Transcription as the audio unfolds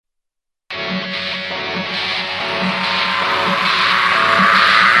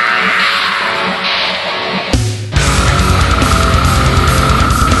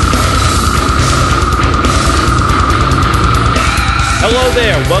Hello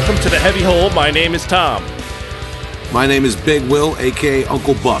there. Welcome to the Heavy Hole. My name is Tom. My name is Big Will, a.k.a.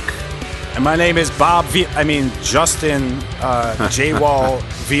 Uncle Buck. And my name is Justin J-Wall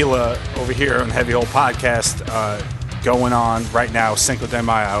Vila over here on Heavy Hole Podcast going on right now, Cinco de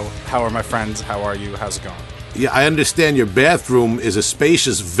Mayo. How are my friends? How are you? How's it going? Yeah, I understand your bathroom is a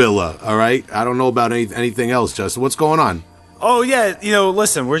spacious villa, all right? I don't know about anything else, Justin. What's going on? Oh, yeah,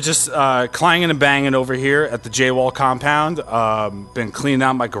 listen, we're just clanging and banging over here at the J-Wall compound. Been cleaning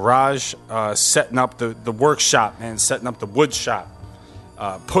out my garage, setting up the workshop, man, setting up the wood shop.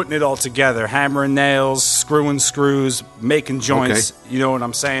 Putting it all together, hammering nails, screwing screws, making joints. Okay. You know what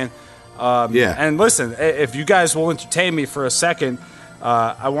I'm saying? Yeah. And listen, if you guys will entertain me for a second,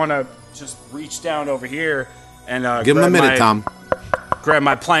 I want to just reach down over here and give him a minute, Tom. Grab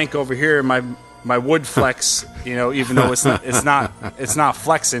my plank over here, my wood flex. Even though it's not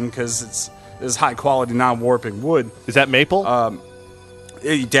flexing because it's high quality, non-warping wood. Is that maple?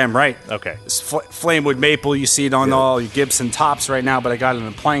 You're damn right. Okay. It's flamewood maple. You see it on all your Gibson tops right now, but I got it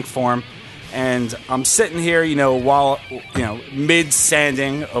in plank form. And I'm sitting here, while,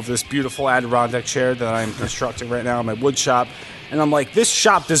 mid-sanding of this beautiful Adirondack chair that I'm constructing right now in my wood shop. And I'm like, this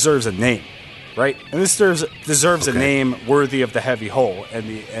shop deserves a name, right? And this deserves a name worthy of the Heavy Hole and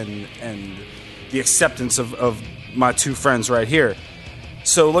the acceptance of my two friends right here.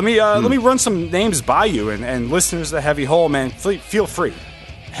 So let me run some names by you and listeners of the Heavy Hole, man. Feel free.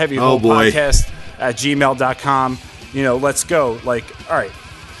 Heavy Hole Podcast at gmail.com. Let's go. Like, all right,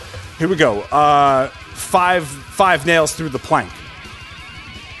 here we go. Five nails through the plank.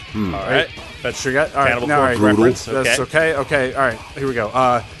 All right. That's sure got. All right, now, reference. That's okay. Okay. All right, here we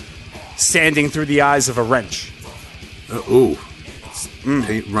go. Sanding through the eyes of a wrench.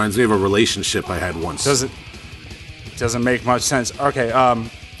 It reminds me of a relationship I had once. Doesn't make much sense. Okay. All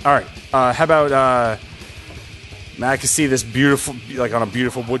right. How about? Man, I can see this beautiful, like on a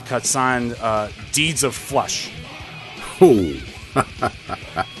beautiful woodcut sign. Deeds of Flush. Ooh.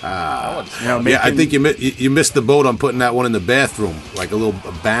 I think you missed the boat on putting that one in the bathroom, like a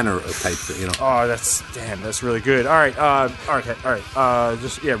banner type thing. Oh, that's really good. All right. All right.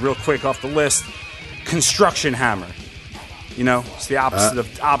 Just real quick off the list. Construction hammer. It's the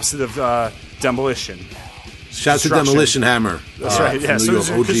opposite of demolition. Shout to Demolition Hammer. That's right. Yeah. New York.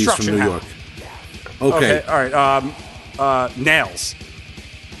 OGs from New York. Okay. All right. Nails.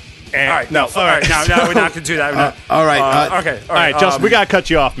 All right. No. All right. No, we're not going to do that. All right. Okay. All right, Justin, we got to cut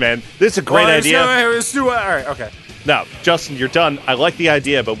you off, man. This is a great idea. Let's do it. All right. Okay. No, Justin, you're done. I like the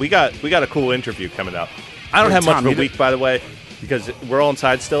idea, but we got a cool interview coming up. I don't have much of a week, by the way, because we're all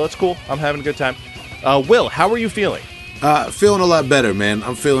inside still. It's cool. I'm having a good time. Will, how are you feeling? Feeling a lot better, man.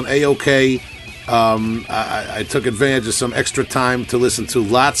 I'm feeling A-okay. I took advantage of some extra time to listen to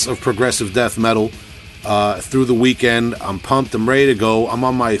lots of progressive death metal through the weekend. I'm pumped. I'm ready to go. I'm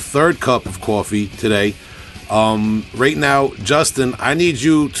on my third cup of coffee today. Right now, Justin, I need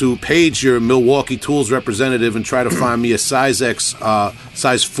you to page your Milwaukee Tools representative and try to find me a size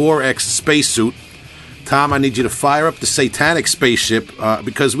 4X spacesuit. Tom, I need you to fire up the satanic spaceship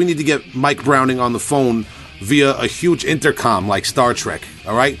because we need to get Mike Browning on the phone via a huge intercom like Star Trek.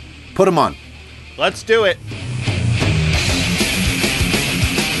 All right? Put him on. Let's do it.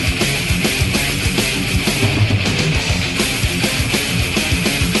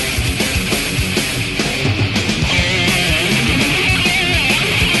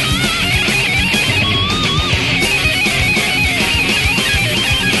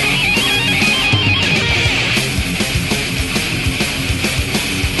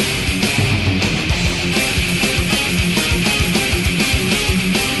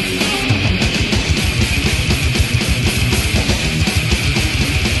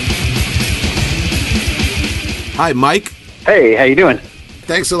 Hi, Mike. Hey, how you doing?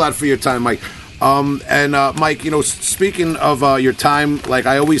 Thanks a lot for your time, Mike. Mike, speaking of your time, like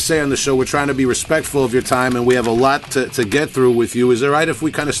I always say on the show, we're trying to be respectful of your time, and we have a lot to get through with you. Is it right if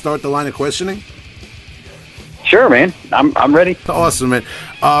we kind of start the line of questioning? Sure, man. I'm ready. Awesome, man.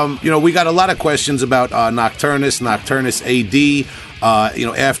 We got a lot of questions about Nocturnus AD,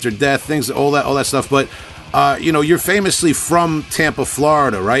 after death, things, all that stuff. But you're famously from Tampa,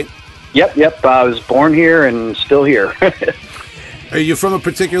 Florida, right? Yep. I was born here and still here. Are you from a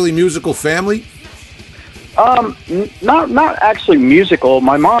particularly musical family? Not actually musical.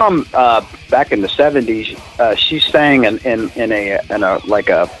 My mom, back in the 70s, she sang in a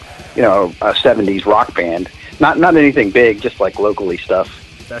 70s rock band. Not anything big, just like locally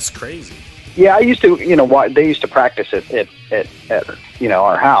stuff. That's crazy. Yeah, I used to, they used to practice at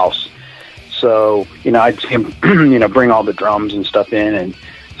our house. So, I'd see him, bring all the drums and stuff in and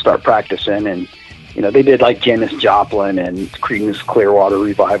start practicing, and they did like Janis Joplin and Creedence Clearwater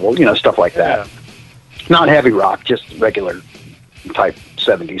Revival, stuff like that. Yeah. Not heavy rock, just regular type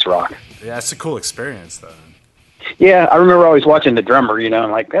 70s rock. Yeah, it's a cool experience, though. Yeah, I remember always watching the drummer,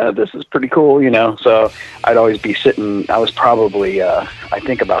 and like, this is pretty cool, So I'd always be sitting. I was probably, I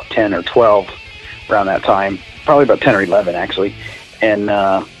think, about 10 or 12 around that time. Probably about 10 or 11, actually. And,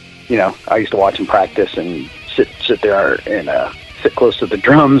 I used to watch him practice and sit there and sit close to the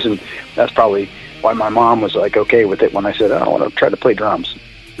drums. And that's probably why my mom was, like, okay with it when I said, I want to try to play drums.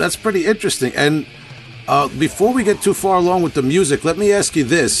 That's pretty interesting. And before we get too far along with the music, let me ask you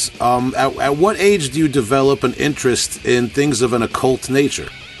this. At what age do you develop an interest in things of an occult nature?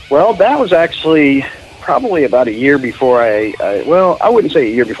 Well, that was actually probably about a year before I wouldn't say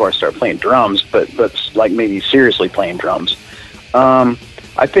a year before I started playing drums, but like maybe seriously playing drums.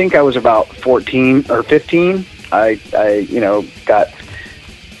 I think I was about 14 or 15. I got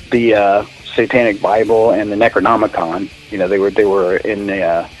the Satanic Bible and the Necronomicon. They were in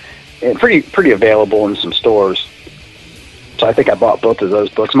the pretty available in some stores. So I think I bought both of those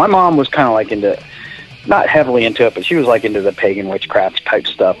books. My mom was kind of like not heavily into it, but she was like into the pagan witchcraft type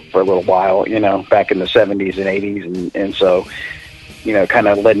stuff for a little while, back in the 70s and 80s. And so, kind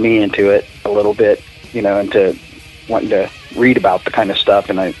of led me into it a little bit, into wanting to read about the kind of stuff.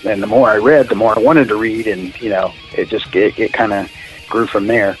 And the more I read, the more I wanted to read. And, it kind of grew from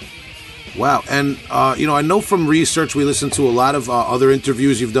there. Wow. And, I know from research, we listened to a lot of other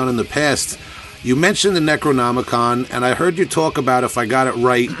interviews you've done in the past. You mentioned the Necronomicon, and I heard you talk about, if I got it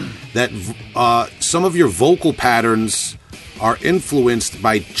right, that some of your vocal patterns are influenced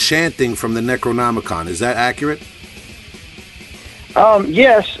by chanting from the Necronomicon. Is that accurate?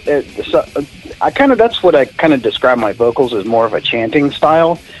 Yes. That's what I kind of describe my vocals as, more of a chanting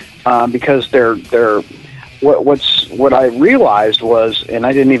style, because they're what I realized was, and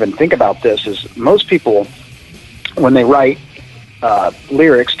I didn't even think about this, is most people, when they write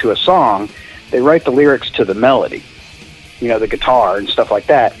lyrics to a song, they write the lyrics to the melody, the guitar and stuff like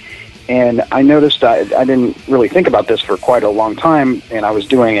that. And I noticed I didn't really think about this for quite a long time, and I was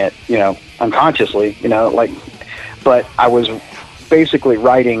doing it, unconsciously, but I was basically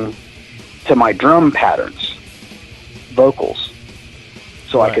writing to my drum patterns, vocals,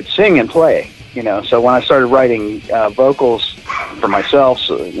 so I could sing and play. So when I started writing vocals for myself,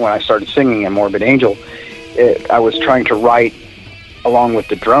 so when I started singing in Morbid Angel, I was trying to write along with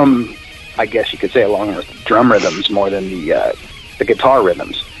the drum, I guess you could say, along with drum rhythms more than the guitar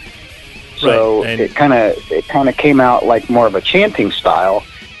rhythms. So it kind of came out like more of a chanting style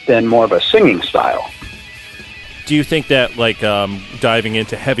than more of a singing style. Do you think that diving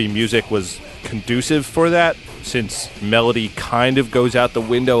into heavy music was conducive for that, since melody kind of goes out the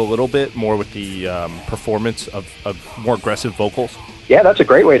window a little bit more with the performance of more aggressive vocals? Yeah, that's a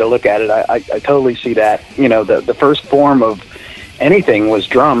great way to look at it. I totally see that. The first form of anything was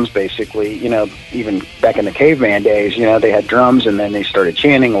drums, basically. Even back in the caveman days, they had drums, and then they started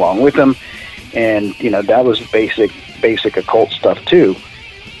chanting along with them. And, that was basic occult stuff, too.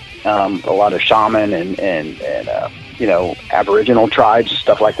 A lot of shaman and Aboriginal tribes,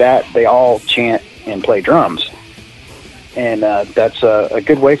 stuff like that, they all chant and play drums. And that's a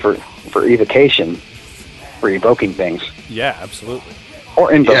good way for evocation, for evoking things. Yeah, absolutely.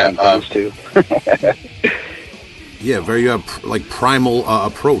 Or invoking things, too. Yeah, very primal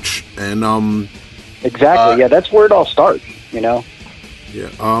approach. And exactly, that's where it all starts, Yeah,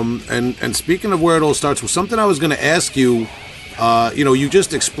 and speaking of where it all starts, was something I was going to ask you. You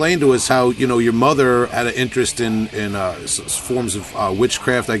just explained to us how, your mother had an interest in forms of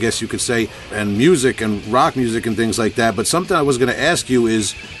witchcraft, I guess you could say, and music and rock music and things like that. But something I was going to ask you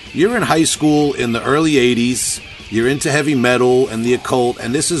is, you're in high school in the early 80s, you're into heavy metal and the occult,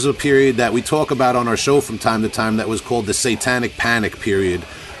 and this is a period that we talk about on our show from time to time that was called the Satanic Panic period,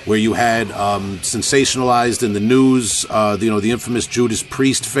 where you had sensationalized in the news, the infamous Judas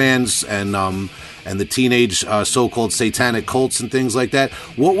Priest fans and the teenage so-called satanic cults and things like that.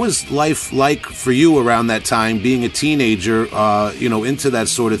 What was life like for you around that time, being a teenager, into that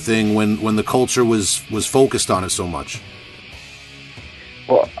sort of thing when the culture was focused on it so much?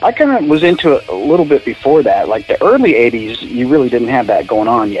 Well, I kind of was into it a little bit before that. Like the early 80s, you really didn't have that going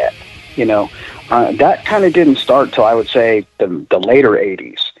on yet. That kind of didn't start till, I would say, the later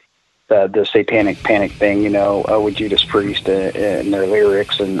 80s. The Satanic Panic thing, with Judas Priest and their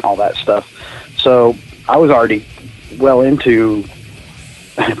lyrics and all that stuff. So I was already well into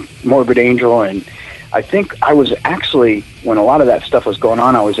Morbid Angel, and I think I was actually, when a lot of that stuff was going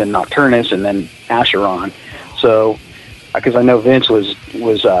on, I was in Nocturnus and then Acheron. So because I know Vince was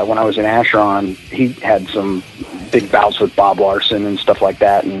when I was in Acheron, he had some big bouts with Bob Larson and stuff like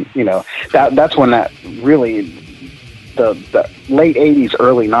that, and that's when that really the late '80s,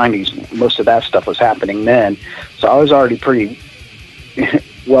 early '90s, most of that stuff was happening then. So I was already pretty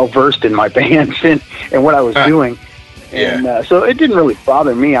well versed in my bands and what I was doing, and so it didn't really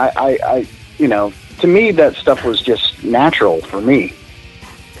bother me. I to me that stuff was just natural for me.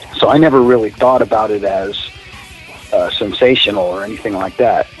 So I never really thought about it as sensational or anything like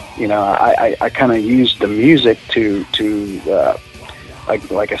that. I kind of used the music to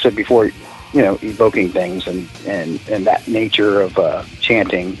like I said before, evoking things and that nature of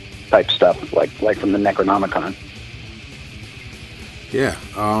chanting type stuff, like from the Necronomicon. Yeah,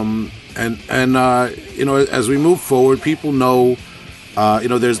 and as we move forward, people know,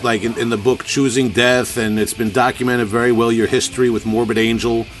 there's like in the book Choosing Death, and it's been documented very well, your history with Morbid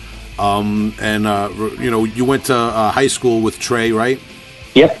Angel. You went to high school with Trey, right?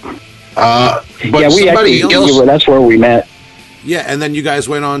 Yep. But we actually, that's where we met. Yeah, and then you guys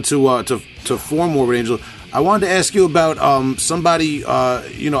went on to form Morbid Angel. I wanted to ask you about somebody.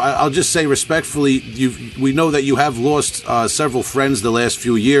 I'll just say respectfully, we know that you have lost several friends the last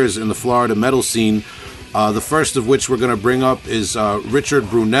few years in the Florida metal scene. The first of which we're going to bring up is Richard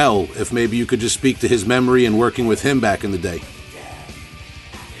Brunel. If maybe you could just speak to his memory and working with him back in the day.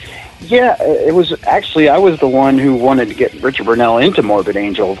 Yeah, it was actually, I was the one who wanted to get Richard Brunel into Morbid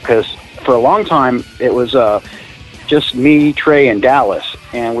Angel, because for a long time it was just me, Trey, and Dallas,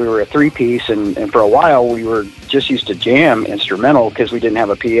 and we were a three-piece, and for a while we were just used to jam instrumental because we didn't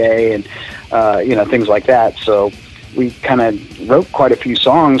have a PA and things like that. So we kind of wrote quite a few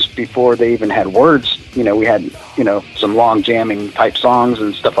songs before they even had words. We had some long jamming type songs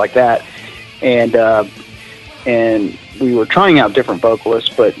and stuff like that, and we were trying out different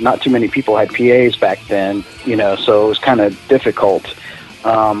vocalists, but not too many people had PAs back then, so it was kind of difficult.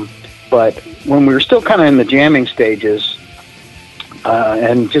 But when we were still kind of in the jamming stages,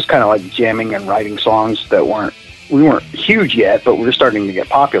 and just kind of like jamming and writing songs that we weren't huge yet, but we were starting to get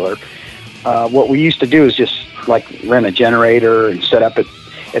popular. What we used to do is just like rent a generator and set up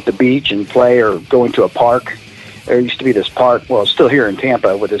at the beach and play, or go into a park. There used to be this park, well, it's still here in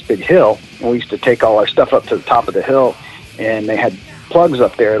Tampa, with this big hill, and we used to take all our stuff up to the top of the hill, and they had plugs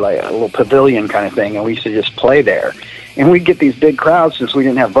up there, like a little pavilion kind of thing, and we used to just play there. And we'd get these big crowds. Since we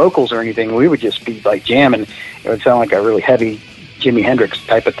didn't have vocals or anything, we would just be like jamming. It would sound like a really heavy Jimi Hendrix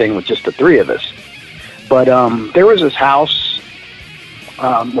type of thing with just the three of us. But there was this house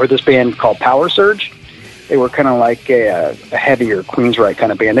where this band called Power Surge. They were kind of like a heavier Queensryche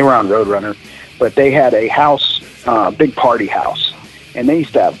kind of band. They were on Roadrunner, but they had a house, big party house, and they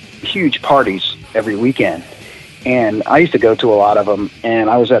used to have huge parties every weekend. And I used to go to a lot of them, and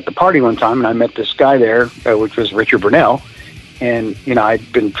I was at the party one time, and I met this guy there, which was Richard Brunel, and,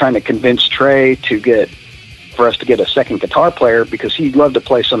 I'd been trying to convince Trey for us to get a second guitar player, because he'd love to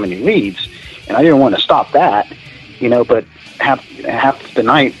play so many leads, and I didn't want to stop that, but half the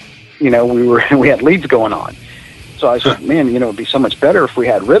night, we had leads going on. So I said, man, it'd be so much better if we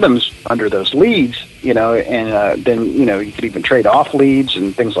had rhythms under those leads, and then, you could even trade off leads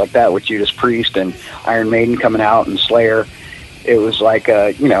and things like that with Judas Priest and Iron Maiden coming out and Slayer. It was like,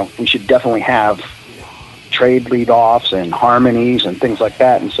 we should definitely have trade lead offs and harmonies and things like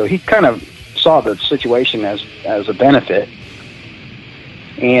that. And so he kind of saw the situation as a benefit.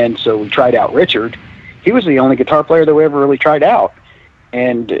 And so we tried out Richard. He was the only guitar player that we ever really tried out.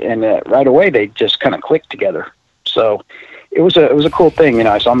 And right away they just kind of clicked together. So it was a cool thing.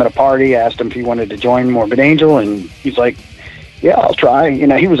 I saw him at a party, asked him if he wanted to join Morbid Angel, and he's like, yeah, I'll try.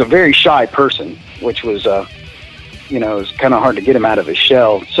 He was a very shy person, which was, it was kind of hard to get him out of his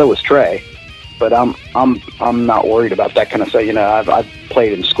shell. So was Trey, but I'm not worried about that kind of stuff. I've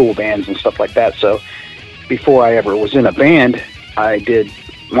played in school bands and stuff like that. So before I ever was in a band, I did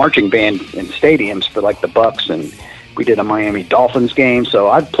marching band in stadiums for like the Bucks, and we did a Miami Dolphins game. So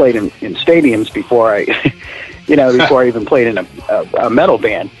I've played in stadiums before I, before I even played in a metal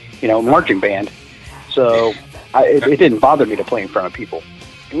band, marching band. So it didn't bother me to play in front of people.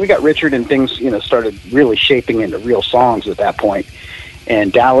 And we got Richard, and things, started really shaping into real songs at that point.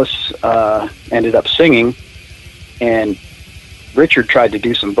 And Dallas ended up singing, and Richard tried to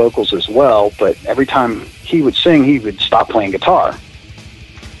do some vocals as well, but every time he would sing, he would stop playing guitar.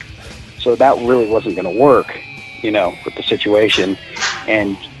 So that really wasn't going to work, with the situation.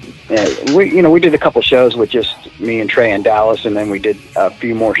 And we did a couple shows with just me and Trey and Dallas, and then we did a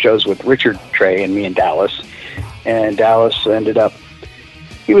few more shows with Richard, Trey, and me and Dallas. And Dallas ended up,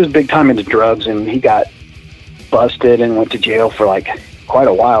 he was big time into drugs, and he got busted and went to jail for like quite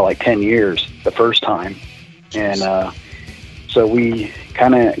a while, like 10 years the first time. And So we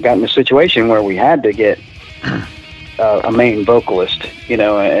kind of got in a situation where we had to get a main vocalist, and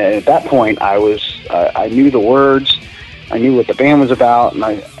at that point I knew the words, I knew what the band was about, and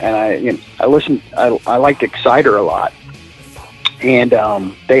I listened. I liked Exciter a lot, and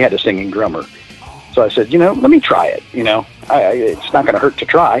they had a singing drummer, so I said, let me try it. It's not going to hurt to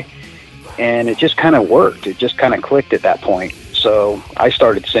try, and it just kind of worked. It just kind of clicked at that point. So I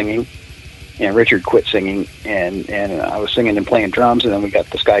started singing, and Richard quit singing, and I was singing and playing drums, and then we got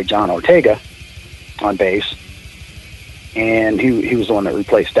this guy John Ortega on bass, and he was the one that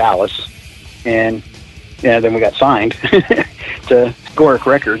replaced Dallas, and then we got signed to Goric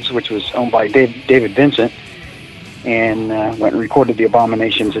Records, which was owned by David Vincent, and went and recorded the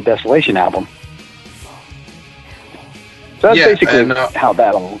Abominations of Desolation album. So that's basically how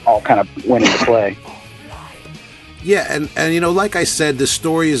that all kind of went into play. Yeah, and like I said, the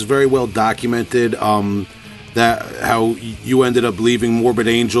story is very well documented. That how you ended up leaving Morbid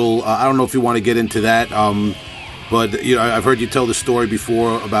Angel. I don't know if you want to get into that, but I've heard you tell the story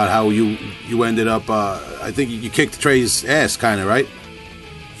before about how you ended up. I think you kicked Trey's ass, kind of, right?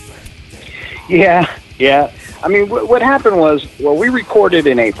 Yeah. I mean, what happened was, we recorded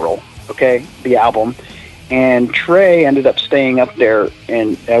in April, the album, and Trey ended up staying up there,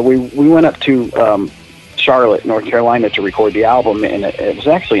 and we went up to Charlotte, North Carolina, to record the album, and it was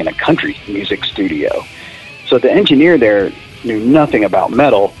actually in a country music studio. So the engineer there knew nothing about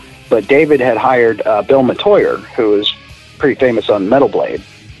metal, but David had hired Bill Matoyer, who is pretty famous on Metal Blade.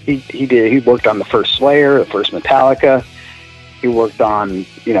 He worked on the first Slayer, the first Metallica. He worked on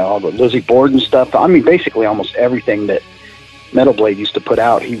all the Lizzie Borden stuff. I mean, basically almost everything that Metal Blade used to put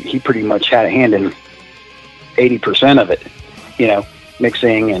out. He pretty much had a hand in 80% of it.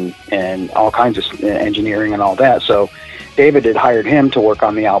 Mixing and all kinds of engineering and all that. So David had hired him to work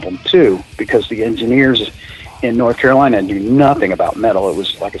on the album too, because the engineers in North Carolina knew nothing about metal. It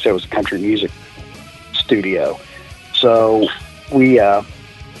was, like I said, it was a country music studio. So we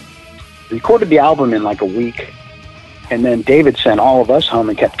recorded the album in like a week, and then David sent all of us home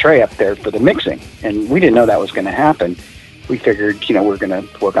and kept Trey up there for the mixing. And we didn't know that was going to happen. We figured, we're going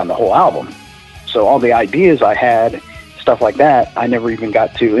to work on the whole album. So all the ideas I had, stuff like that, I never even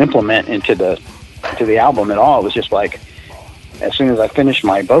got to implement into the album at all. It was just like, as soon as I finished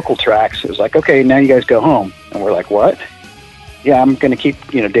my vocal tracks, it was like, okay, now you guys go home. And we're like, what? Yeah, I'm going to keep,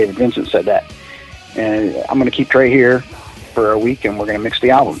 David Vincent said that. And I'm going to keep Trey here for a week, and we're going to mix the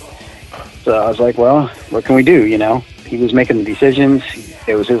album. So I was like, well, what can we do? He was making the decisions.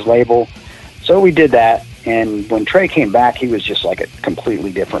 It was his label. So we did that. And when Trey came back, he was just like a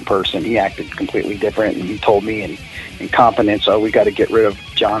completely different person. He acted completely different, and he told me in confidence, we got to get rid of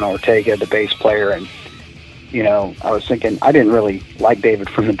John Ortega, the bass player. And, I was thinking, I didn't really like David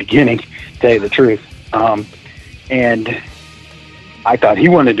from the beginning, to tell you the truth. And I thought he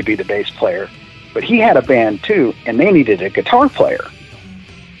wanted to be the bass player, but he had a band too, and they needed a guitar player.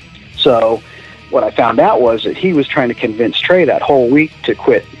 So what I found out was that he was trying to convince Trey that whole week to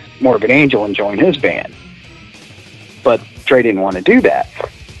quit Morbid Angel and join his band. But Trey didn't want to do that.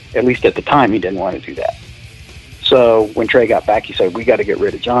 At least at the time, he didn't want to do that. So when Trey got back, he said, we got to get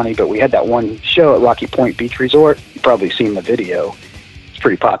rid of Johnny. But we had that one show at Rocky Point Beach Resort. You've probably seen the video. It's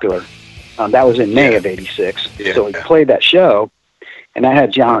pretty popular. That was in May of '86. Yeah. So we played that show, and I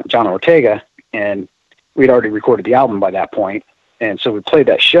had John Ortega, and we'd already recorded the album by that point. And so we played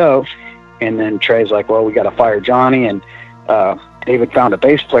that show, and then Trey's like, well, we got to fire Johnny. And David found a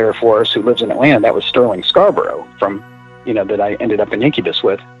bass player for us who lives in Atlanta. That was Sterling Scarborough from, that I ended up in Incubus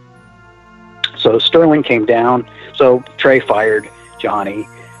with. So Sterling came down. So Trey fired Johnny,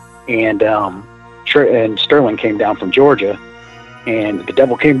 and Sterling came down from Georgia, and the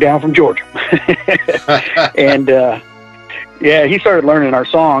devil came down from Georgia. And he started learning our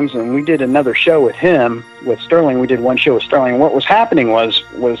songs, and we did another show with him, with Sterling. We did one show with Sterling. And what was happening was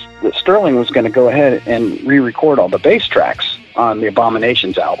that Sterling was going to go ahead and re-record all the bass tracks on the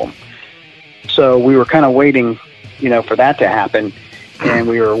Abominations album. So we were kind of waiting, for that to happen, and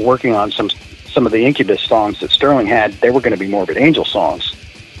we were working on some of the Incubus songs that Sterling had. They were going to be Morbid Angel songs,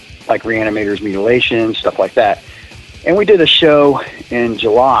 like Reanimator's Mutilation, stuff like that. And we did a show in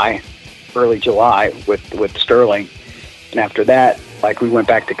early July with Sterling. And after that, we went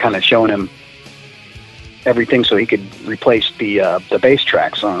back to kind of showing him everything so he could replace the bass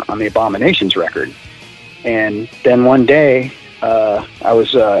tracks on the Abominations record. And then one day, I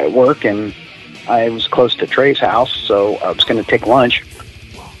was at work, and I was close to Trey's house, so I was going to take lunch.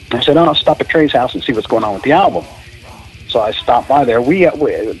 I said, I'll stop at Trey's house and see what's going on with the album. So I stopped by there.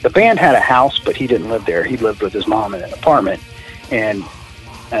 The band had a house, but he didn't live there. He lived with his mom in an apartment. And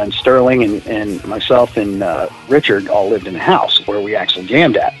and Sterling and myself and Richard all lived in a house where we actually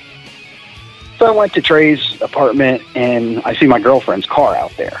jammed at. So I went to Trey's apartment, and I see my girlfriend's car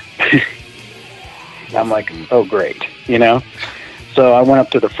out there. I'm like, oh, great, you know? So I went up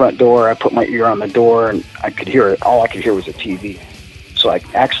to the front door. I put my ear on the door, and I could hear it. All I could hear was a TV. So I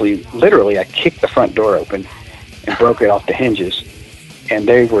actually, literally, I kicked the front door open and broke it off the hinges. And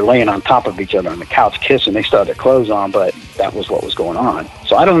they were laying on top of each other on the couch kissing. They still had their clothes on, but that was what was going on.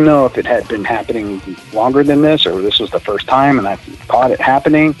 So I don't know if it had been happening longer than this, or this was the first time and I caught it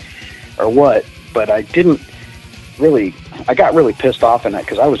happening, or what. But I didn't really, I got really pissed off in that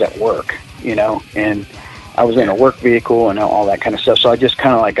because I was at work, you know, and I was in a work vehicle and all that kind of stuff. So I just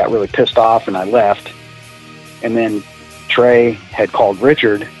kind of like got really pissed off and I left. And then Trey had called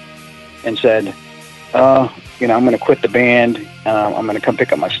Richard and said, you know, I'm going to quit the band. I'm going to come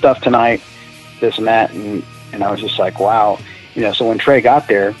pick up my stuff tonight, this and that. And I was just like, wow. You know, so when Trey got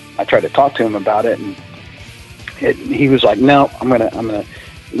there, I tried to talk to him about it, and he was like, no, I'm going to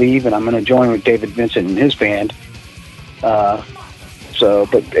leave and I'm going to join with David Vincent and his band.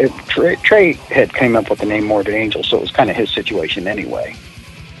 Trey had came up with the name Morbid Angel, so it was kind of his situation anyway,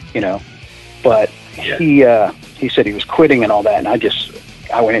 you know. But he said he was quitting and all that, and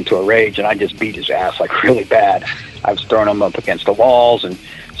I went into a rage and I just beat his ass like really bad. I was throwing him up against the walls, and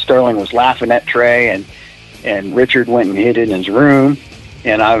Sterling was laughing at Trey, and Richard went and hid in his room,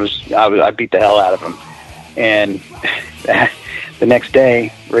 and I beat the hell out of him. And the next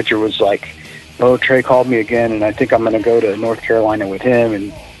day, Richard was like, "Oh, Trey called me again, and I think I'm going to go to North Carolina with him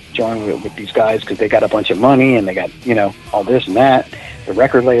and join with these guys because they got a bunch of money and they got, you know, all this and that, the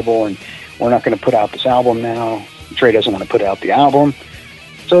record label, and we're not going to put out this album now. Trey doesn't want to put out the album."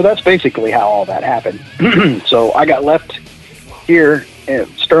 So that's basically how all that happened. So I got left here,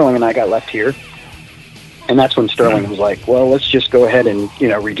 Sterling and I got left here, and that's when Sterling was like, well, let's just go ahead and, you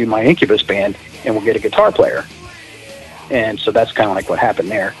know, redo my Incubus band, and we'll get a guitar player. And so that's kind of like what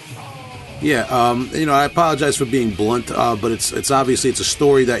happened there. Yeah, you know, I apologize for being blunt, but it's obviously it's a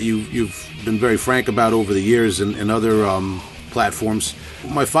story that you've been very frank about over the years in other platforms.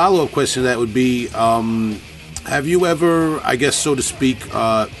 My follow-up question to that would be, have you ever, I guess, so to speak,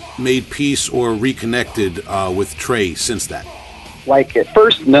 made peace or reconnected with Trey since that? Like, at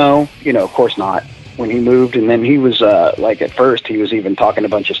first, no. You know, of course not. When he moved, and then he was, like, at first, he was even talking a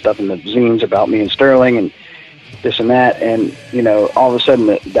bunch of stuff in the zines about me and Sterling and this and that. And, you know, all of a sudden,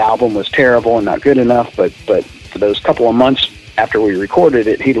 the album was terrible and not good enough. But for those couple of months after we recorded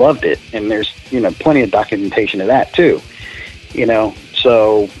it, he loved it. And there's, you know, plenty of documentation of that, too. You know,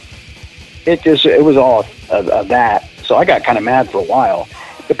 so it was all of that. So I got kind of mad for a while.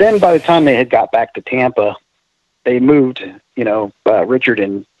 But then by the time they had got back to Tampa, they moved, you know, Richard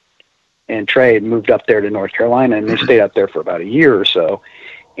and Trey had moved up there to North Carolina, and they stayed up there for about a year or so.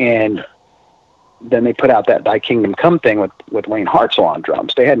 And then they put out that Thy Kingdom Come thing with Wayne Hartzell on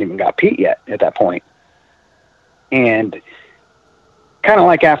drums. They hadn't even got Pete yet at that point. And kind of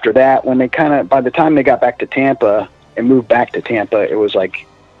like after that, when they by the time they got back to Tampa and moved back to Tampa, it was like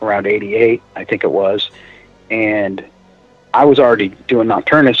around 88, I think it was. And I was already doing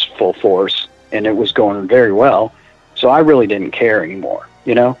Nocturnus full force, and it was going very well. So I really didn't care anymore,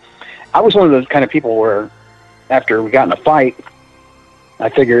 you know? I was one of those kind of people where after we got in a fight, I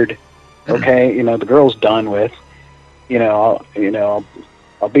figured, okay, you know, the girl's done with, I'll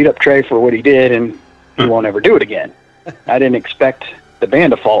beat up Trey for what he did, and he won't ever do it again. I didn't expect the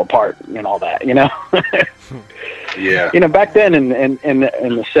band to fall apart and all that, you know? Yeah. You know, back then in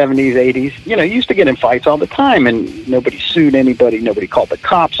the 70s, 80s, you know, you used to get in fights all the time, and nobody sued anybody, nobody called the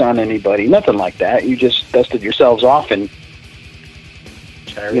cops on anybody, nothing like that. You just dusted yourselves off and,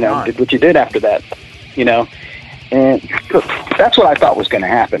 you know, did what you did after that, you know? And that's what I thought was going to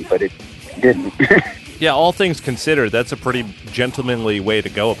happen, but it didn't. Yeah, all things considered, that's a pretty gentlemanly way to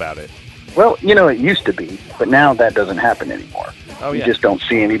go about it. Well, you know, it used to be, but now that doesn't happen anymore. Oh, yeah. You just don't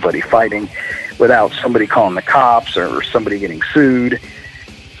see anybody fighting without somebody calling the cops or somebody getting sued.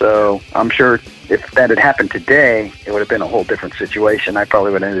 So I'm sure if that had happened today, it would have been a whole different situation. I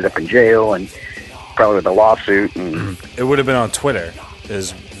probably would have ended up in jail and probably with a lawsuit. And it would have been on Twitter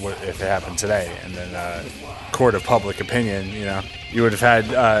is what if it happened today, and then court of public opinion, you know, you would have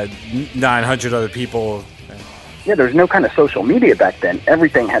had 900 other people. Yeah, there's no kind of social media back then.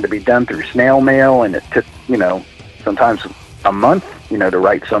 Everything had to be done through snail mail, and it took, you know, sometimes a month, you know, to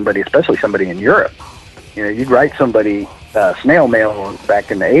write somebody, especially somebody in Europe. You know, you'd write somebody snail mail back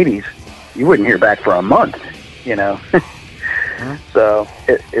in the 80s, you wouldn't hear back for a month, you know. So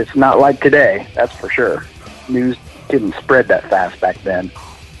it's not like today, that's for sure. News didn't spread that fast back then.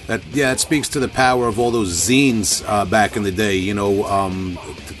 That speaks to the power of all those zines back in the day.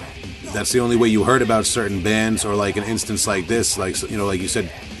 That's the only way you heard about certain bands, or like an instance like this, like like you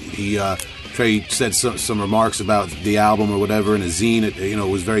said, Trey said some remarks about the album or whatever in a zine. It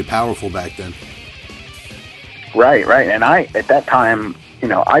was very powerful back then. Right. And at that time,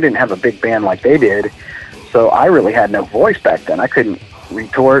 I didn't have a big band like they did, so I really had no voice back then. I couldn't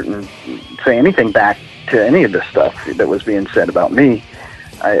retort and say anything back to any of the stuff that was being said about me.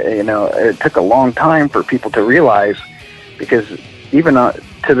 It took a long time for people to realize, because even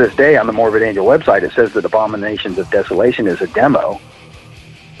to this day on the Morbid Angel website, it says that Abominations of Desolation is a demo,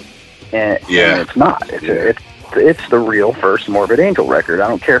 and it's not. It's the real first Morbid Angel record. I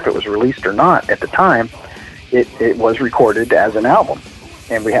don't care if it was released or not at the time. It was recorded as an album,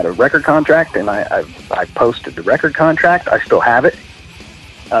 and we had a record contract, and I posted the record contract. I still have it,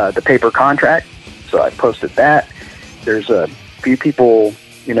 the paper contract, so I posted that. There's a few people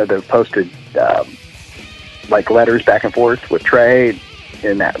that posted like letters back and forth with Trey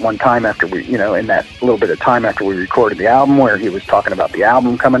in that one time after we, in that little bit of time after we recorded the album, where he was talking about the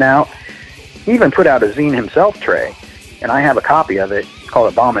album coming out. He even put out a zine himself, Trey, and I have a copy of it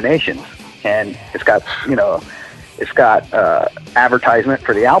called Abominations, and it's got advertisement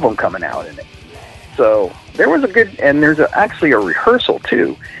for the album coming out in it. So there was and there's actually a rehearsal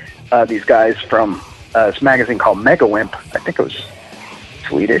too. These guys from this magazine called Megawimp, I think it was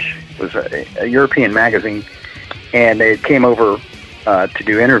Swedish. It was a European magazine, and they came over to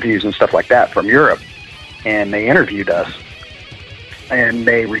do interviews and stuff like that from Europe, and they interviewed us, and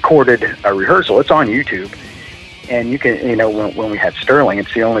they recorded a rehearsal. It's on YouTube, and you can, when we had Sterling,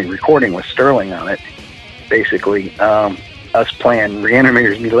 it's the only recording with Sterling on it, basically, us playing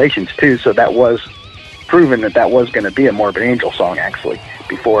Reanimator's Mutilations too, so that was proven that was going to be a Morbid Angel song, actually,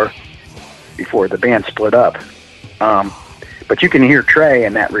 before the band split up. But you can hear Trey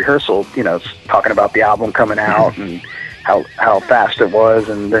in that rehearsal, talking about the album coming out and how fast it was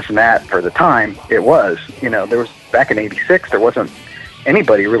and this and that. For the time, it was. There was, back in '86, there wasn't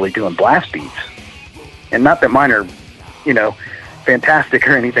anybody really doing blast beats. And not that mine are, fantastic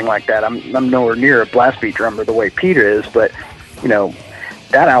or anything like that. I'm nowhere near a blast beat drummer the way Peter is, but,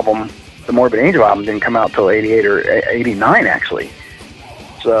 that album, the Morbid Angel album, didn't come out till '88 or '89, actually.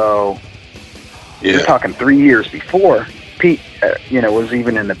 So we're talking 3 years before Pete, was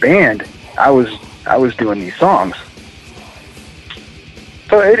even in the band. I was doing these songs.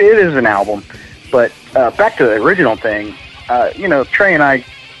 So it is an album. But back to the original thing, Trey and I,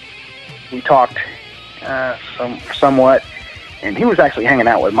 we talked somewhat, and he was actually hanging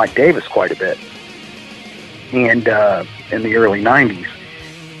out with Mike Davis quite a bit, and in the early '90s,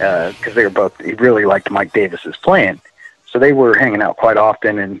 because he really liked Mike Davis's playing, so they were hanging out quite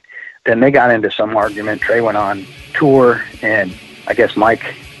often. And then they got into some argument. Trey went on tour, and I guess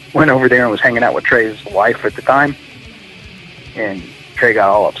Mike went over there and was hanging out with Trey's wife at the time, and Trey got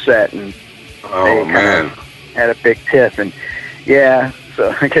all upset, and they kind of had a big tiff, and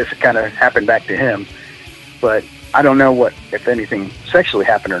so I guess it kind of happened back to him. But I don't know if anything sexually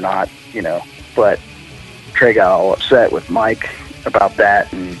happened or not, but Trey got all upset with Mike about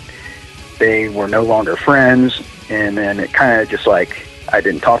that, and they were no longer friends. And then it kind of just like, I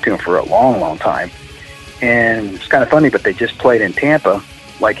didn't talk to him for a long, long time. And it's kind of funny, but they just played in Tampa,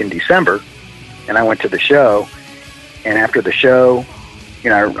 like in December, and I went to the show. And after the show,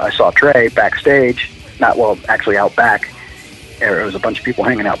 I saw Trey backstage, actually out back. There was a bunch of people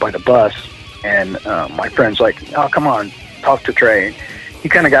hanging out by the bus, and my friend's like, "Oh, come on, talk to Trey." He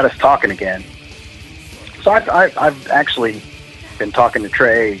kind of got us talking again. So I've actually been talking to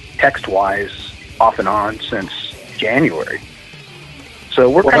Trey text-wise off and on since January. So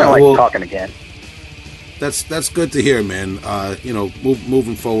we're kind of talking again. That's good to hear, man.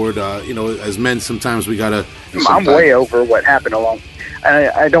 Moving forward, as men, sometimes we gotta. I'm way over what happened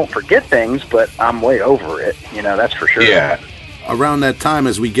I don't forget things, but I'm way over it. That's for sure. Yeah. Around that time,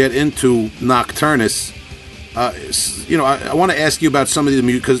 as we get into Nocturnus, I want to ask you about some of the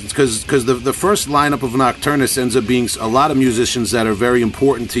music, because the first lineup of Nocturnus ends up being a lot of musicians that are very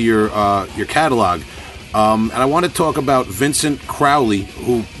important to your catalog. And I want to talk about Vincent Crowley,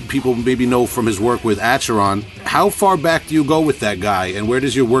 who people maybe know from his work with Acheron. How far back do you go with that guy, and where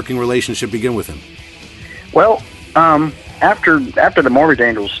does your working relationship begin with him? Well, after the Morbid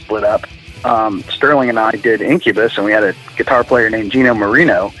Angels split up, Sterling and I did Incubus, and we had a guitar player named Gino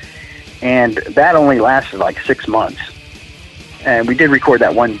Marino, and that only lasted like 6 months. And we did record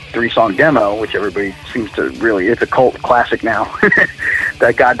that one 3-song demo, which everybody seems to really, it's a cult classic now,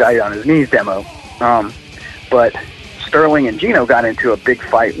 that God Died on His Knees demo. But Sterling and Gino got into a big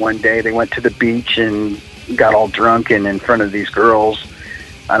fight one day. They went to the beach and got all drunk and in front of these girls,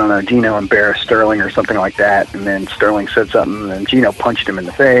 I don't know, Gino embarrassed Sterling or something like that, and then Sterling said something, and Gino punched him in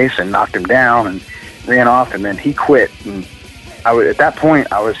the face and knocked him down and ran off, and then he quit. And at that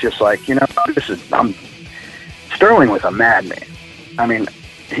point, I was just like, Sterling was a madman. I mean,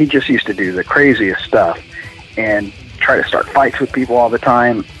 he just used to do the craziest stuff and try to start fights with people all the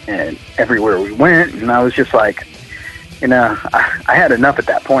time and everywhere we went. And I was just like, I had enough at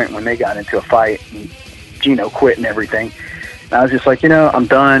that point when they got into a fight and Gino quit and everything. And I was just like, I'm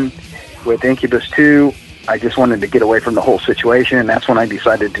done with Incubus 2. I just wanted to get away from the whole situation, and that's when I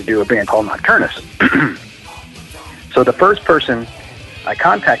decided to do a band called Nocturnus. So the first person I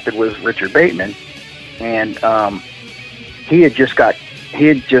contacted was Richard Bateman, and he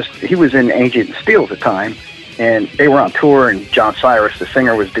was in Agent Steel at the time, and they were on tour, and John Cyrus, the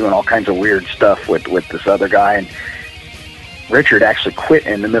singer, was doing all kinds of weird stuff with this other guy, and Richard actually quit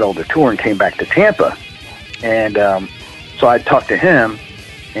in the middle of the tour and came back to Tampa. And so I talked to him,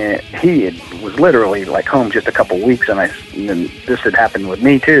 and he was literally like home just a couple weeks, and then this had happened with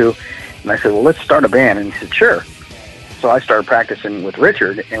me too. And I said, well, let's start a band. And he said, sure. So I started practicing with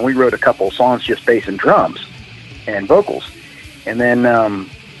Richard, and we wrote a couple of songs, just bass and drums and vocals. And then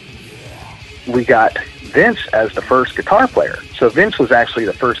we got Vince as the first guitar player. So Vince was actually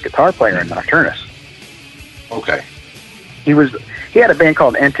the first guitar player in Nocturnus. Okay. He had a band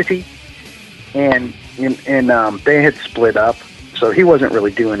called Entity, and they had split up, so he wasn't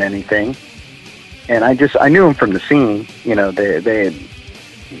really doing anything. And I knew him from the scene. He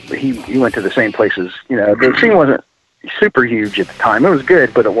went to the same places. The scene wasn't super huge at the time. It was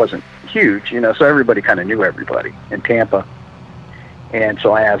good, but it wasn't huge. So everybody kind of knew everybody in Tampa. And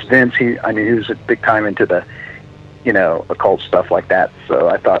so I asked Vince. I knew he was big time into the, occult stuff like that. So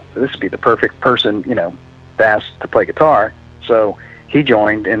I thought this would be the perfect person, to ask to play guitar. So he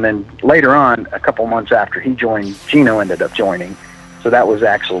joined, and then later on, a couple months after he joined, Gino ended up joining. So that was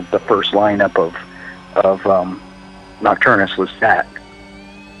actually the first lineup of Nocturnus was that.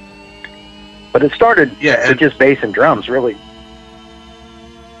 But it started with just bass and drums, really.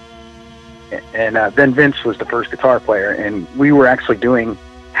 And then Vince was the first guitar player, and we were actually doing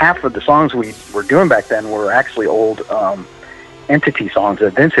half of the songs we were doing back then were actually old Entity songs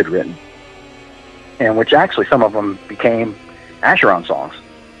that Vince had written, and which actually some of them became Acheron songs.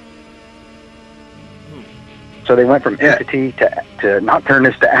 So they went from Entity to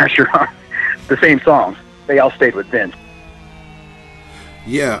Nocturnus to Acheron, the same songs. They all stayed with Vince.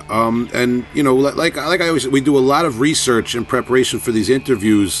 Yeah, and like I always, we do a lot of research in preparation for these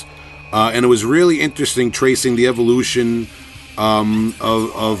interviews, and it was really interesting tracing the evolution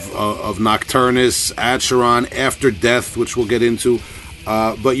of Nocturnus, Acheron, After Death, which we'll get into.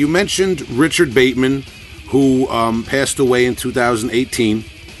 But you mentioned Richard Bateman, who passed away in 2018,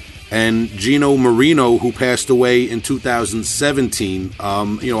 and Gino Marino, who passed away in 2017.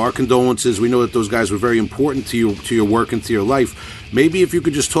 Our condolences. We know that those guys were very important to your work and to your life. Maybe if you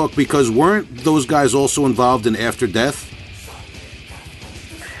could just talk, because weren't those guys also involved in After Death?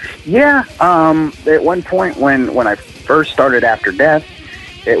 Yeah. At one point when I first started After Death,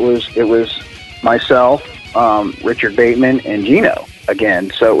 it was myself, Richard Bateman, and Gino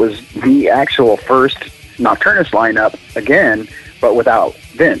again. So it was the actual first Nocturnus lineup again, but without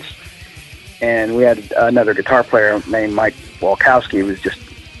Vince. And we had another guitar player named Mike Walkowski, who was just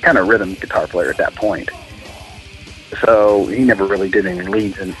kind of rhythm guitar player at that point. So he never really did any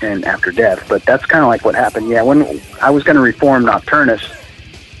leads in After Death, but that's kind of like what happened. Yeah, when I was going to reform Nocturnus,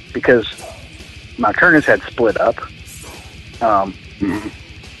 because Nocturnus had split up,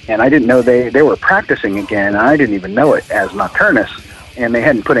 and I didn't know they were practicing again, and I didn't even know it as Nocturnus, and they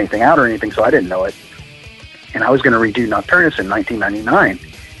hadn't put anything out or anything, so I didn't know it. And I was going to redo Nocturnus in 1999.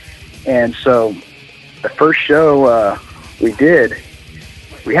 And so the first show we did,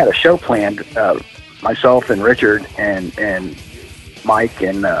 we had a show planned, myself and Richard and Mike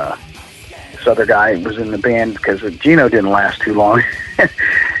and this other guy was in the band, because Gino didn't last too long.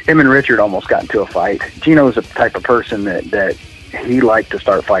 Him and Richard almost got into a fight. Gino was the type of person that he liked to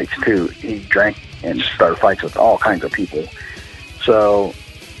start fights too. He drank and started fights with all kinds of people. So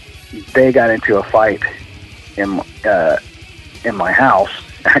they got into a fight in my house,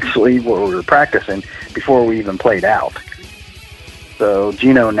 actually, where we were practicing before we even played out. So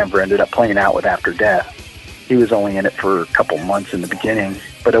Gino never ended up playing out with After Death. He was only in it for a couple months in the beginning,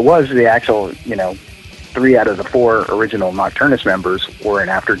 but it was the actual, 3 out of the 4 original Nocturnus members were in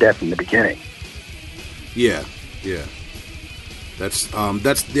After Death in the beginning. Yeah. That's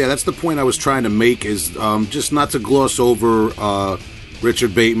the point I was trying to make, is just not to gloss over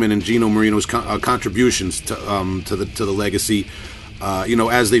Richard Bateman and Gino Marino's contributions to the legacy,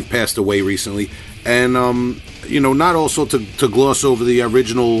 as they've passed away recently. And not also to gloss over the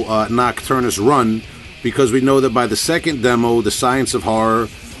original Nocturnus run, because we know that by the second demo, The Science of Horror,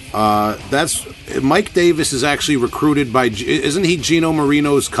 that's Mike Davis is actually recruited by, isn't he Gino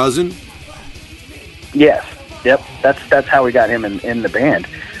Marino's cousin? Yes. Yep. That's how we got him in the band.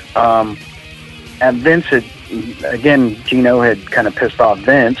 And Vince again, Gino had kind of pissed off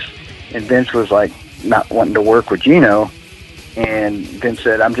Vince, and Vince was like not wanting to work with Gino. And Vince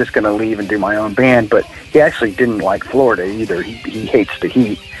said, I'm just going to leave and do my own band. But he actually didn't like Florida either. He hates the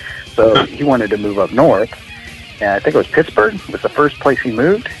heat. So he wanted to move up north. And I think it was Pittsburgh was the first place he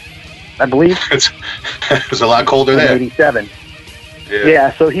moved, I believe. It was a lot colder there. 87.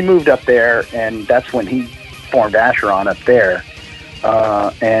 Yeah, so he moved up there, and that's when he formed Acheron up there.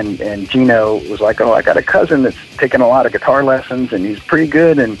 And Gino was like, I got a cousin that's taking a lot of guitar lessons, and he's pretty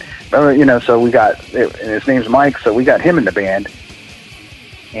good, and so we got, and his name's Mike, so we got him in the band,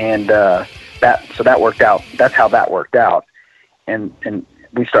 and that worked out. That's how that worked out, and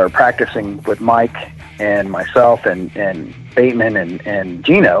we started practicing with Mike and myself and Bateman and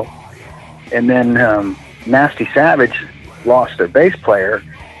Gino, and then Nasty Savage lost their bass player.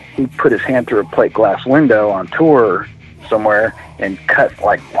 He put his hand through a plate glass window on tour somewhere and cut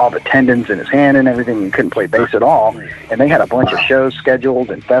like all the tendons in his hand and everything. He couldn't play bass at all. And they had a bunch of shows scheduled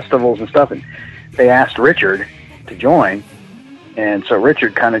and festivals and stuff. And they asked Richard to join. And so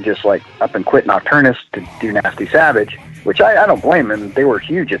Richard kind of just like up and quit Nocturnus to do Nasty Savage, which I don't blame them. They were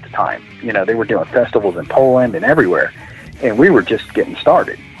huge at the time. They were doing festivals in Poland and everywhere. And we were just getting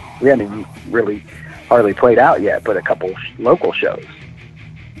started. We hadn't even really hardly played out yet, but a couple local shows.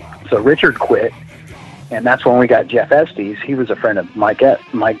 So Richard quit. And that's when we got Jeff Estes. He was a friend of Mike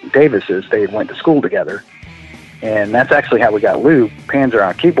Davis's. They went to school together. And that's actually how we got Lou Panzer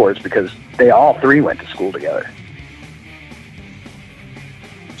on keyboards, because they all three went to school together.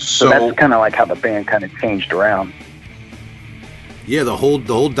 So that's kind of like how the band kind of changed around. Yeah, the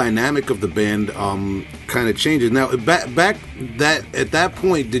whole dynamic of the band kind of changes. Now, back at that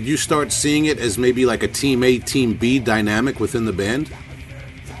point, did you start seeing it as maybe like a Team A, Team B dynamic within the band?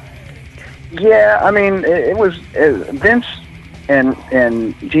 Yeah, I mean, it was Vince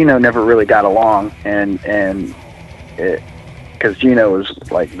and Gino never really got along, and because Gino was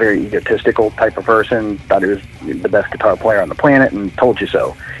like very egotistical type of person, thought he was the best guitar player on the planet, and told you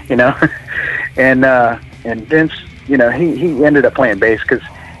so, and Vince, he ended up playing bass because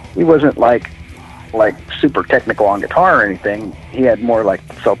he wasn't like super technical on guitar or anything. He had more like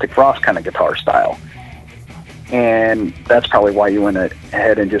Celtic Frost kind of guitar style. And that's probably why you went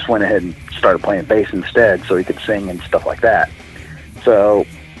ahead and started playing bass instead, so he could sing and stuff like that. So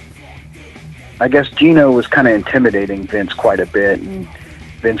I guess Gino was kind of intimidating Vince quite a bit, and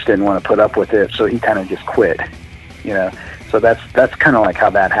Vince didn't want to put up with it, so he kind of just quit. So that's kind of like how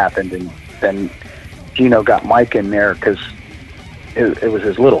that happened. And then Gino got Mike in there because it was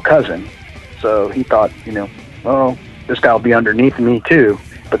his little cousin. So he thought, this guy will be underneath me too.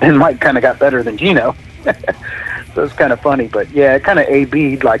 But then Mike kind of got better than Gino. So it's kind of funny, but yeah, it kind of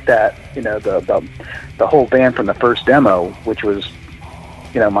A-B'd like that, the whole band from the first demo, which was,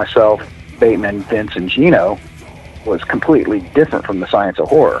 myself, Bateman, Vince, and Gino, was completely different from the Science of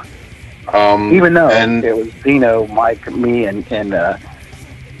Horror. Even though it was Gino, Mike, me, and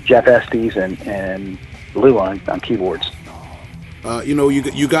Jeff Estes and Lou on keyboards.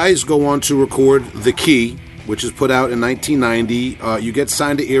 You guys go on to record The Key, which is put out in 1990. You get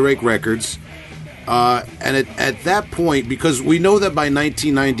signed to Earache Records. And at that point, because we know that by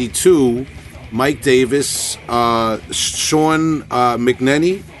 1992, Mike Davis, Sean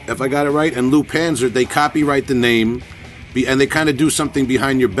McNenny, if I got it right, and Lou Panzer, they copyright the name, and they kind of do something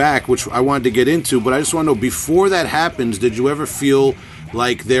behind your back, which I wanted to get into. But I just want to know, before that happens, did you ever feel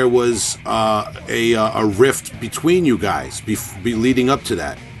like there was a rift between you guys leading up to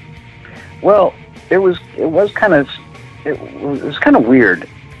that? Well, it was kind of weird,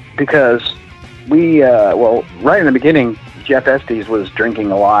 because we right in the beginning, Jeff Estes was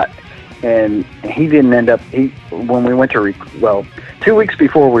drinking a lot, and he didn't end up. When we went to 2 weeks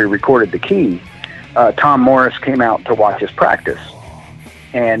before we recorded The Key, Tom Morris came out to watch us practice,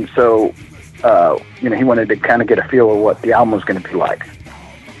 and so he wanted to kind of get a feel of what the album was going to be like.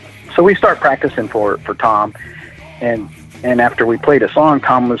 So we start practicing for Tom, and after we played a song,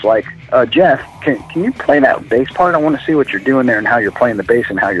 Tom was like, Jeff, can you play that bass part? I want to see what you're doing there and how you're playing the bass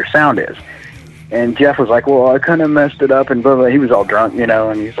and how your sound is. And Jeff was like, well, I kind of messed it up, and blah, blah. He was all drunk,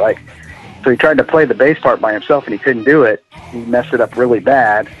 and he's like, so he tried to play the bass part by himself, and he couldn't do it. He messed it up really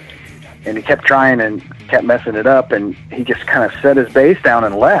bad, and he kept trying and kept messing it up, and he just kind of set his bass down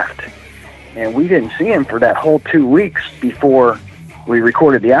and left. And we didn't see him for that whole 2 weeks before we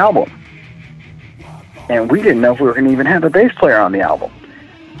recorded the album. and we didn't know if we were going to even have a bass player on the album.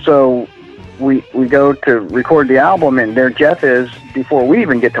 So we go to record the album, and there Jeff is, before we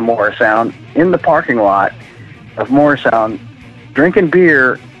even get to Morrisound, in the parking lot of Morrisound, drinking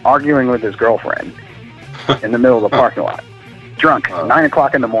beer, arguing with his girlfriend in the middle of the parking lot, drunk, 9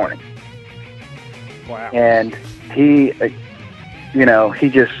 o'clock in the morning. Wow. And he, he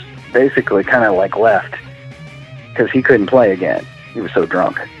just basically kind of like left because he couldn't play again. He was so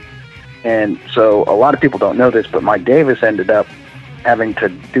drunk. And so a lot of people don't know this, but Mike Davis ended up having to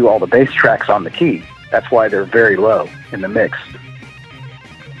do all the bass tracks on the key. That's why they're very low in the mix.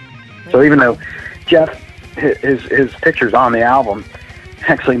 So even though Jeff, his picture's on the album,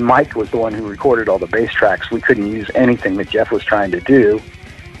 actually Mike was the one who recorded all the bass tracks. We couldn't use anything that Jeff was trying to do.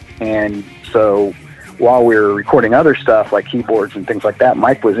 And so while we were recording other stuff like keyboards and things like that,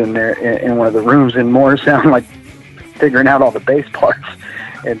 Mike was in there in one of the rooms in Morrisound, like figuring out all the bass parts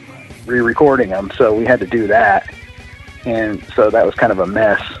and re-recording them. So we had to do that. And so that was kind of a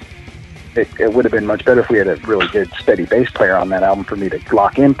mess. It would have been much better if we had a really good steady bass player on that album for me to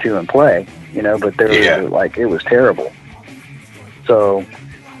lock into and play, but there was it was terrible. So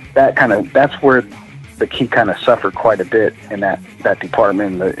that's where the key kind of suffered quite a bit in that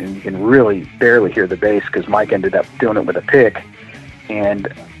department, and you can really barely hear the bass because Mike ended up doing it with a pick, and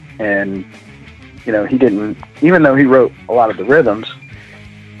he didn't, even though he wrote a lot of the rhythms,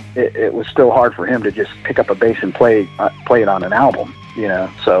 it was still hard for him to just pick up a bass and play it on an album,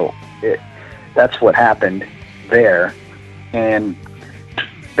 so that's what happened there. And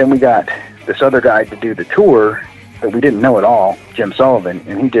then we got this other guy to do the tour that we didn't know at all, Jim Sullivan,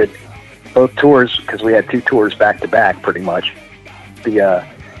 and he did both tours because we had 2 tours back to back pretty much. The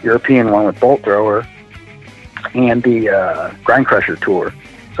European one with Bolt Thrower and the Grind Crusher tour.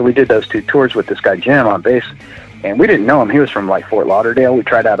 So we did those 2 tours with this guy Jim on bass, and we didn't know him. He was from like Fort Lauderdale. We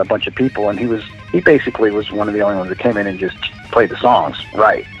tried out a bunch of people, and he basically was one of the only ones that came in and just played the songs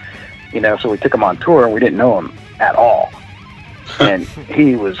right. So we took him on tour, and we didn't know him at all. And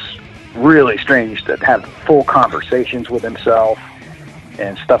he was really strange to have full conversations with himself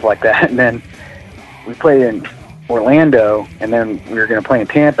and stuff like that. And then we played in Orlando, and then we were going to play in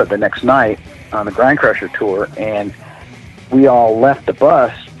Tampa the next night on the Grind Crusher tour, and we all left the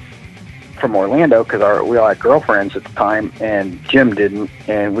bus from Orlando because we all had girlfriends at the time, and Jim didn't,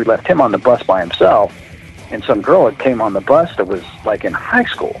 and we left him on the bus by himself. And some girl had came on the bus that was like in high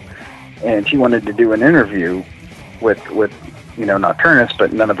school, and she wanted to do an interview with Nocturnus,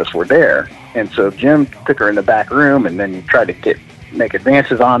 but none of us were there. And so Jim took her in the back room, and then he tried to make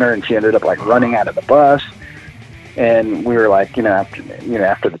advances on her, and she ended up like running out of the bus. And we were like,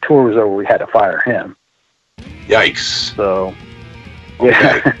 after the tour was over, we had to fire him. Yikes. So,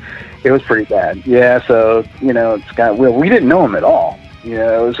 yeah, it was pretty bad. Yeah, so, it's kind of, we didn't know him at all.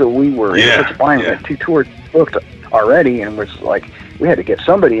 So we were in such a bind. We had 2 tours booked already, and was like, we had to get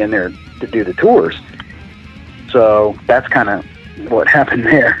somebody in there to do the tours. So that's kind of what happened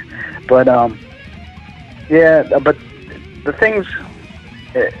there. But, but the things,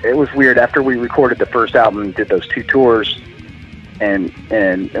 it was weird. After we recorded the first album and did those 2 tours, and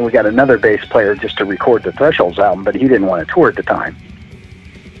we got another bass player just to record the Thresholds album, but he didn't want to tour at the time.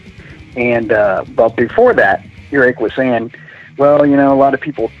 And but before that, Earache was saying, well, a lot of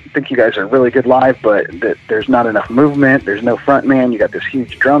people think you guys are really good live, but that there's not enough movement. There's no front man. You got this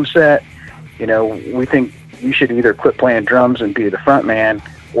huge drum set. We think you should either quit playing drums and be the front man,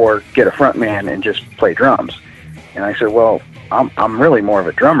 or get a front man and just play drums. And I said, well, I'm really more of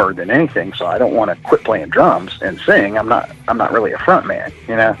a drummer than anything, so I don't want to quit playing drums and sing. I'm not really a front man.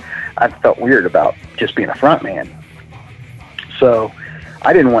 I felt weird about just being a front man. So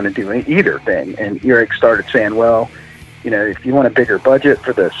I didn't want to do either thing. And Eric started saying, well, if you want a bigger budget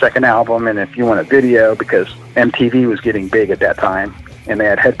for the second album, and if you want a video, because MTV was getting big at that time, and they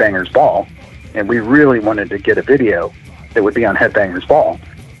had Headbangers Ball, and we really wanted to get a video that would be on Headbangers Ball.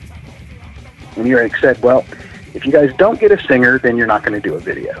 And Eric said, well, if you guys don't get a singer, then you're not going to do a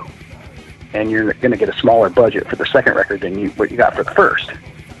video. And you're going to get a smaller budget for the second record than what you got for the first.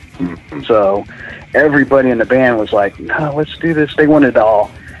 Mm-hmm. So everybody in the band was like, no, let's do this. They wanted to all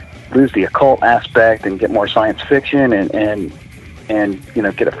lose the occult aspect and get more science fiction and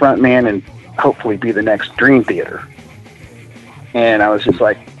get a front man and hopefully be the next Dream Theater. And I was just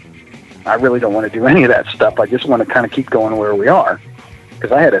like, I really don't want to do any of that stuff. I just want to kind of keep going where we are.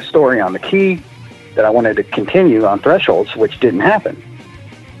 Because I had a story on the key that I wanted to continue on Thresholds, which didn't happen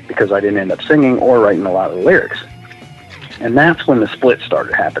because I didn't end up singing or writing a lot of the lyrics. And that's when the split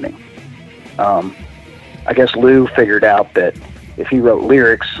started happening. I guess Lou figured out that if he wrote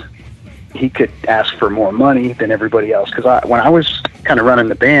lyrics, he could ask for more money than everybody else. Because when I was kind of running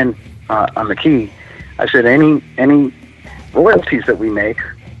the band on the key, I said, any royalties that we make,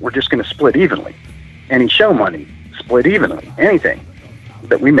 we're just going to split evenly. Any show money, split evenly. Anything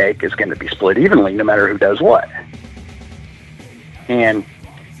that we make is going to be split evenly, no matter who does what. And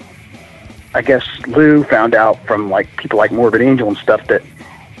I guess Lou found out from like people like Morbid Angel and stuff that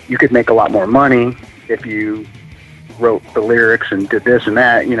you could make a lot more money if you wrote the lyrics and did this and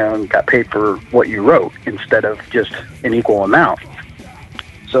that, you know, and got paid for what you wrote instead of just an equal amount.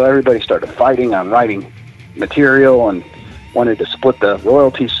 So everybody started fighting on writing material and wanted to split the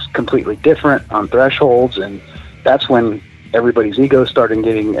royalties completely different on thresholds, and that's when everybody's ego started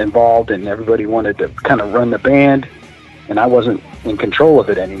getting involved and everybody wanted to kind of run the band, and I wasn't in control of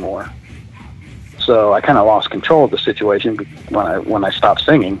it anymore. So I kind of lost control of the situation when I stopped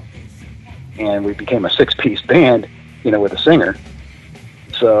singing, and we became a 6-piece band, you know, with a singer.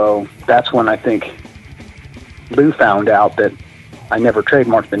 So that's when I think Lou found out that I never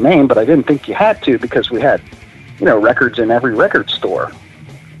trademarked the name, but I didn't think you had to because we had, you know, records in every record store.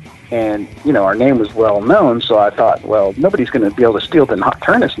 And, you know, our name was well known, so I thought, well, nobody's going to be able to steal the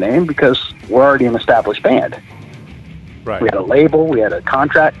Nocturnus name because we're already an established band. Right. We had a label, we had a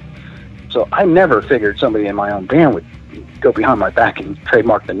contract. So I never figured somebody in my own band would go behind my back and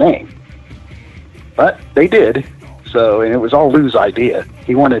trademark the name. But they did. So, and it was all Lou's idea.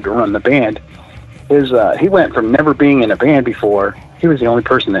 He wanted to run the band. He went from never being in a band before. He was the only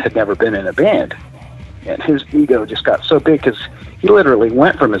person that had never been in a band. And his ego just got so big because he literally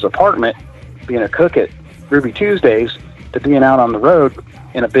went from his apartment, being a cook at Ruby Tuesdays, to being out on the road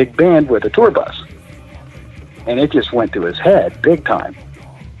in a big band with a tour bus. And it just went to his head big time.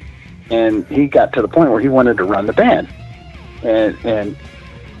 And he got to the point where he wanted to run the band. And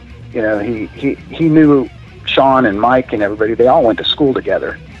you know, he knew Sean and Mike and everybody. They all went to school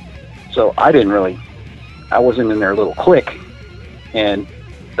together. So I wasn't in their little clique. And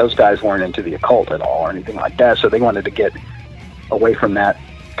those guys weren't into the occult at all or anything like that. So they wanted to get away from that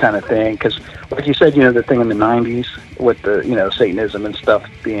kind of thing. Because, like you said, you know, the thing in the 90s with the, you know, Satanism and stuff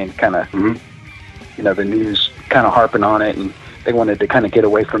being kind of, you know, the news kind of harping on it. And they wanted to kind of get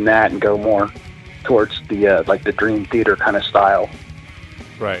away from that and go more towards the, like the Dream Theater kind of style.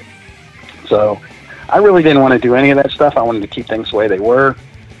 Right. So I really didn't want to do any of that stuff. I wanted to keep things the way they were.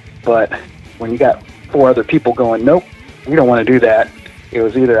 But when you got 4 other people going, nope, we don't want to do that, it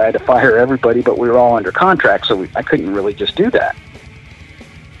was either I had to fire everybody, but we were all under contract, so I couldn't really just do that.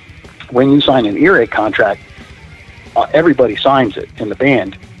 When you sign an earache contract, everybody signs it in the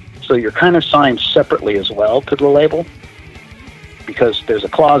band. So you're kind of signed separately as well to the label, because there's a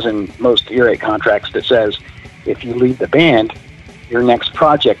clause in most earache contracts that says if you leave the band, your next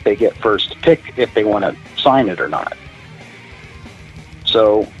project they get first to pick if they want to sign it or not.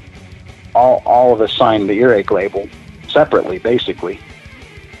 So all of us signed the earache label separately, basically.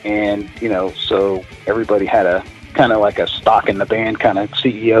 And, you know, so everybody had a kind of like a stock in the band kind of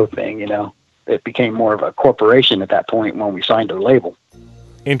CEO thing, you know. It became more of a corporation at that point when we signed the label.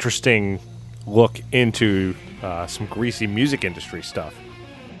 Interesting look into some greasy music industry stuff.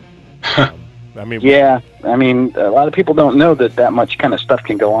 I mean, yeah, I mean, a lot of people don't know that much kind of stuff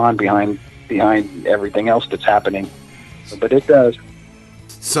can go on behind everything else that's happening, but it does.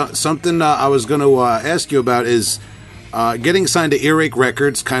 So, something I was going to ask you about is getting signed to Earache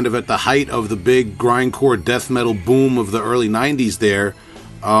Records, kind of at the height of the big grindcore death metal boom of the early 90s there,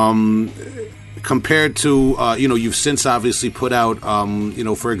 compared to, you know, you've since obviously put out, you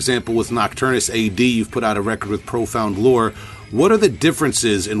know, for example, with Nocturnus AD, you've put out a record with Profound Lore. What are the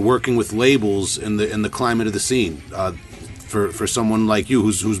differences in working with labels in the climate of the scene for someone like you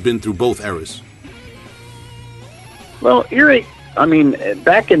who's been through both eras? Well, Earache, I mean,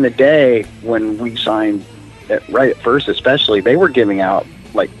 back in the day when we signed, right at first especially, they were giving out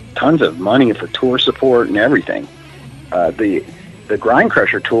like tons of money for tour support and everything. The Grind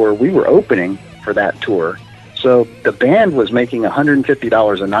Crusher tour, we were opening for that tour, so the band was making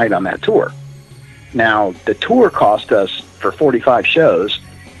 $150 a night on that tour. Now, the tour cost us, for 45 shows,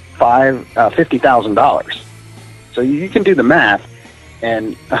 $50,000. So you can do the math,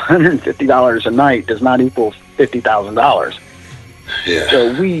 and $150 a night does not equal $50,000. Yeah.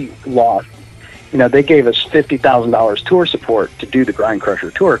 So we lost. You know, they gave us $50,000 tour support to do the Grind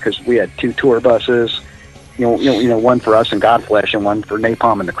Crusher tour because we had 2 tour buses, you know, one for us and Godflesh and one for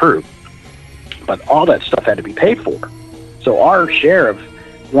Napalm and the crew. But all that stuff had to be paid for. So our share of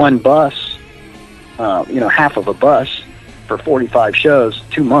one bus, you know, half of a bus for 45 shows,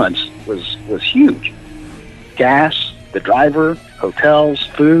 2 months was huge. Gas, the driver, hotels,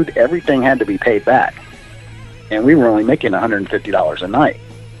 food, everything had to be paid back. And we were only making $150 a night.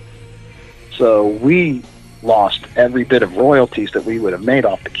 So we lost every bit of royalties that we would have made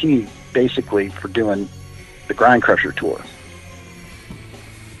off the key basically for doing the Grind Crusher tour.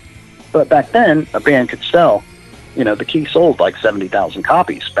 But back then, a band could sell, the Key sold like 70,000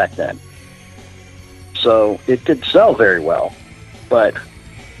 copies back then. So it did sell very well. But,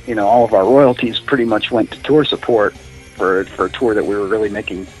 all of our royalties pretty much went to tour support for a tour that we were really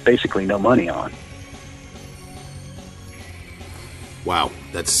making basically no money on. Wow,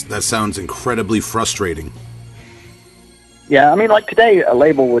 that sounds incredibly frustrating. Yeah, I mean, like today, a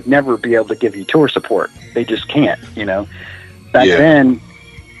label would never be able to give you tour support. They just can't, Back then,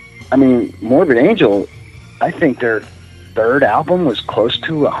 I mean, Morbid Angel, I think their third album was close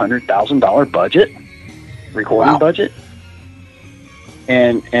to $100,000 budget, recording budget.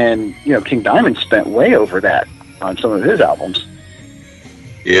 And King Diamond spent way over that on some of his albums.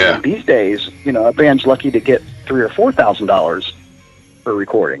 Yeah. And these days, a band's lucky to get $3,000 or $4,000 for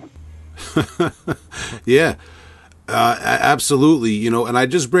recording. Yeah. Absolutely, and I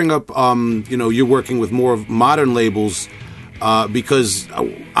just bring up, you're working with more of modern labels because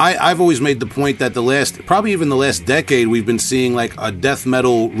I've always made the point that probably even the last decade, we've been seeing like a death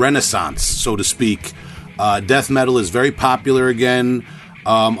metal renaissance, so to speak. Death metal is very popular again.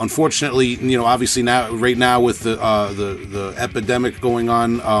 Unfortunately, obviously right now with the epidemic going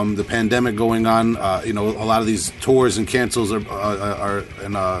on, the pandemic going on, a lot of these tours and cancels and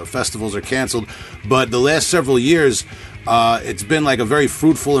festivals are canceled. But the last several years, it's been like a very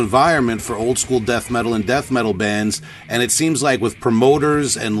fruitful environment for old school death metal and death metal bands. And it seems like with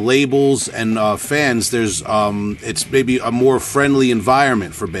promoters and labels and fans, there's it's maybe a more friendly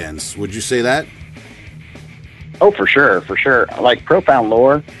environment for bands. Would you say that? Oh, for sure. Like Profound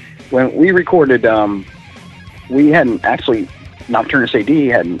Lore, when we recorded, we hadn't actually, Nocturnus AD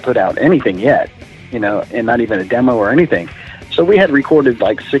hadn't put out anything yet, and not even a demo or anything. So we had recorded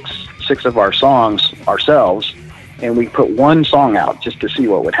like six of our songs ourselves, and we put one song out just to see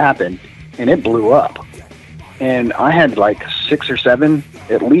what would happen, and it blew up. And I had like 6 or 7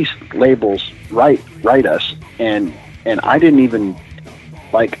 at least labels write us, and I didn't even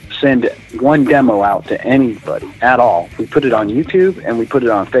like send one demo out to anybody at all. We put it on YouTube and we put it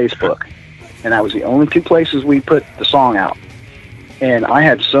on Facebook, and that was the only 2 places we put the song out. And I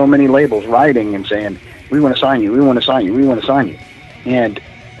had so many labels writing and saying, we want to sign you, we want to sign you, we want to sign you. And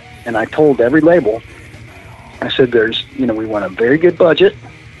I told every label, I said, we want a very good budget,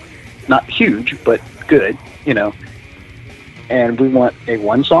 not huge, but good, and we want a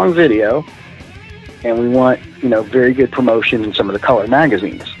 1-song video, and we want, very good promotion in some of the color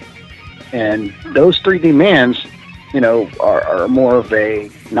magazines. And those 3 demands, are more of a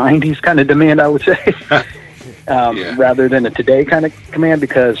 90s kind of demand, I would say, rather than a today kind of command,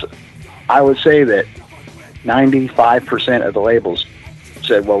 because I would say that 95% of the labels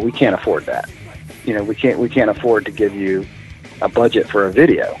said, well, we can't afford that. We can't afford to give you a budget for a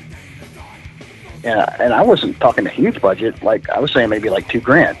video. And I wasn't talking a huge budget. Like I was saying maybe like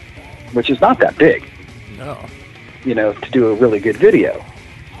 $2,000, which is not that big. No. To do a really good video.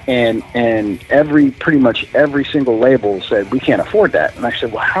 And pretty much every single label said, we can't afford that. And I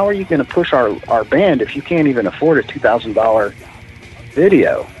said, well, how are you going to push our band if you can't even afford a $2,000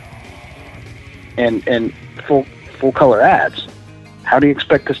 video and full color ads? How do you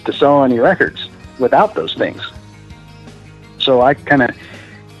expect us to sell any records without those things? So I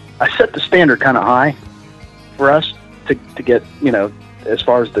set the standard kind of high for us to get, as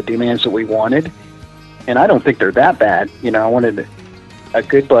far as the demands that we wanted. And I don't think they're that bad. I wanted a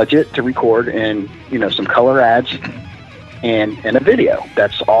good budget to record and, some color ads and a video.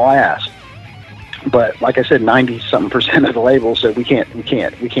 That's all I asked. But like I said, 90-something% of the labels said, we can't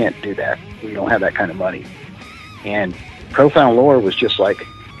do that. We don't have that kind of money. And Profound Lore was just like,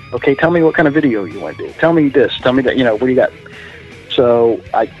 okay, tell me what kind of video you want to do. Tell me this, tell me that, what do you got? So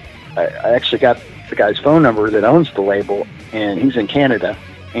I actually got the guy's phone number that owns the label, and he's in Canada,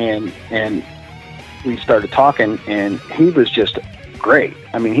 and we started talking, and he was just great.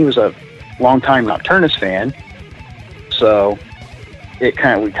 I mean, he was a longtime Nocturnus fan, so we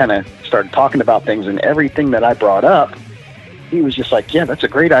kind of started talking about things, and everything that I brought up, he was just like, yeah, that's a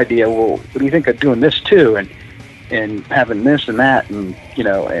great idea. Well, what do you think of doing this too, and having this and that, and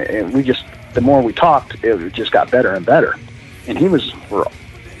and we just, the more we talked, it just got better and better, and he was for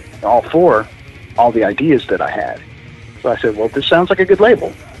all the ideas that I had. So I said, well, this sounds like a good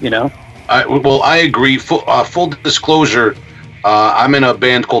label, I agree. Full disclosure, I'm in a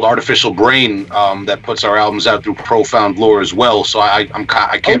band called Artificial Brain that puts our albums out through Profound Lore as well. So I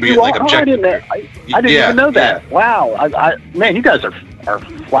can't be like objective. I didn't even know that. Yeah. Wow, man, you guys are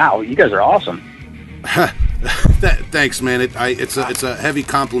wow. You guys are awesome. Thanks, man. It's a heavy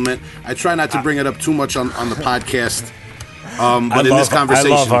compliment. I try not to bring it up too much on the podcast. But in this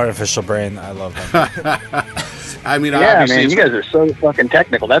conversation, I love Artificial Brain. I love them. I mean, yeah, man, you guys are so fucking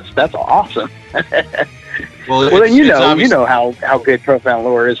technical. That's awesome. Well, then you know how good Profound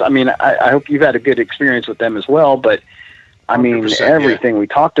Lore is. I mean, I hope you've had a good experience with them as well. But I mean, everything we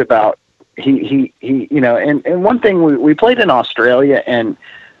talked about, he you know, and one thing we played in Australia, and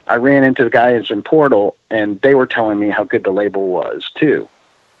I ran into the guys in Portal, and they were telling me how good the label was too.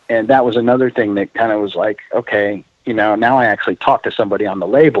 And that was another thing that kind of was like, okay, you know, now I actually talked to somebody on the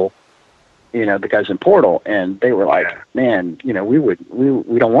label, you know, the guys in Portal, and they were like, man, you know, we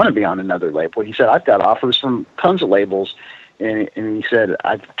don't want to be on another label. He said, I've got offers from tons of labels. And he said,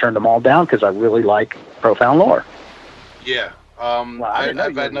 I've turned them all down because I really like Profound Lore. Yeah. Well, I've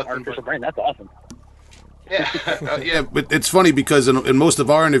had nothing but... Brain. That's awesome. Yeah. Yeah, but it's funny because in most of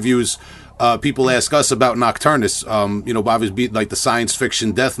our interviews, people ask us about Nocturnus, you know, obviously like the science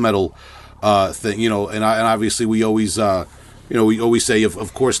fiction death metal thing, you know, and obviously we always, you know, we always say,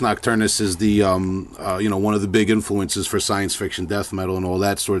 of course, Nocturnus is the, you know, one of the big influences for science fiction death metal and all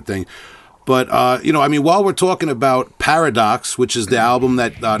that sort of thing. But, you know, I mean, while we're talking about Paradox, which is the album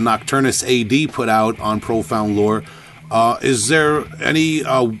that Nocturnus AD put out on Profound Lore, is there any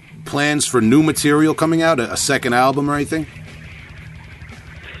plans for new material coming out, a second album or anything?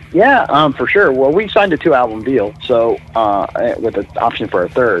 Yeah, for sure. Well, we signed a 2-album deal, so with an option for a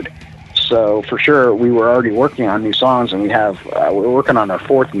third. So for sure, we were already working on new songs, and we're working on our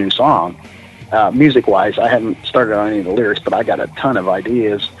 4th new song. Music-wise, I hadn't started on any of the lyrics, but I got a ton of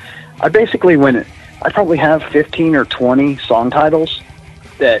ideas. I basically I probably have 15 or 20 song titles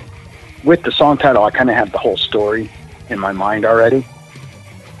that, with the song title, I kind of have the whole story in my mind already.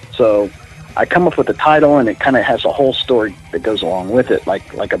 So I come up with a title, and it kind of has a whole story that goes along with it,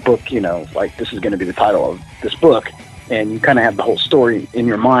 like a book, you know, like this is going to be the title of this book, and you kind of have the whole story in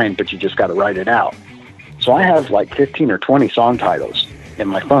your mind, but you just got to write it out. So I have like 15 or 20 song titles in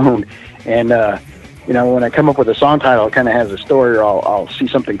my phone, and you know, when I come up with a song title, it kind of has a story, or I'll see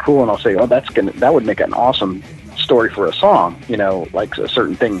something cool, and I'll say, oh, that would make an awesome story for a song, you know, like a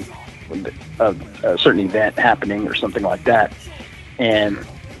certain thing, a certain event happening or something like that. And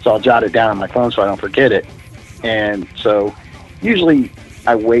so I'll jot it down on my phone so I don't forget it. And so usually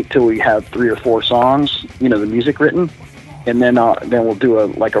I wait till we have 3 or 4 songs, you know, the music written, and then we'll do a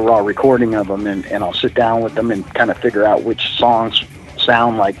raw recording of them, and I'll sit down with them and kind of figure out which songs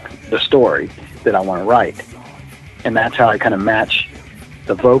sound like the story that I want to write. And that's how I kind of match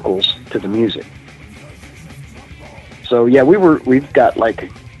the vocals to the music. So yeah, we're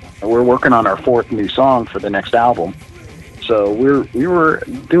working on our 4th new song for the next album. So we were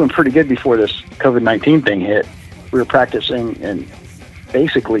doing pretty good before this COVID-19 thing hit. We were practicing and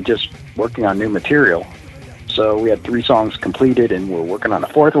basically just working on new material. So we had 3 songs completed, and we're working on a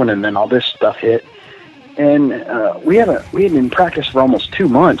 4th one, and then all this stuff hit. And we hadn't been practiced for almost 2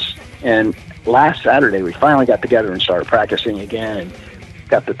 months. And last Saturday, we finally got together and started practicing again, and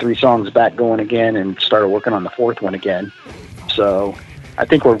got the 3 songs back going again, and started working on the 4th one again. So I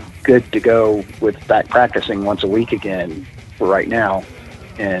think we're good to go with back practicing once a week again for right now.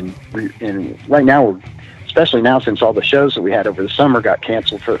 And right now, especially now since all the shows that we had over the summer got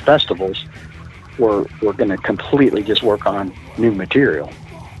canceled for the festivals, we're going to completely just work on new material.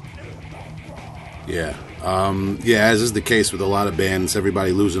 Yeah. Yeah, as is the case with a lot of bands,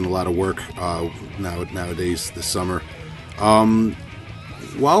 everybody losing a lot of work nowadays this summer.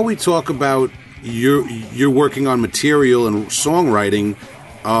 While we talk about you're working on material and songwriting,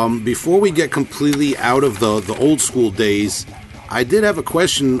 before we get completely out of the old school days, I did have a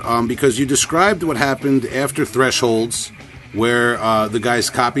question, because you described what happened after Thresholds, where the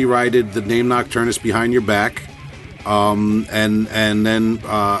guys copyrighted the name Nocturnus behind your back, and then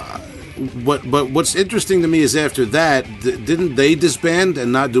what's interesting to me is after that, didn't they disband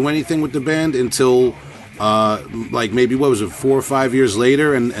and not do anything with the band until like maybe, what was it, 4 or 5 years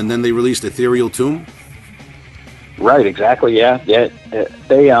later, and then they released Ethereal Tomb? Right, exactly, yeah.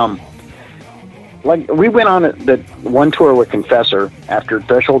 They like, we went on the one tour with Confessor after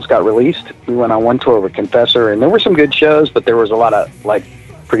Thresholds got released. We went on one tour with Confessor, and there were some good shows, but there was a lot of like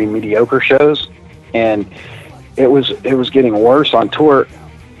pretty mediocre shows, and it was getting worse on tour.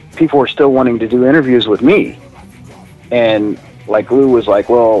 People were still wanting to do interviews with me, and like Lou was like,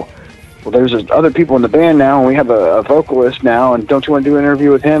 well, there's other people in the band now, and we have a vocalist now, and don't you want to do an interview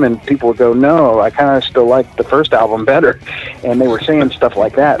with him? And people would go, no, I kind of still like the first album better. And they were saying stuff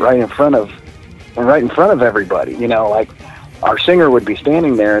like that right in front of everybody, you know, like our singer would be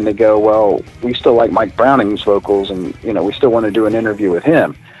standing there, and they go, well, we still like Mike Browning's vocals, and, you know, we still want to do an interview with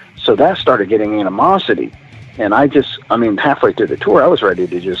him. So that started getting animosity. And halfway through the tour, I was ready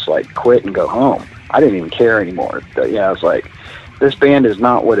to just like quit and go home. I didn't even care anymore. But, I was like, this band is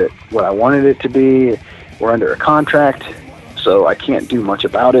not what I wanted it to be. We're under a contract, so I can't do much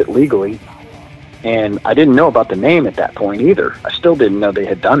about it legally. And I didn't know about the name at that point either. I still didn't know they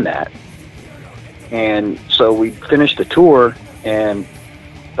had done that. And so we finished the tour, and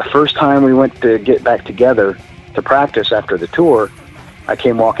the first time we went to get back together to practice after the tour, I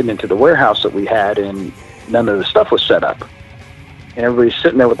came walking into the warehouse that we had, and none of the stuff was set up. And everybody's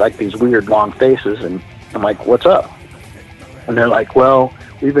sitting there with like these weird long faces, and I'm like, what's up? And they're like, well,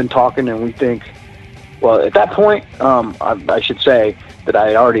 we've been talking, and we think, well, at that point, I should say that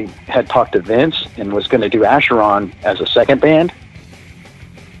I already had talked to Vince and was going to do Acheron as a second band.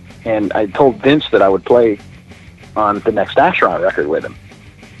 And I told Vince that I would play on the next Acheron record with him.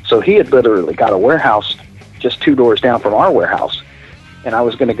 So he had literally got a warehouse just 2 doors down from our warehouse. And I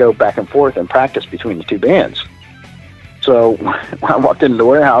was going to go back and forth and practice between the two bands. So when I walked into the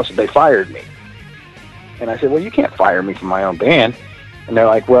warehouse, they fired me. And I said, well, you can't fire me from my own band. And they're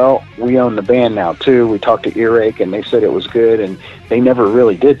like, well, we own the band now, too. We talked to Earache, and they said it was good. And they never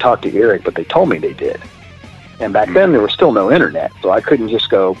really did talk to Earache, but they told me they did. And back then, there was still no internet. So I couldn't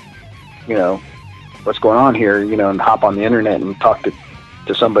just go, what's going on here, and hop on the internet and talk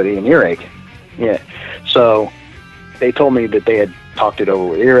to somebody in Earache. Yeah. So they told me that they had talked it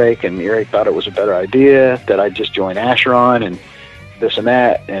over with Earache, and Earache thought it was a better idea, that I just join Acheron and this and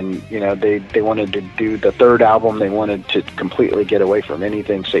that. And, they wanted to do the third album. They wanted to completely get away from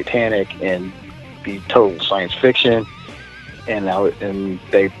anything satanic and be total science fiction. And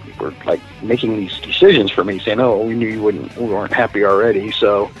they were like making these decisions for me, saying, oh, we knew we weren't happy already.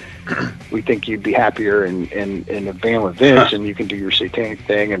 So we think you'd be happier in a band with Vince, and you can do your satanic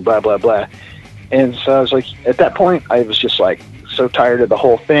thing and blah, blah, blah. And so I was like, at that point, I was just like so tired of the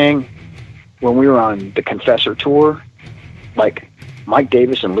whole thing. When we were on the Confessor tour, like Mike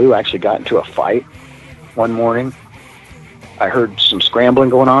Davis and Lou actually got into a fight one morning. I heard some scrambling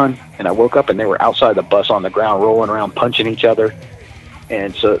going on, and I woke up and they were outside the bus on the ground, rolling around, punching each other.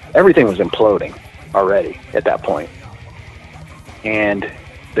 And so everything was imploding already at that point. And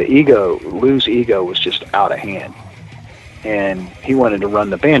Lou's ego was just out of hand. And he wanted to run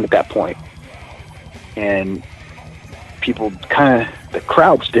the band at that point. And people the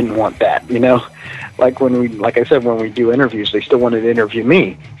crowds didn't want that, Like I said, when we do interviews, they still wanted to interview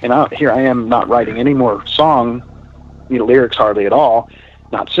me. And here I am not writing any more song, lyrics hardly at all,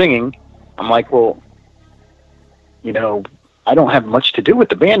 not singing. I'm like, well, I don't have much to do with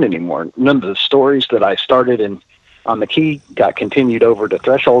the band anymore. None of the stories that I started on the Key got continued over to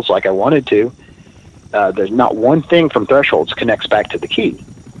Thresholds like I wanted to. There's not one thing from Thresholds connects back to the Key.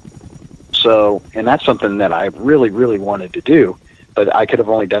 So, and that's something that I really, really wanted to do, but I could have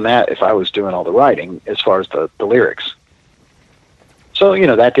only done that if I was doing all the writing as far as the lyrics. So,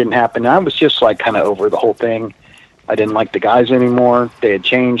 that didn't happen. I was just like kind of over the whole thing. I didn't like the guys anymore. They had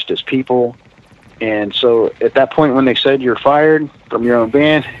changed as people. And so at that point when they said you're fired from your own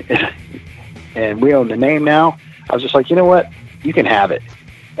band and we own the name now, I was just like, you know what? You can have it.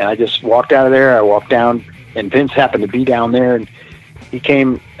 And I just walked out of there. I walked down, and Vince happened to be down there, and he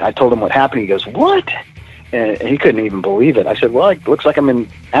came. I told him what happened. He goes, what? And he couldn't even believe it. I said, well, it looks like I'm in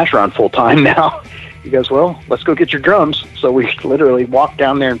Acheron full time now. He goes, well, let's go get your drums. So we literally walked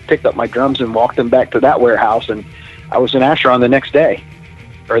down there and picked up my drums and walked them back to that warehouse, and I was in Acheron the next day,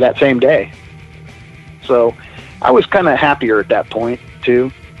 or that same day. So I was kind of happier at that point,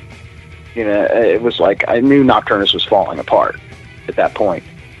 too. It was like I knew Nocturnus was falling apart at that point.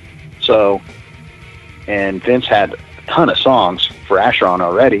 So, and Vince had a ton of songs for Acheron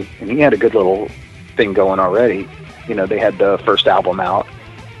already, and he had a good little thing going already. They had the first album out.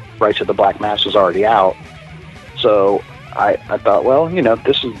 Rights of the Black Mass was already out. So I thought, well,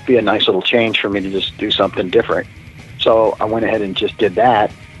 this would be a nice little change for me to just do something different. So I went ahead and just did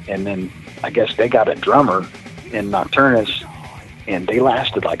that, and then I guess they got a drummer in Nocturnus, and they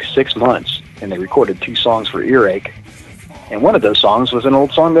lasted like 6 months, and they recorded 2 songs for Earache. And one of those songs was an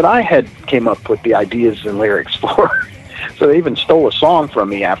old song that I had came up with the ideas and lyrics for. So they even stole a song from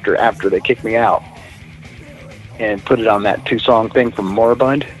me after they kicked me out and put it on that 2-song thing from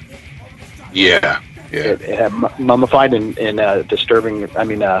Morbid. Yeah. It had Mummified and Disturbing,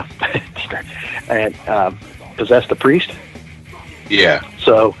 and Possess the Priest. Yeah.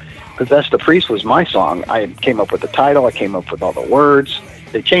 So Possess the Priest was my song. I came up with the title. I came up with all the words.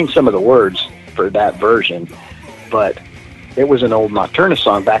 They changed some of the words for that version, but it was an old Nocturnus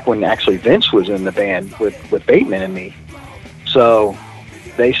song back when actually Vince was in the band with Bateman and me. So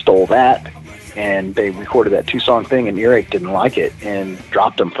they stole that, and they recorded that 2-song thing, and Earache didn't like it and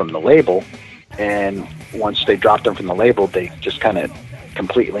dropped them from the label. And once they dropped them from the label, they just kind of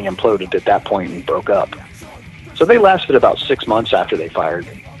completely imploded at that point and broke up. So they lasted about 6 months after they fired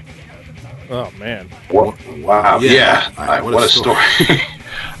me. Oh, man. Wow. Yeah. What a story.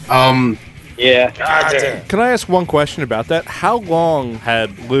 Yeah. Can I ask one question about that? How long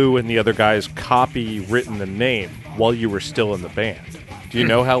had Lou and the other guys copywritten the name while you were still in the band? Do you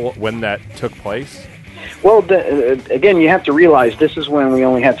know when that took place? Well, again, you have to realize this is when we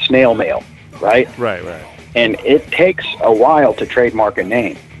only had snail mail, right? Right. And it takes a while to trademark a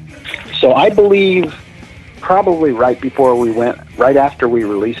name. So I believe probably right after we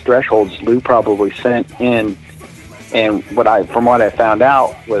released Thresholds, Lou probably sent in, and from what I found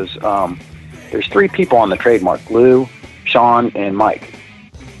out was there's 3 people on the trademark: Lou, Sean, and Mike.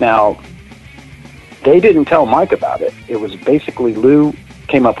 Now, they didn't tell Mike about it. It was basically Lou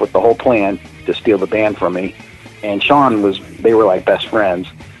came up with the whole plan to steal the band from me, and Sean they were like best friends,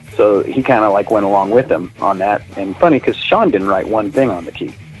 so he kind of like went along with them on that. And funny, because Sean didn't write one thing on the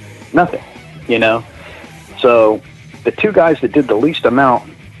key, nothing, so the 2 guys that did the least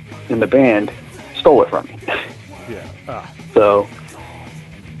amount in the band stole it from me. So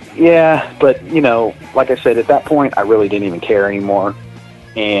yeah, but like I said, at that point I really didn't even care anymore,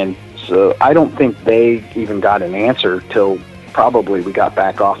 and so I don't think they even got an answer till probably we got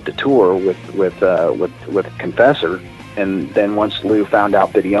back off the tour with Confessor, and then once Lou found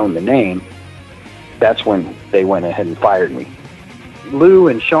out that he owned the name, that's when they went ahead and fired me. Lou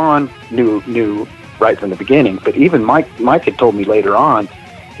and Sean knew right from the beginning, but even Mike had told me later on,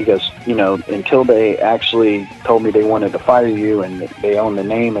 because until they actually told me they wanted to fire you and they own the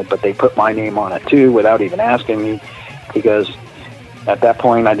name, but they put my name on it too without even asking me, because at that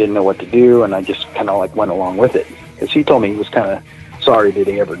point I didn't know what to do, and I just kind of like went along with it. Because he told me he was kind of sorry that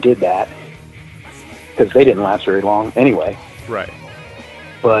he ever did that, because they didn't last very long anyway. Right.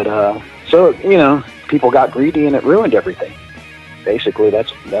 But so people got greedy and it ruined everything. Basically,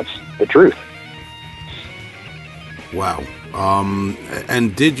 that's the truth. Wow.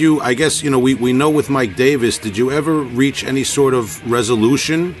 And did you? I guess we know with Mike Davis. Did you ever reach any sort of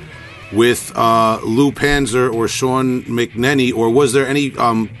resolution with Lou Panzer or Sean McNenny, or was there any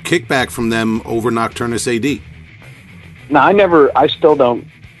kickback from them over Nocturnus AD? No, I still don't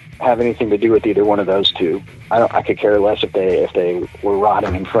have anything to do with either one of those 2. I could care less if they were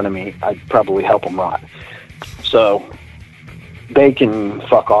rotting in front of me. I'd probably help them rot. So they can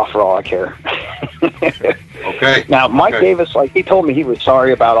fuck off for all I care. Okay. Now, Mike Davis, like, he told me he was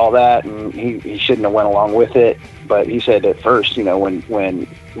sorry about all that, and he shouldn't have went along with it. But he said at first, when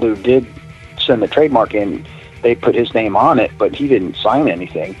Lou did send the trademark in, they put his name on it, but he didn't sign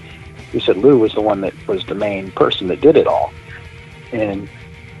anything. He said Lou was the one that was the main person that did it all. And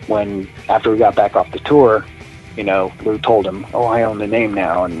after we got back off the tour, Lou told him, "Oh, I own the name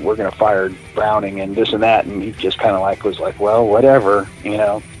now, and we're going to fire Browning and this and that." And he just kind of was like, "Well, whatever."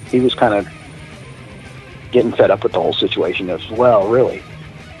 He was kind of getting fed up with the whole situation as well, really.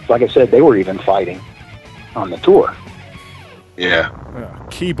 Like I said, they were even fighting on the tour. Yeah.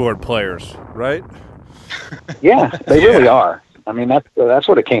 Keyboard players, right? Yeah, they really are. I mean, that's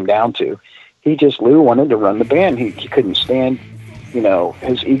what it came down to. Lou wanted to run the band. He couldn't stand,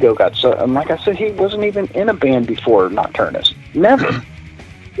 his ego got so, and like I said, he wasn't even in a band before Nocturnus. Never.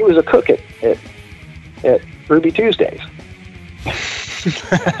 He was a cook at Ruby Tuesdays.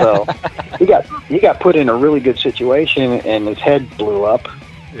 So he got put in a really good situation, and his head blew up.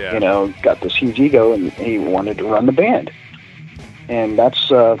 Yeah. Got this huge ego, and he wanted to run the band. And that's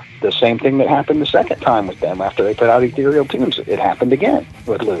the same thing that happened the second time with them. After they put out Ethereal Tombs, it happened again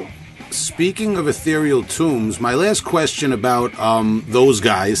with Lou. Speaking of Ethereal Tombs, my last question about those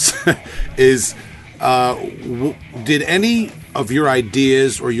guys is, did any of your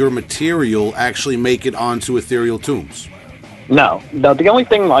ideas or your material actually make it onto Ethereal Tombs? No. The only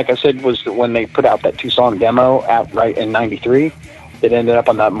thing, like I said, was that when they put out that 2-song demo out right in '93, it ended up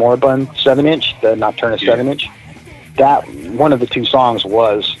on that Moribund 7-inch, the Nocturnus 7-inch. That one of the 2 songs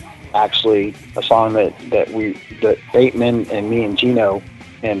was actually a song that Bateman and me and Gino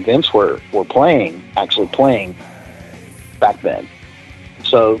and Vince were playing back then.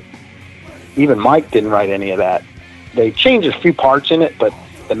 So even Mike didn't write any of that. They changed a few parts in it, but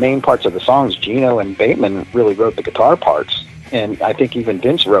the main parts of the songs, Gino and Bateman really wrote the guitar parts, and I think even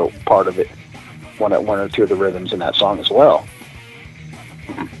Vince wrote part of it, one or 2 of the rhythms in that song as well.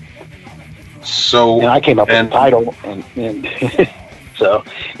 So, and I came up with the title, and so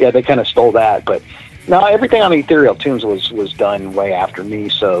yeah, they kind of stole that. But no, everything on Ethereal Tombs was done way after me,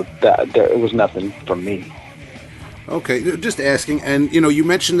 so it was nothing from me. Okay, just asking. And you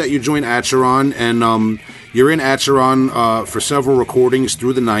mentioned that you joined Acheron, and you're in Acheron for several recordings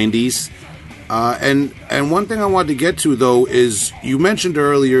through the '90s. And one thing I wanted to get to, though, is you mentioned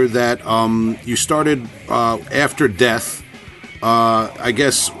earlier that you started after Death, I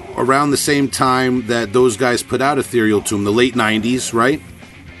guess around the same time that those guys put out Ethereal Tomb, the late 90s, right?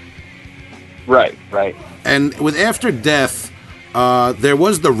 Right. And with After Death, there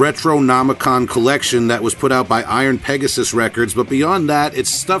was the Retronomicon collection that was put out by Iron Pegasus Records, but beyond that, it's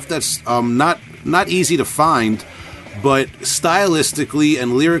stuff that's not easy to find. But stylistically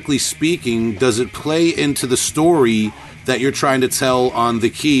and lyrically speaking, does it play into the story that you're trying to tell on The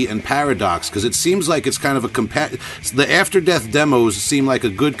Key and Paradox? Because it seems like it's kind of the After Death demos seem like a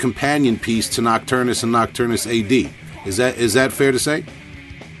good companion piece to Nocturnus and Nocturnus AD. Is that fair to say?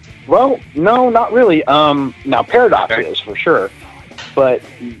 Well, no, not really. Now Paradox is for sure, but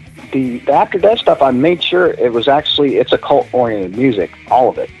the After Death stuff, I made sure it's occult-oriented music, all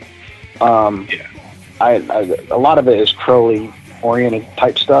of it. A lot of it is Crowley-oriented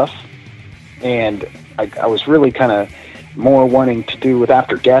type stuff, and I was really kind of more wanting to do with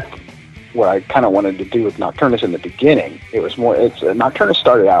After Death what I kind of wanted to do with Nocturnus in the beginning. It was more. Nocturnus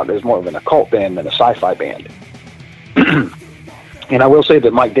started out as more of an occult band than a sci-fi band, and I will say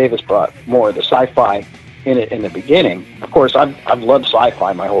that Mike Davis brought more of the sci-fi in it in the beginning. Of course, I've loved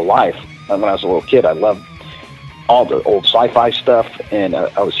sci-fi my whole life. When I was a little kid, I loved all the old sci-fi stuff, and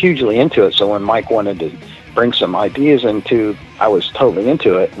I was hugely into it. So when Mike wanted to bring some ideas I was totally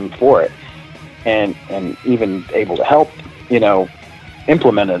into it and for it, and even able to help,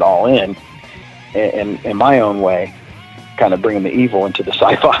 implement it all in my own way, kind of bringing the evil into the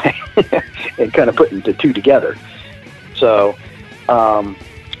sci-fi and kind of putting the two together. So,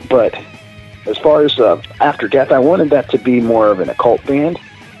 but as far as After Death, I wanted that to be more of an occult band.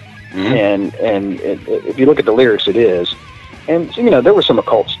 Mm-hmm. And if you look at the lyrics, it is. And there was some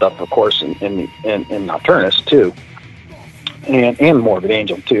occult stuff, of course, in Nocturnus too, and Morbid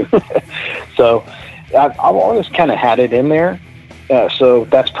Angel too. So I've always kind of had it in there. So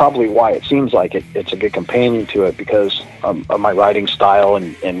that's probably why it seems like it's a good companion to it, because of my writing style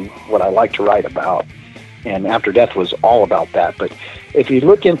and what I like to write about. And After Death was all about that. But if you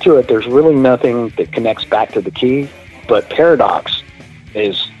look into it, there's really nothing that connects back to The Key. But Paradox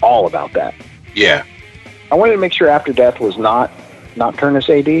is all about that. Yeah. I wanted to make sure After Death was not Nocturnus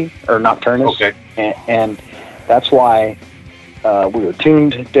AD or Nocturnus. Okay. And that's why we were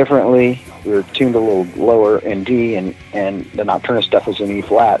tuned differently. We were tuned a little lower in D, and the Nocturnus stuff was in E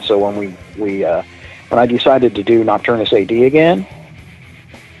flat. So when when I decided to do Nocturnus AD again,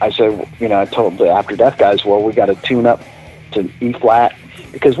 I said, I told the After Death guys, well, we got to tune up to E flat,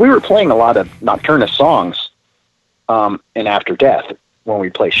 because we were playing a lot of Nocturnus songs in After Death when we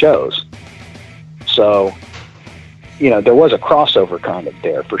play shows. So, there was a crossover kind of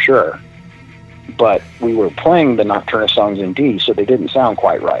there for sure. But we were playing the Nocturnus songs in D, so they didn't sound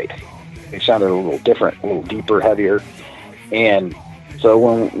quite right. They sounded a little different, a little deeper, heavier. And so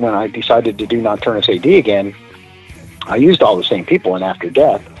when I decided to do Nocturnus AD again, I used all the same people in After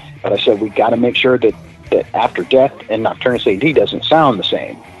Death, but I said we got to make sure that After Death and Nocturnus AD doesn't sound the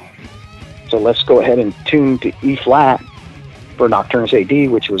same. So let's go ahead and tune to E flat for Nocturnus AD,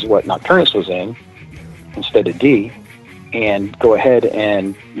 which was what Nocturnus was in, instead of D, and go ahead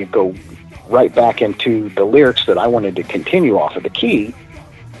and go right back into the lyrics that I wanted to continue off of The Key,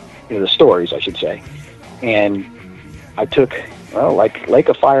 the stories, I should say. And I took, like Lake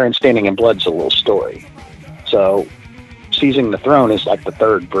of Fire and Standing in Blood's a little story. So Seizing the Throne is like the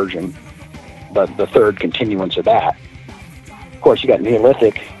third version, but the third continuance of that. Of course, you got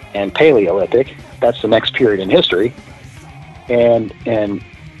Neolithic and Paleolithic. That's the next period in history. And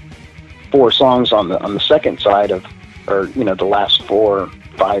 4 songs on the second side of, the last 4,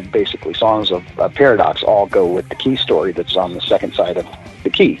 5 basically songs of Paradox all go with the Key story that's on the second side of The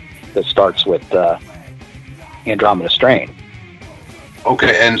Key, that starts with Andromeda Strain.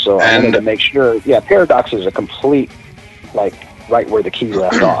 Okay, and so I wanted to make sure, Paradox is a complete, like, right where The Key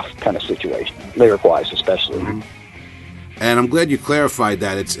left off kind of situation, lyric-wise especially. Mm-hmm. And I'm glad you clarified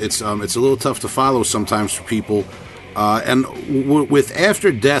that. It's a little tough to follow sometimes for people. And with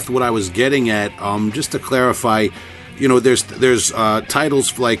After Death, what I was getting at, just to clarify, there's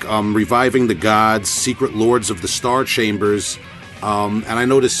titles like Reviving the Gods, Secret Lords of the Star Chambers, and I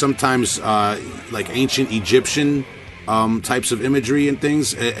noticed sometimes like ancient Egyptian types of imagery and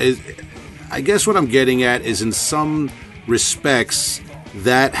things. I guess what I'm getting at is, in some respects,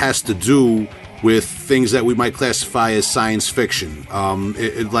 that has to do with things that we might classify as science fiction.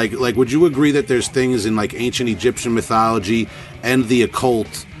 Like, would you agree that there's things in like ancient Egyptian mythology and the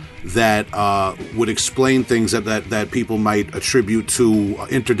occult that would explain things that people might attribute to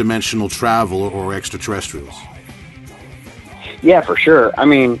interdimensional travel or extraterrestrials? Yeah, for sure. I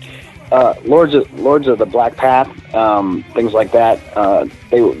mean, Lords of the Black Path, things like that.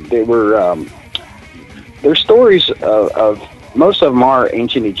 They were their stories of most of them are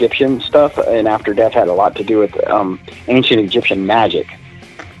ancient Egyptian stuff, and After Death had a lot to do with ancient Egyptian magic,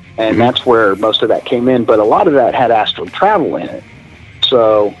 and that's where most of that came in. But a lot of that had astral travel in it.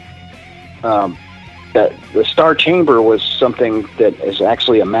 So that the Star Chamber was something that is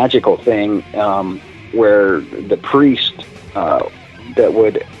actually a magical thing, where the priest that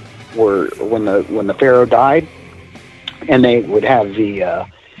were when the pharaoh died, and they would have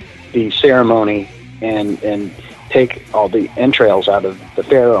the ceremony and take all the entrails out of the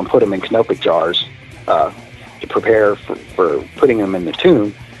pharaoh and put them in canopic jars to prepare for putting them in the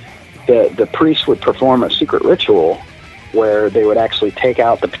tomb. The priest would perform a secret ritual where they would actually take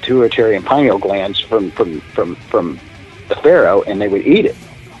out the pituitary and pineal glands from the pharaoh, and they would eat it,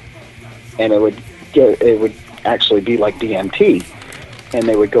 and it would actually be like DMT, and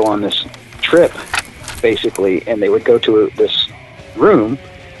they would go on this trip basically, and they would go to this room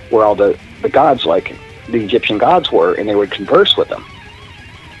where all the gods, like the Egyptian gods, were, and they would converse with them.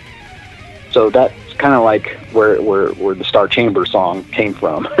 So that's kind of like where the Star Chamber song came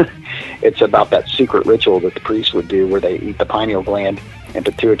from. It's about that secret ritual that the priests would do, where they eat the pineal gland and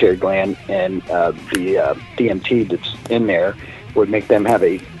pituitary gland, and the DMT that's in there would make them have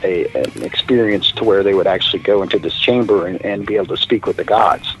an experience to where they would actually go into this chamber and be able to speak with the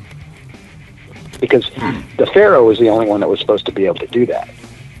gods. Because the pharaoh was the only one that was supposed to be able to do that.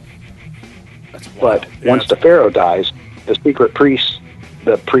 But once the pharaoh dies, the secret priest,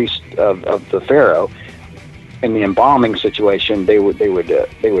 the priest of the pharaoh, in the embalming situation, they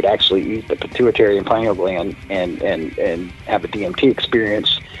would actually eat the pituitary and pineal gland and have a DMT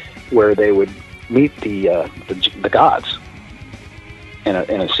experience where they would meet the gods in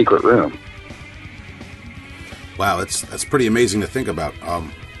a secret room. Wow, that's pretty amazing to think about.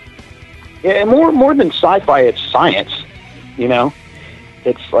 Yeah, and more than sci-fi, it's science. You know,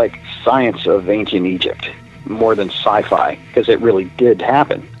 it's like science of ancient Egypt, more than sci-fi, because it really did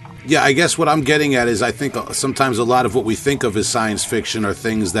happen. Yeah, I guess what I'm getting at is I think sometimes a lot of what we think of as science fiction are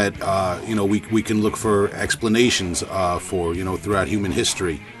things that we can look for explanations for throughout human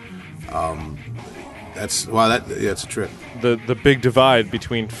history. That's a trip. The big divide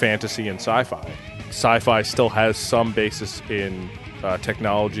between fantasy and sci-fi. Sci-fi still has some basis in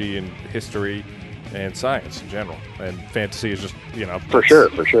technology and history and science in general, and fantasy is just for sure.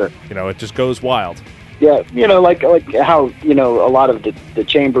 It just goes wild. Yeah, like how a lot of the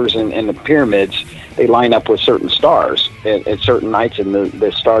chambers and the pyramids, they line up with certain stars at certain nights, and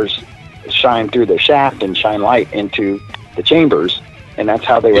the stars shine through the shaft and shine light into the chambers, and that's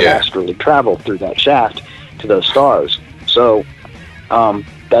how they would astrally travel through that shaft to those stars. So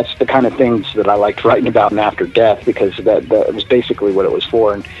that's the kind of things that I liked writing about in After Death, because that was basically what it was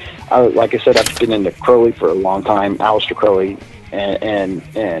for. And like I said, I've been into Crowley for a long time, Aleister Crowley,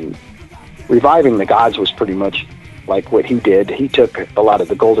 and reviving the gods was pretty much like what he did. He took a lot of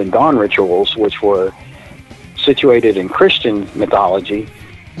the Golden Dawn rituals, which were situated in Christian mythology,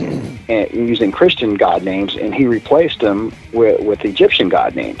 and using Christian god names, and he replaced them with Egyptian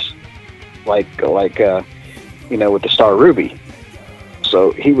god names, like with the star ruby.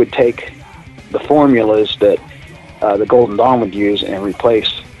 So he would take the formulas that the Golden Dawn would use and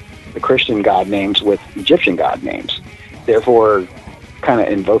replace the Christian god names with Egyptian god names, therefore kind of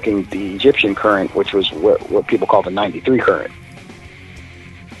invoking the Egyptian current, which was what people call the 93 current.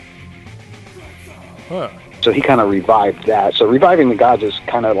 Huh. So he kind of revived that. So reviving the gods is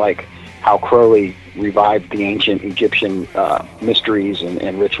kind of like how Crowley revived the ancient Egyptian mysteries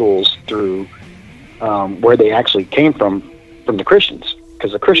and rituals through where they actually came from the Christians,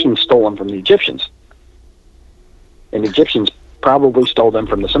 because the Christians stole them from the Egyptians, and the Egyptians probably stole them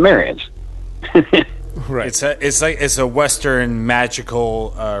from the Sumerians. Right. It's a Western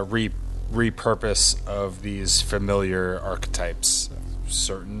magical repurpose of these familiar archetypes,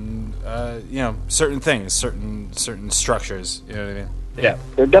 certain things, certain structures. You know what I mean? Yeah,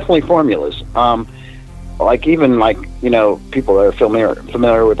 they're definitely formulas. People that are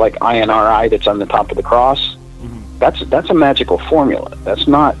familiar with like INRI that's on the top of the cross. Mm-hmm. That's a magical formula. That's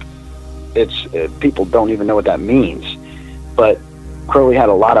not. People don't even know what that means, but Crowley had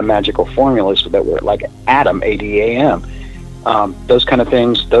a lot of magical formulas that were like Adam, ADAM, those kind of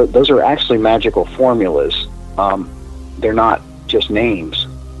things. Those are actually magical formulas. They're not just names.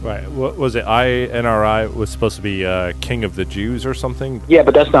 Right. What was it? INRI was supposed to be King of the Jews or something. Yeah,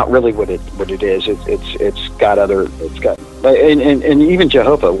 but that's not really what it is. It's got and even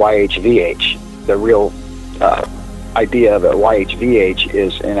Jehovah, YHVH. The real idea of a YHVH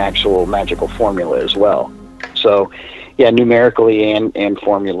is an actual magical formula as well. So numerically and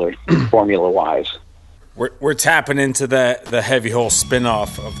formula wise. We're tapping into the heavy hole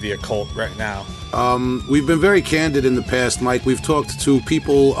spin-off of the occult right now. We've been very candid in the past, Mike. We've talked to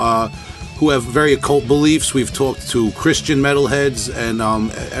people who have very occult beliefs. We've talked to Christian metalheads and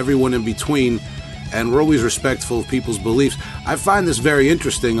everyone in between, and we're always respectful of people's beliefs. I find this very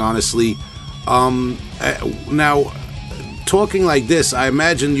interesting, honestly. Now, talking like this, I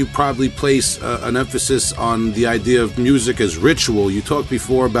imagine you probably place an emphasis on the idea of music as ritual. You talked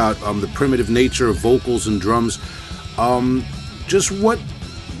before about the primitive nature of vocals and drums. Just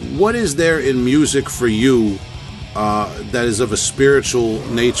what is there in music for you that is of a spiritual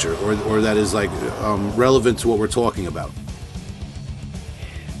nature, or that is like relevant to what we're talking about?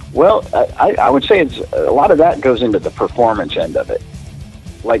 Well, I would say it's a lot of that goes into the performance end of it.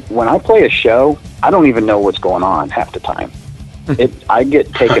 Like when I play a show, I don't even know what's going on half the time. I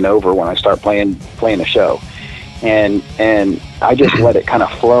get taken over when I start playing a show, and I just let it kind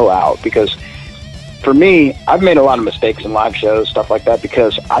of flow out, because for me, I've made a lot of mistakes in live shows, stuff like that,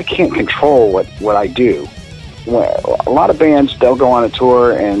 because I can't control what I do. A lot of bands, they'll go on a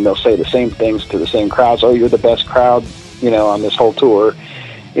tour and they'll say the same things to the same crowds. Oh, you're the best crowd, on this whole tour.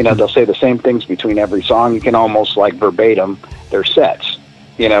 They'll say the same things between every song. You can almost like verbatim their sets.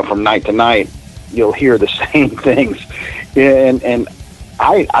 From night to night, you'll hear the same things. And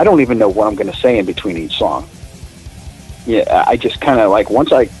I don't even know what I'm going to say in between each song. Yeah, I just kind of like,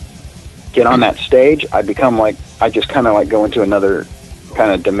 once I get on that stage, I just kind of like go into another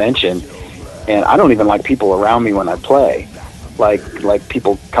kind of dimension, and I don't even like people around me when I play, like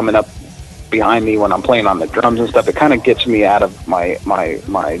people coming up behind me when I'm playing on the drums and stuff. It kind of gets me out of my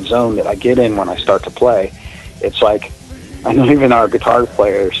zone that I get in when I start to play. It's like, I know even our guitar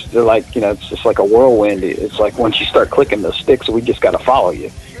players, they're like, it's just like a whirlwind. It's like once you start clicking those sticks, we just got to follow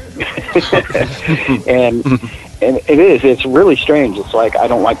you. and it's really strange. It's like I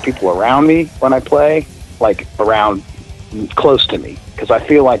don't like people around me when I play, like around close to me, because I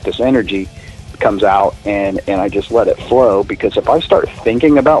feel like this energy comes out and I just let it flow. Because if I start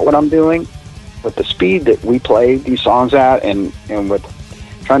thinking about what I'm doing with the speed that we play these songs at, and with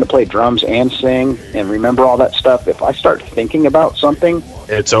trying to play drums and sing and remember all that stuff, if I start thinking about something,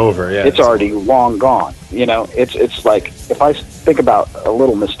 it's over. Yeah, it's already long gone. It's like if I think about a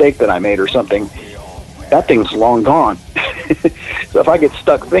little mistake that I made or something, that thing's long gone. So if I get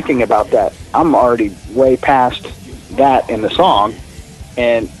stuck thinking about that, I'm already way past that in the song,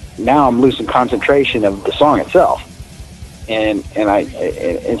 and now I'm losing concentration of the song itself. And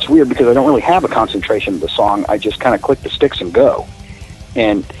it's weird because I don't really have a concentration of the song. I just kind of click the sticks and go.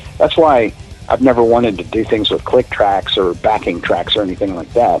 And that's why I've never wanted to do things with click tracks or backing tracks or anything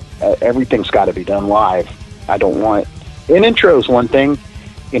like that. Everything's got to be done live. I don't want an intro is one thing,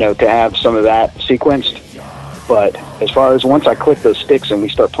 to have some of that sequenced. But as far as once I click those sticks and we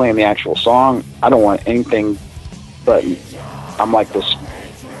start playing the actual song, I don't want anything but, I'm like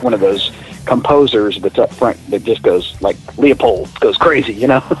one of those composers that's up front that just goes like Leopold goes crazy,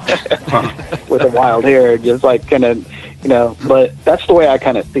 with the wild hair, just like kind of, but that's the way I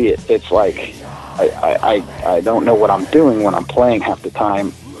kind of see it. It's like I don't know what I'm doing when I'm playing half the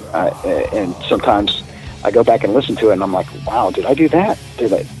time, and sometimes I go back and listen to it and I'm like, wow, did I do that?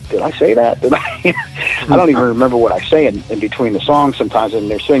 Did I say that? Did I? I don't even remember what I say in between the songs sometimes, and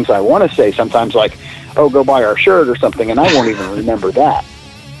there's things I want to say sometimes, like, oh, go buy our shirt or something, and I won't even remember that.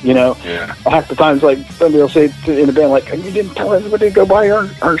 Yeah. Half the times, like, somebody will say in a band, like, you didn't tell everybody to go buy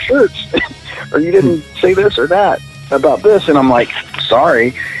our shirts, or you didn't say this or that about this, and I'm like,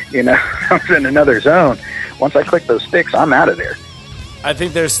 sorry, I was in another zone. Once I click those sticks, I'm out of there. I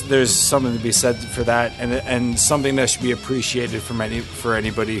think there's something to be said for that, and something that should be appreciated for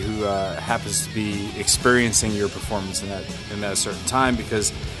anybody who happens to be experiencing your performance in that certain time,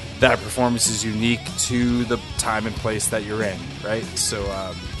 because that performance is unique to the time and place that you're in, right? So,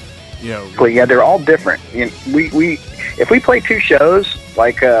 Well, yeah, they're all different. If we play two shows,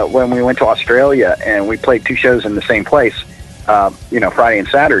 like when we went to Australia and we played two shows in the same place, Friday and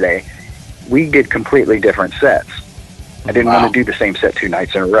Saturday, we did completely different sets. I didn't want to do the same set 2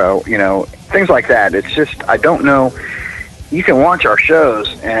 nights in a row, things like that. It's just, I don't know. You can watch our shows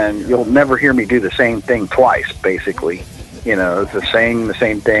and you'll never hear me do the same thing twice, basically. It's saying the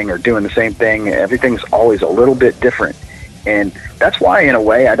same thing or doing the same thing. Everything's always a little bit different. And that's why, in a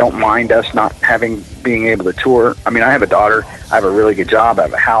way, I don't mind us not being able to tour. I mean, I have a daughter. I have a really good job. I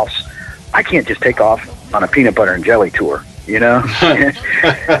have a house. I can't just take off on a peanut butter and jelly tour, and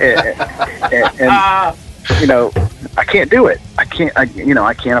I can't do it. I can't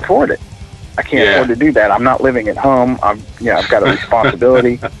afford it. I can't afford to do that. I'm not living at home. I've got a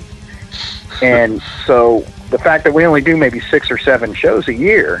responsibility. And so the fact that we only do maybe 6 or 7 shows a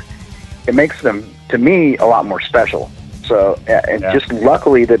year, it makes them, to me, a lot more special. So, and just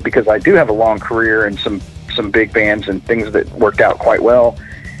luckily that because I do have a long career and some big bands and things that worked out quite well,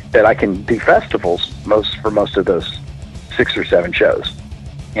 that I can do festivals for most of those 6 or 7 shows.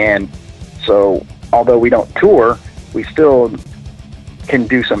 And so, although we don't tour, we still can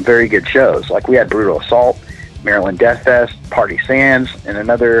do some very good shows. Like we had Brutal Assault, Maryland Death Fest, Party Sands, and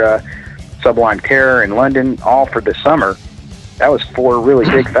another Sublime Terror in London, all for this summer. That was 4 really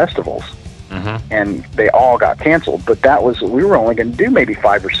big festivals. And they all got canceled. But we were only going to do maybe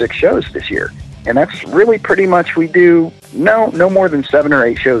 5 or 6 shows this year. And that's really pretty much, we do no more than 7 or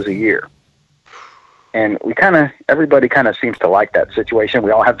 8 shows a year. And everybody kind of seems to like that situation.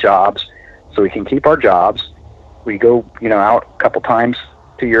 We all have jobs, so we can keep our jobs. We go, out a couple times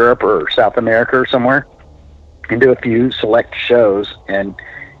to Europe or South America or somewhere and do a few select shows. And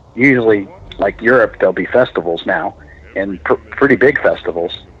usually, like Europe, there'll be festivals now, and pretty big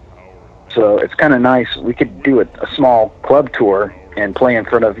festivals. So it's kind of nice. We could do a small club tour and play in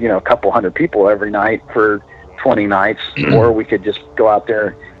front of, a couple hundred people every night for 20 nights, or we could just go out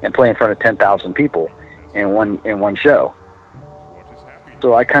there and play in front of 10,000 people in one show.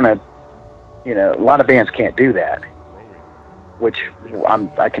 So I kind of, a lot of bands can't do that, which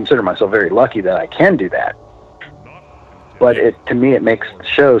I consider myself very lucky that I can do that. But to me, it makes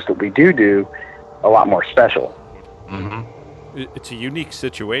shows that we do a lot more special. It's a unique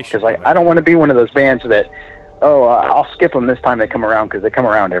situation. Because I don't want to be one of those bands that, I'll skip them this time they come around, because they come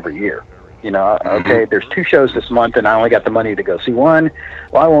around every year. Okay, there's 2 shows this month and I only got the money to go see one.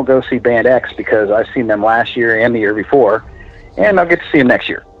 Well, I won't go see band X because I've seen them last year and the year before, and I'll get to see them next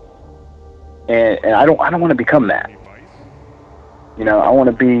year. And I don't want to become that. I want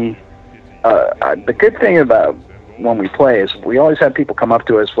to be. The good thing about when we play is we always have people come up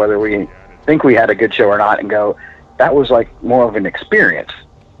to us, whether we think we had a good show or not, and go, that was like more of an experience.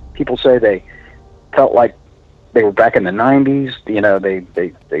 People say they felt like they were back in the 90s.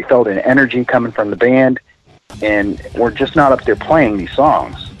 They felt an energy coming from the band, and we're just not up there playing these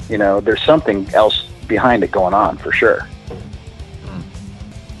songs. There's something else behind it going on for sure.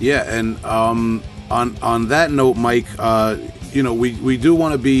 Yeah, and on that note, Mike, we do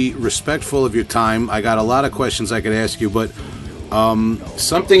want to be respectful of your time. I got a lot of questions I could ask you, but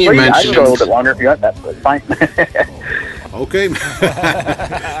something you mentioned. I can go a little bit longer if you want that. That's fine. Okay,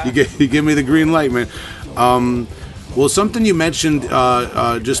 you give me the green light, man. Well, something you mentioned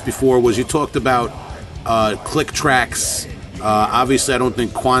just before was you talked about click tracks. Obviously, I don't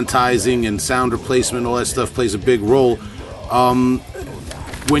think quantizing and sound replacement, all that stuff plays a big role.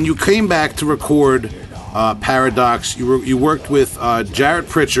 When you came back to record Paradox, you worked with Jarrett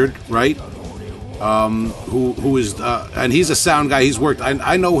Pritchard, right? Who is and he's a sound guy. He's worked.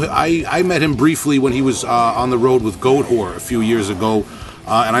 I know. I met him briefly when he was on the road with Goat Whore a few years ago,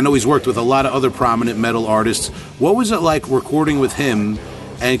 and I know he's worked with a lot of other prominent metal artists. What was it like recording with him?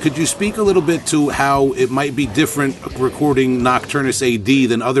 And could you speak a little bit to how it might be different recording Nocturnus AD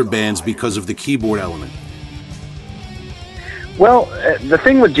than other bands because of the keyboard element? Well, the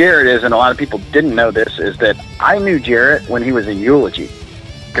thing with Jarrett is, and a lot of people didn't know this, is that I knew Jarrett when he was in Eulogy,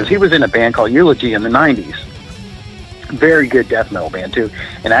 because he was in a band called Eulogy in the 90s. Very good death metal band too,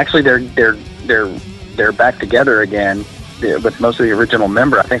 and actually they're back together again with most of the original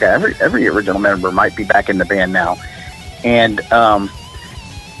member. I think every original member might be back in the band now, and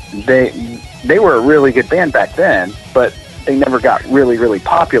they were a really good band back then, but they never got really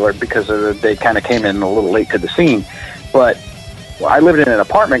popular because they kind of came in a little late to the scene. But I lived in an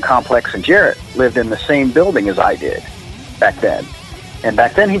apartment complex, and Jarrett lived in the same building as I did back then. And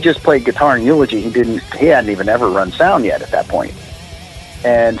back then, he just played guitar in Eulogy. He hadn't even ever run sound yet at that point.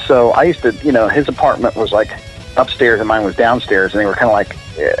 And so I used to, his apartment was like upstairs and mine was downstairs, and they were kind of like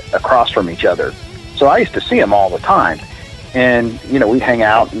across from each other. So I used to see him all the time. And, we'd hang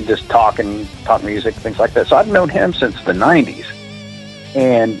out and just talk music, things like that. So I've known him since the 90s.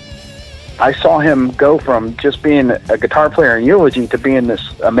 And I saw him go from just being a guitar player in Eulogy to being this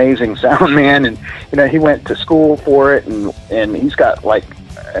amazing sound man. And, he went to school for it, and he's got like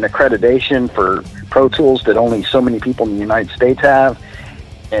an accreditation for Pro Tools that only so many people in the United States have.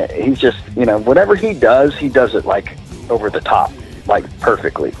 He's just, whatever he does it like over the top, like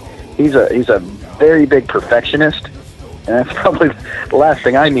perfectly. He's a very big perfectionist. And that's probably the last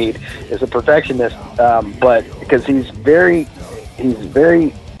thing I need is a perfectionist. But because he's very,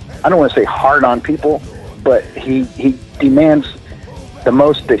 I don't want to say hard on people, but he demands the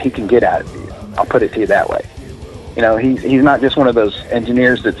most that he can get out of you. I'll put it to you that way. He's not just one of those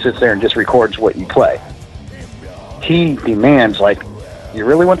engineers that sits there and just records what you play. He demands, like, you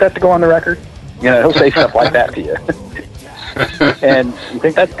really want that to go on the record? He'll say stuff like that to you. And you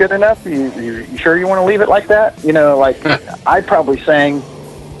think that's good enough? You sure you want to leave it like that? Like I probably sang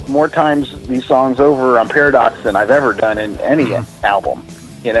more times these songs over on Paradox than I've ever done in any album.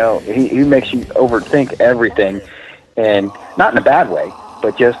 He makes you overthink everything, and not in a bad way,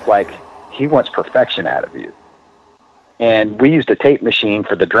 but just like he wants perfection out of you. And we used a tape machine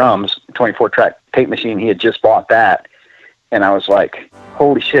for the drums, 24-track tape machine. He had just bought that, and I was like,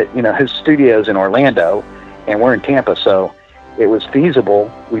 holy shit, his studio's in Orlando, and we're in Tampa, so it was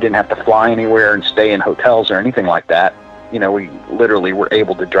feasible. We didn't have to fly anywhere and stay in hotels or anything like that. We literally were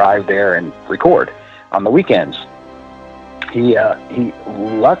able to drive there and record on the weekends. He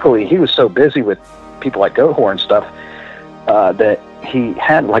luckily, he was so busy with people like Goat Whore and stuff that he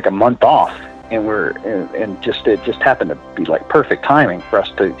had like a month off, and it just happened to be like perfect timing for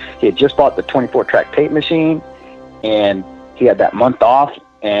us to. He had just bought the 24-track tape machine, and he had that month off,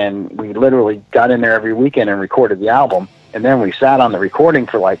 and we literally got in there every weekend and recorded the album. And then we sat on the recording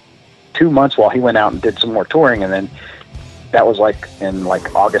for like 2 months while he went out and did some more touring, and then that was like in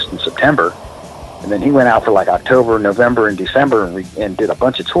like August and September. And then he went out for like October, November, and December, and did a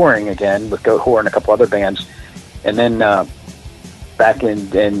bunch of touring again with Goat Whore and a couple other bands. And then back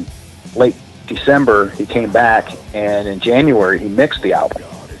in late December, he came back, and in January, he mixed the album.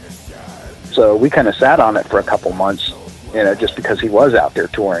 So we kind of sat on it for a couple months, just because he was out there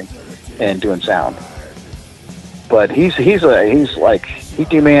touring and doing sound. But he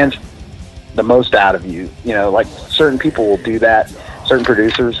demands the most out of you. Like certain people will do that. Certain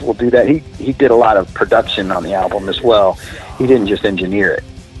producers will do that. He did a lot of production on the album as well. He didn't just engineer it.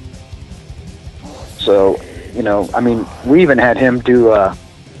 So, we even had him do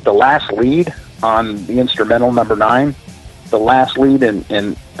the last lead on the instrumental number 9. The last lead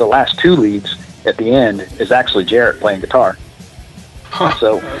and the last 2 leads at the end is actually Jarrett playing guitar. Huh.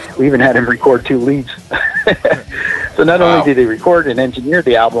 So we even had him record 2 leads. So not only did he record and engineer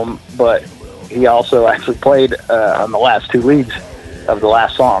the album, but he also actually played on the last 2 leads of the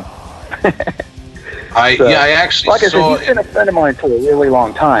last song. I actually like I said, he's been a friend of mine for a really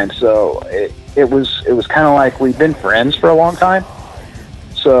long time. So it was kind of like we've been friends for a long time.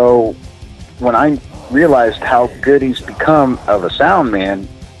 So when I realized how good he's become of a sound man,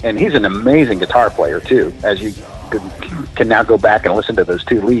 and he's an amazing guitar player too, as you can now go back and listen to those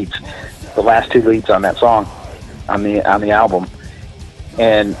 2 leads, the last 2 leads on that song, on the album,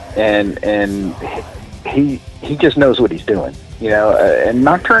 and he just knows what he's doing, And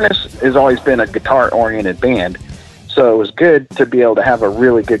Nocturnus has always been a guitar-oriented band, so it was good to be able to have a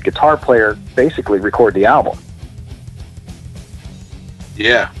really good guitar player basically record the album.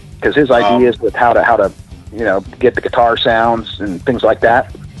 Yeah, because his ideas with how to get the guitar sounds and things like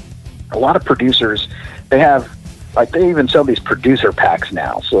that. A lot of producers, they even sell these producer packs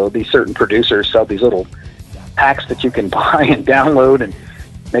now. So these certain producers sell these little packs that you can buy and download and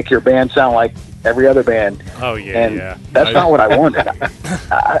make your band sound like every other band. Oh yeah, and that's not what I wanted.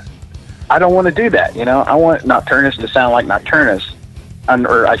 I don't want to do that. I want Nocturnus to sound like Nocturnus,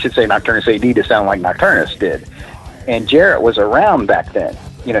 or I should say Nocturnus AD to sound like Nocturnus did. And Jarrett was around back then.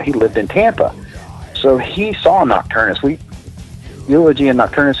 He lived in Tampa, so he saw Nocturnus. Eulogy and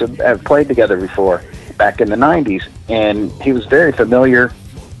Nocturnus have played together before back in the 90s, and he was very familiar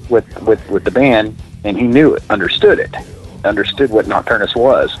with the band, and he knew it, understood what Nocturnus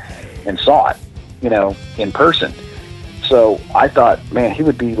was, and saw it, in person. So I thought, man, he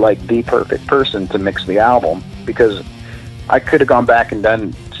would be like the perfect person to mix the album, because I could have gone back and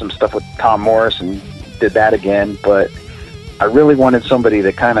done some stuff with Tom Morris and did that again, but I really wanted somebody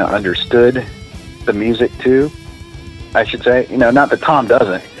that kind of understood the music too, I should say. Not that Tom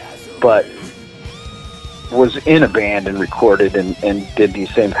doesn't, but was in a band and recorded and did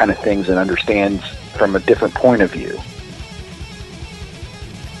these same kind of things and understands from a different point of view.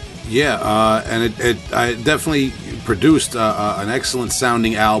 Yeah, and I definitely produced an excellent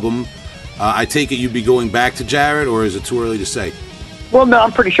sounding album. I take it you'd be going back to Jarrett, or is it too early to say? Well, no,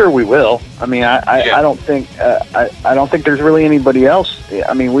 I'm pretty sure we will. I mean, I don't think I don't think there's really anybody else.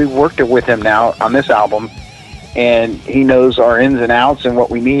 I mean, we've worked with him now on this album, and he knows our ins and outs and what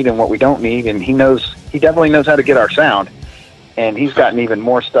we need and what we don't need, and he definitely knows how to get our sound. And he's gotten even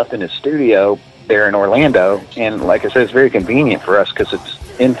more stuff in his studio there in Orlando, and like I said, it's very convenient for us because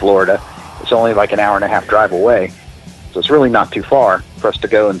it's in Florida. It's only like an hour and a half drive away, so it's really not too far for us to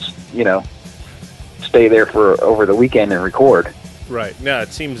go and stay there for over the weekend and record. Right. No, it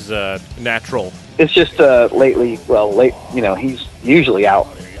seems natural. It's just lately, he's usually out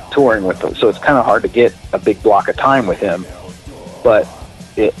touring with them, so it's kind of hard to get a big block of time with him. But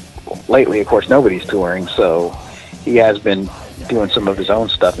lately, of course, nobody's touring, so he has been doing some of his own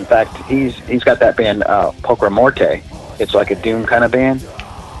stuff. In fact, he's got that band Pocra Morte. It's like a doom kind of band.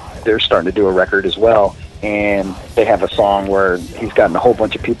 They're starting to do a record as well, and they have a song where he's gotten a whole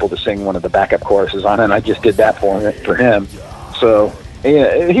bunch of people to sing one of the backup choruses on it, and I just did that for him. So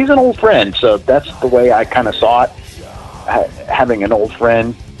yeah, he's an old friend, so that's the way I kind of saw it, having an old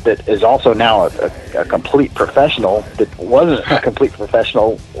friend that is also now a complete professional that wasn't a complete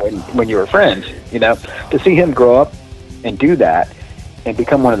professional when you were friends. You know, to see him grow up and do that and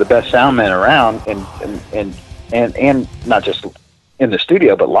become one of the best sound men around, and not just in the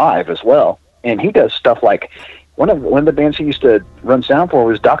studio but live as well. And he does stuff like one of the bands he used to run sound for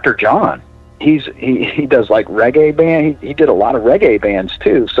was Dr. John. He does like reggae band. He did a lot of reggae bands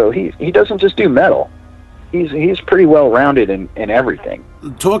too. So he doesn't just do metal. He's pretty well rounded in everything.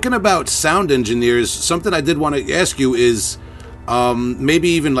 Talking about sound engineers, something I did want to ask you is maybe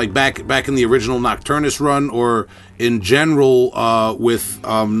even like back in the original Nocturnus run, or in general with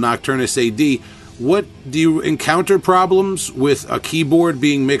Nocturnus AD, what do you encounter problems with a keyboard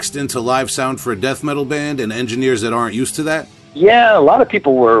being mixed into live sound for a death metal band and engineers that aren't used to that? Yeah, a lot of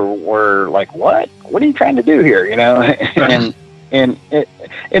people were like, "What? What are you trying to do here?" You know, and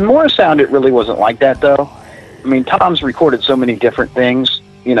in Morris Sound, it really wasn't like that though. I mean, Tom's recorded so many different things,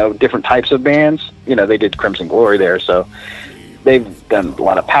 you know, different types of bands. You know, they did Crimson Glory there, so they've done a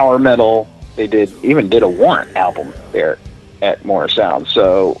lot of power metal. They even did a Warrant album there at Morris Sound,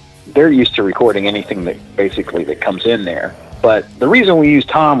 so they're used to recording anything that comes in there. But the reason we used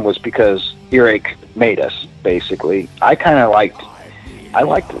Tom was because Earache made us, basically. I liked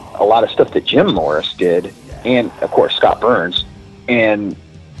a lot of stuff that Jim Morris did, and of course Scott Burns. And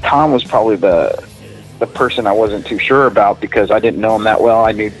Tom was probably the person I wasn't too sure about because I didn't know him that well.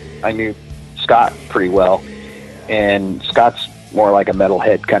 I knew Scott pretty well, and Scott's more like a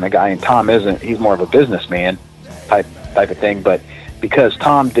metalhead kind of guy, and Tom isn't. He's more of a businessman type of thing. But because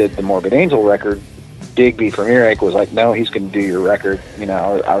Tom did the Morbid Angel record, Digby from Earache was like, "No, he's going to do your record." You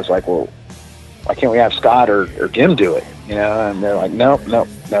know, I was like, "Well, why can't we have Scott or Jim do it?" You know, and they're like, "Nope.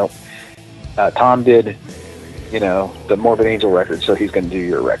 Tom did, you know, the Morbid Angel record, so he's going to do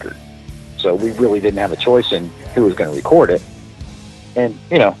your record." So we really didn't have a choice in who was going to record it. And,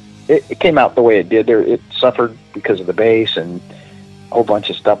 you know, it came out the way it did. It suffered because of the bass and a whole bunch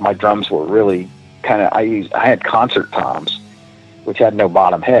of stuff. My drums were really kind of, I had concert toms, which had no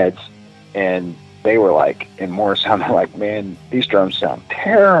bottom heads. And they were like, in Morris Sound, they're like, "Man, these drums sound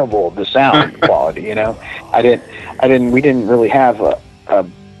terrible, the sound quality," you know. We didn't really have a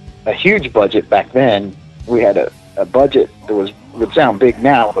huge budget back then. We had a budget that would sound big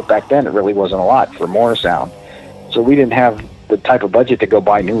now, but back then it really wasn't a lot for Morris Sound. So we didn't have the type of budget to go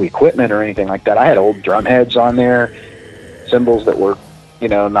buy new equipment or anything like that. I had old drum heads on there, cymbals that were, you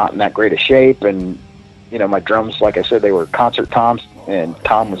know, not in that great a shape, and, you know, my drums, like I said, they were concert toms, and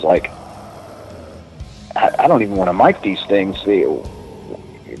Tom was like, I don't even want to mic these things.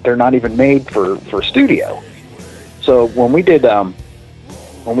 They're not even made for studio. So when we did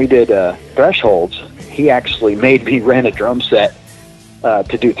Thresholds, he actually made me rent a drum set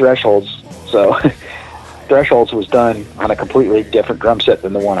to do Thresholds. So Thresholds was done on a completely different drum set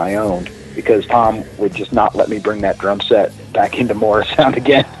than the one I owned, because Tom would just not let me bring that drum set back into Morris Sound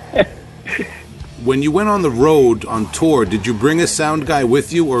again. When you went on the road on tour, did you bring a sound guy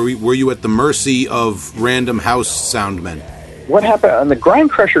with you, or were you at the mercy of random house sound men? What happened on the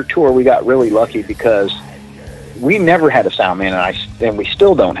Grind Crusher tour, we got really lucky because we never had a sound man, and we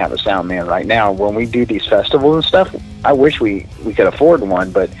still don't have a sound man right now. When we do these festivals and stuff, I wish we could afford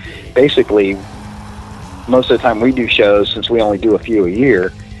one, but basically most of the time we do shows, since we only do a few a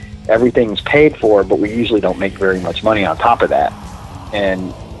year, everything's paid for, but we usually don't make very much money on top of that.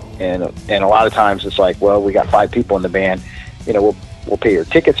 And a lot of times it's like, well, we got 5 people in the band, you know, we'll pay your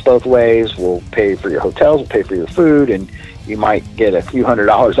tickets both ways, we'll pay for your hotels, we'll pay for your food, and you might get a few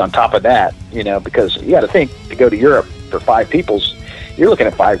 $100s on top of that, you know, because you got to think, to go to Europe for 5 people's, you're looking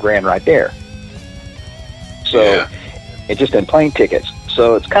at $5,000 right there. So, yeah. It's just in plane tickets.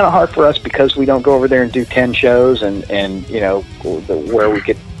 So it's kind of hard for us because we don't go over there and do 10 shows, and you know, where we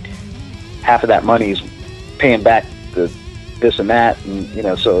get half of that money is paying back the this and that, and you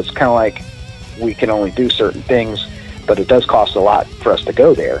know, so it's kind of like we can only do certain things, but it does cost a lot for us to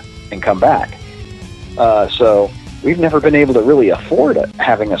go there and come back. So we've never been able to really afford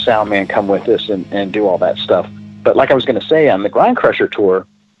having a sound man come with us and do all that stuff. But like I was going to say, on the Grind Crusher tour,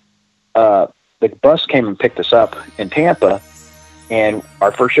 the bus came and picked us up in Tampa, and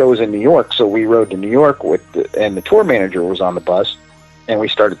our first show was in New York, so we rode to New York and the tour manager was on the bus, and we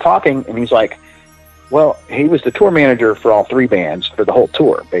started talking, and he's like, well, he was the tour manager for all 3 bands for the whole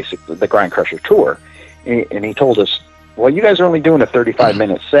tour, basically, the Grind Crusher tour. And he told us, well, you guys are only doing a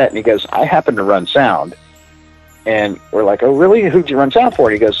 35-minute set. And he goes, I happen to run sound. And we're like, oh, really? Who'd you run sound for?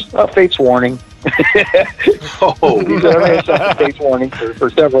 And he goes, oh, Fate's Warning. Oh. He said, I ran sound for Fate's Warning for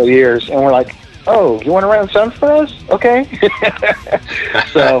several years. And we're like, oh, you want to run sound for us? Okay.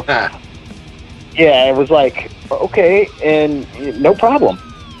 So, yeah, it was like, okay, and no problem.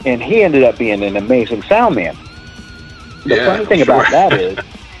 And he ended up being an amazing sound man. The funny thing about that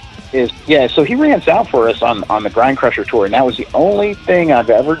is so he ran sound for us on the Grind Crusher tour, and that was the only thing I've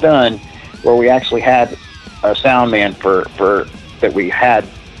ever done where we actually had a sound man for that we had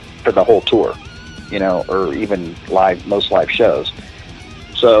for the whole tour, or even most live shows.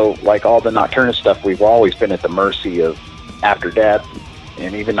 So, like all the Nocturnus stuff, we've always been at the mercy of After Death,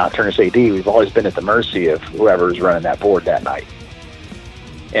 and even Nocturnus AD, we've always been at the mercy of whoever's running that board that night.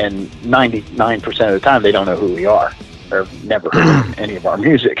 And 99% of the time, they don't know who we are, or never heard any of our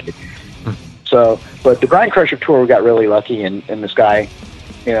music. So, but the Grind Crusher tour, we got really lucky, and this guy,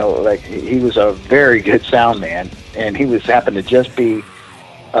 he was a very good sound man, and he happened to just be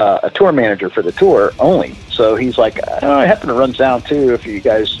a tour manager for the tour only. So he's like, oh, I happen to run sound too. If you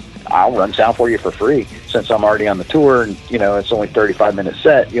guys, I'll run sound for you for free since I'm already on the tour, and it's only 35-minute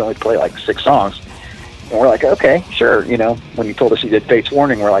set. You only play like 6 songs. And we're like, okay, sure. When you told us you did Fate's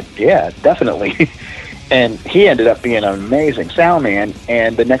Warning, we're like, yeah, definitely. And he ended up being an amazing sound man.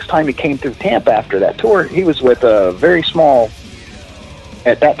 And the next time he came through Tampa after that tour, he was with a very small,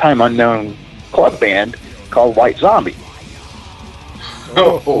 at that time unknown club band called White Zombie.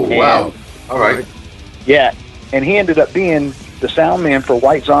 Oh, wow. All right. Yeah. And he ended up being the sound man for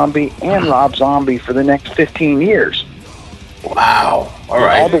White Zombie and Rob Zombie for the next 15 years. Wow. All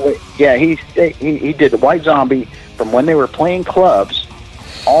right. All the way. Yeah, he did the White Zombie from when they were playing clubs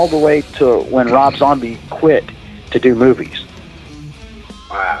all the way to when Rob Zombie quit to do movies.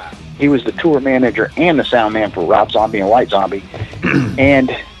 Wow. He was the tour manager and the sound man for Rob Zombie and White Zombie.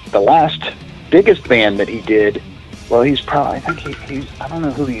 And the last biggest band that he did, well, he's probably, he's I don't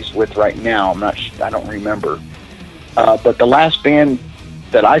know who he's with right now. I don't remember. But the last band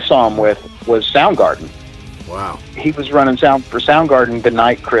that I saw him with was Soundgarden. Wow. He was running sound for Soundgarden the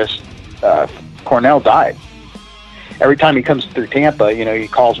night Chris Cornell died. Every time he comes through Tampa, he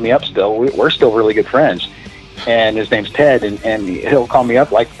calls me up still. We're still really good friends. And his name's Ted, and he'll call me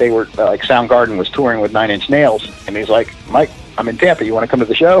up like they were, like Soundgarden was touring with 9 Inch Nails. And he's like, Mike, I'm in Tampa. You want to come to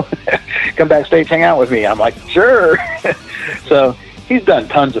the show? Come backstage, hang out with me. I'm like, sure. So he's done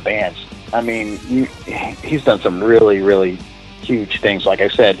tons of bands. I mean, he's done some really, really huge things. Like I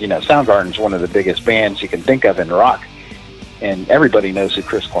said, Soundgarden's one of the biggest bands you can think of in rock. And everybody knows who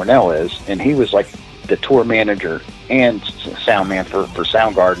Chris Cornell is. And he was like the tour manager and sound man for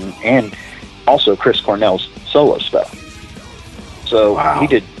Soundgarden, and also Chris Cornell's solo stuff. So He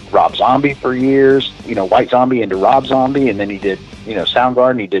did Rob Zombie for years, White Zombie into Rob Zombie, and then he did,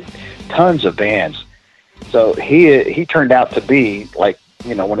 Soundgarden. He did tons of bands. So he turned out to be like,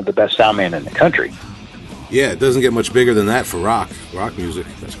 one of the best sound men in the country. Yeah, it doesn't get much bigger than that for rock music.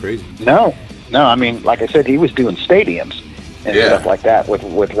 That's crazy. No. I mean, like I said, he was doing stadiums and stuff like that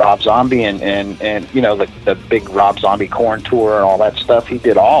with Rob Zombie and the big Rob Zombie Korn tour and all that stuff. He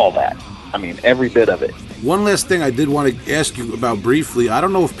did all that. I mean, every bit of it. One last thing I did want to ask you about briefly. I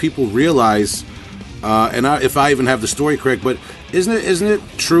don't know if people realize, if I even have the story correct, but isn't it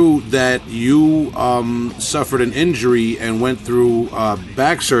true that you suffered an injury and went through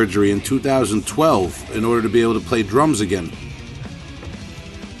back surgery in 2012 in order to be able to play drums again?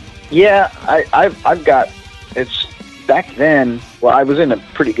 Yeah, I've got. It's back then. Well, I was in a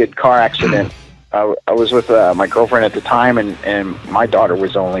pretty good car accident. I was with my girlfriend at the time, and my daughter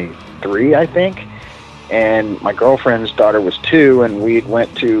was only 3, I think. And my girlfriend's daughter was 2, and we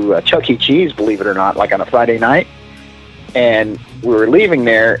went to Chuck E. Cheese, believe it or not, like on a Friday night. And we were leaving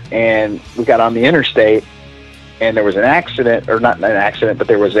there, and we got on the interstate, and there was an accident, or not an accident, but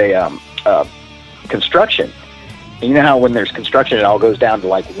there was a construction. And you know how when there's construction, it all goes down to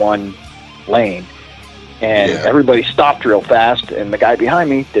like one lane. And everybody stopped real fast, and the guy behind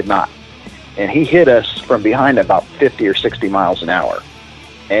me did not. And he hit us from behind about 50 or 60 miles an hour.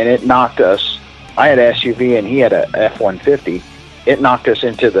 And it knocked us. I had an SUV, and he had a F-150. It knocked us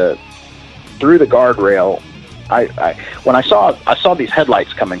through the guardrail. When I saw these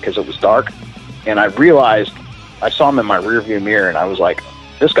headlights coming because it was dark, and I realized I saw them in my rearview mirror, and I was like,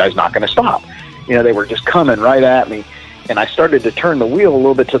 this guy's not going to stop. They were just coming right at me. And I started to turn the wheel a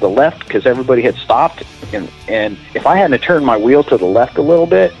little bit to the left because everybody had stopped. And if I hadn't turned my wheel to the left a little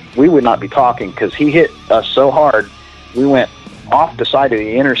bit, we would not be talking because he hit us so hard. We went off the side of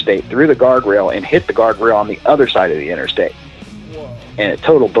the interstate through the guardrail and hit the guardrail on the other side of the interstate. Whoa. And it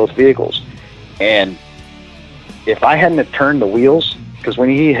totaled both vehicles. And if I hadn't have turned the wheels, because when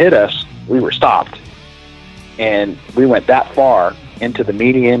he hit us, we were stopped. And we went that far into the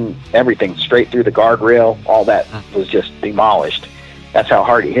median, everything straight through the guardrail, all that was just demolished. That's how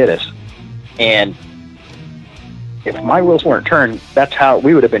hard he hit us. And if my wheels weren't turned, that's how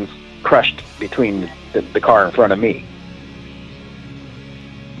we would have been crushed between the car in front of me.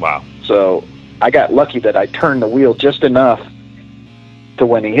 Wow. So I got lucky that I turned the wheel just enough to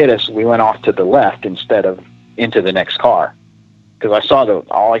when he hit us, we went off to the left instead of into the next car. Because I saw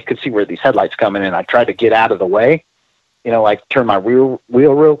all I could see were these headlights coming in. I tried to get out of the way, like turn my wheel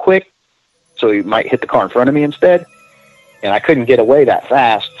real quick so he might hit the car in front of me instead. And I couldn't get away that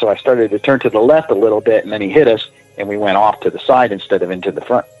fast, so I started to turn to the left a little bit, and then he hit us, and we went off to the side instead of into the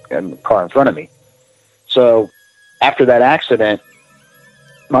front and the car in front of me. So after that accident,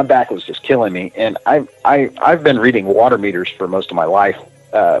 my back was just killing me, and I've been reading water meters for most of my life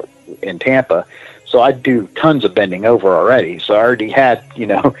in Tampa. So I do tons of bending over already. So I already had,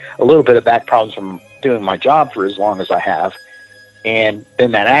 a little bit of back problems from doing my job for as long as I have. And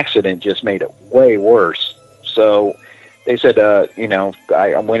then that accident just made it way worse. So they said, I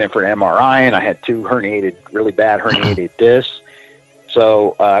went in for an MRI, and I had 2 really bad herniated discs.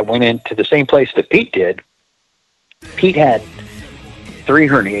 So I went into the same place that Pete did. Pete had 3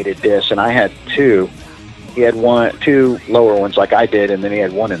 herniated discs, and I had 2. He had 2 lower ones like I did, and then he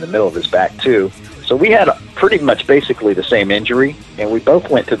had 1 in the middle of his back too. So we had pretty much basically the same injury, and we both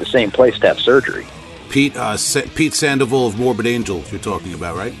went to the same place to have surgery. Pete Sandoval of Morbid Angel, you're talking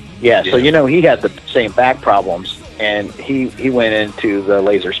about, right? Yeah, so he had the same back problems, and he went into the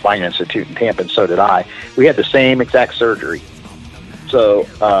Laser Spine Institute in Tampa, and so did I. We had the same exact surgery. So,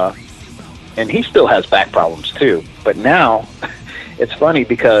 and he still has back problems too. But now, it's funny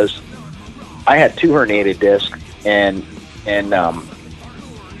because I had 2 herniated discs, and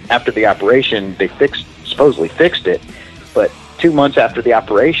after the operation, they supposedly fixed it. But 2 months after the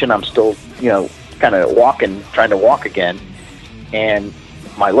operation, I'm still, kind of trying to walk again. And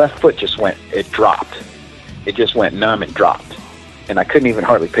my left foot it dropped. It just went numb and dropped. And I couldn't even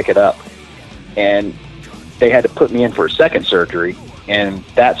hardly pick it up. And they had to put me in for a second surgery, and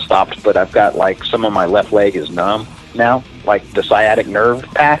that stopped. But I've got some of my left leg is numb now, the sciatic nerve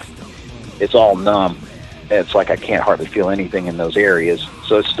path. It's all numb. It's I can't hardly feel anything in those areas.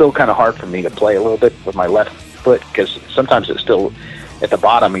 So it's still kind of hard for me to play a little bit with my left foot, because sometimes it still, at the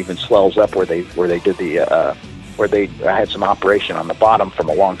bottom, even swells up where they did the, I had some operation on the bottom from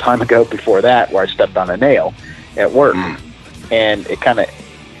a long time ago before that, where I stepped on a nail at work. And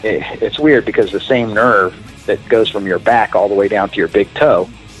it's weird because the same nerve that goes from your back all the way down to your big toe,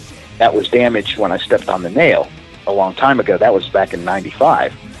 that was damaged when I stepped on the nail a long time ago. That was back in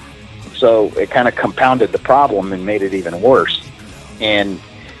 95. So it kind of compounded the problem and made it even worse. And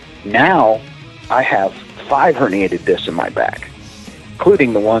now I have 5 herniated discs in my back,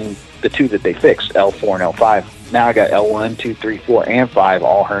 including the 2 that they fixed, L4 and L5. Now I got L1, 2, 3, 4, and 5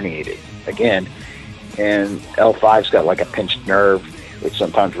 all herniated again. And L5's got a pinched nerve, which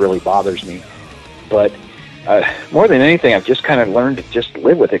sometimes really bothers me. But more than anything, I've just kind of learned to just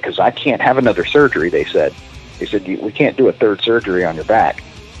live with it, because I can't have another surgery, they said. They said, we can't do a 3rd surgery on your back.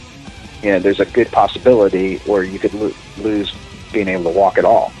 There's a good possibility where you could lose being able to walk at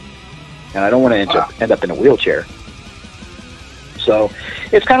all. And I don't want to end up in a wheelchair. So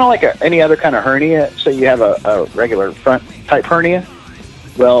it's kind of like any other kind of hernia. Say you have a regular front type hernia.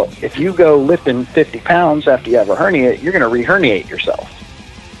 Well, if you go lifting 50 pounds after you have a hernia, you're going to re-herniate yourself.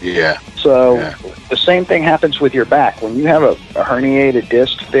 Yeah. So the same thing happens with your back. When you have a herniated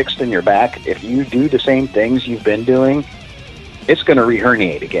disc fixed in your back, if you do the same things you've been doing, it's going to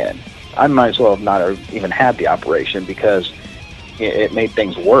re-herniate again. I might as well have not even had the operation, because it made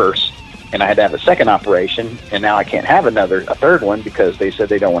things worse. And I had to have a second operation, and now I can't have a 3rd one, because they said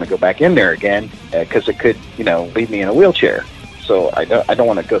they don't want to go back in there again, because it could, leave me in a wheelchair. So I don't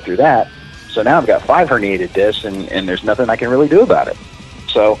want to go through that. So now I've got 5 herniated discs, and there's nothing I can really do about it.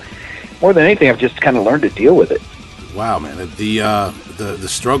 So more than anything, I've just kind of learned to deal with it. Wow, man, the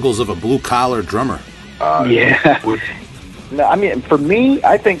struggles of a blue collar drummer. Yeah. No, I mean, for me,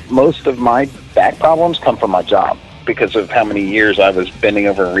 I think most of my back problems come from my job, because of how many years I was bending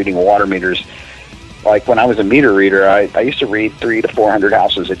over and reading water meters. When I was a meter reader, I used to read 300 to 400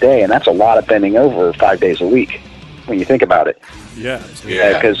 houses a day, and that's a lot of bending over 5 days a week, when you think about it. Yeah.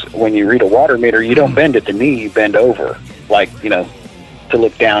 Because when you read a water meter, you don't bend at the knee, you bend over, to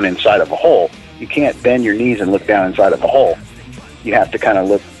look down inside of a hole. You can't bend your knees and look down inside of a hole. You have to kind of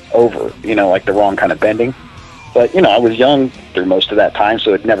look over, the wrong kind of bending. But, I was young through most of that time,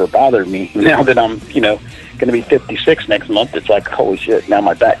 so it never bothered me. Now that I'm, going to be 56 next month, it's holy shit, now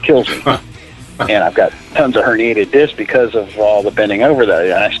my back kills me. and I've got tons of herniated discs because of all the bending over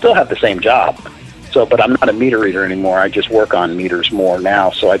that. I still have the same job. So, but I'm not a meter reader anymore. I just work on meters more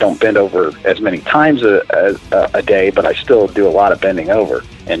now, so I don't bend over as many times a day, but I still do a lot of bending over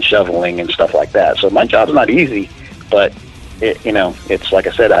and shoveling and stuff like that. So my job's not easy, but it's like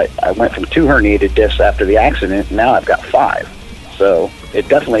I said, I went from 2 herniated discs after the accident, and now I've got 5. So it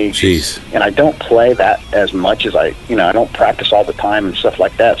definitely, and I don't play that as much as I don't practice all the time and stuff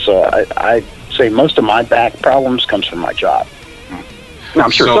like that. So I say most of my back problems comes from my job. Now,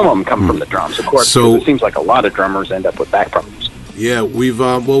 I'm sure some of them come from the drums, of course. So it seems like a lot of drummers end up with back problems. Yeah, we've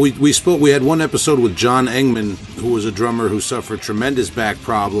we spoke. We had one episode with John Engman, who was a drummer who suffered tremendous back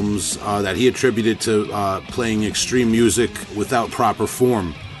problems that he attributed to playing extreme music without proper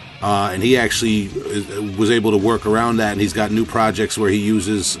form, and he actually was able to work around that. And he's got new projects where he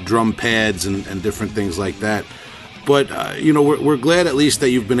uses drum pads and different things like that. But we're glad at least that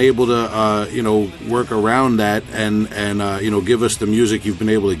you've been able to work around that and give us the music you've been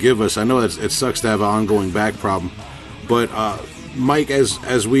able to give us. I know it sucks to have an ongoing back problem, but Mike,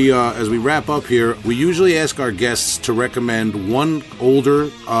 as we wrap up here, we usually ask our guests to recommend one older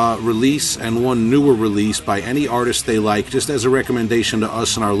release and one newer release by any artist they like, just as a recommendation to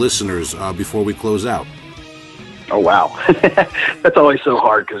us and our listeners before we close out. Oh wow, that's always so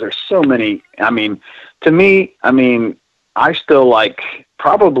hard because there's so many. To me, I still like,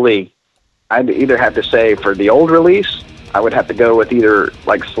 probably, I'd either have to say for the old release, I would have to go with either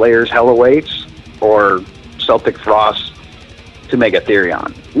like Slayer's Hell Awaits or Celtic Frost to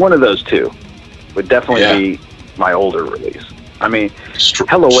Megatherion. One of those two would definitely be my older release.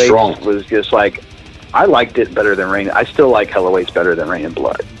 Hell Awaits was just like, I liked it better than Rain. I still like Hell Awaits better than Rain and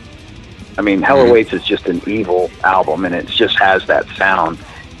Blood. Hell Awaits is just an evil album, and it just has that sound.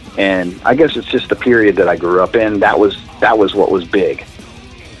 And I guess it's just the period that I grew up in. That was what was big.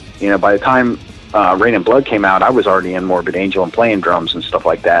 By the time Rain and Blood came out, I was already in Morbid Angel and playing drums and stuff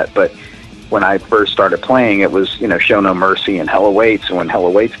like that. But when I first started playing, it was, Show No Mercy and Hell Awaits. And when Hell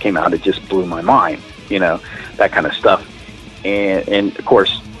Awaits came out, it just blew my mind, that kind of stuff. And of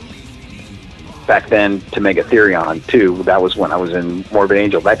course, back then to Megatherion too, that was when I was in Morbid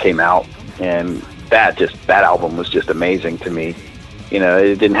Angel. That came out, and that album was just amazing to me.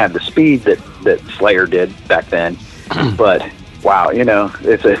 It didn't have the speed that Slayer did back then, but wow,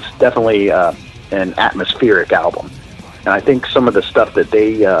 it's definitely an atmospheric album. And I think some of the stuff that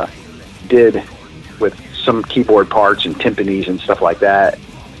they did with some keyboard parts and timpanis and stuff like that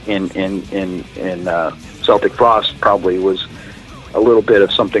in Celtic Frost probably was a little bit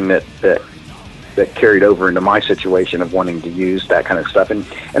of something that carried over into my situation of wanting to use that kind of stuff. And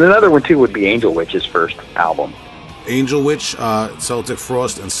another one too would be Angel Witch's first album. Angel Witch, Celtic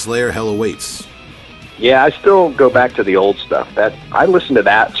Frost, and Slayer Hell Awaits. Yeah, I still go back to the old stuff. That I listen to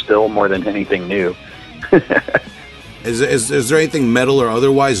that still more than anything new. Is there anything metal or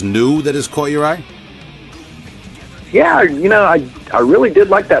otherwise new that has caught your eye? Yeah, I really did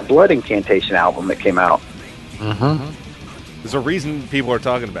like that Blood Incantation album that came out. Mm-hmm. There's a reason people are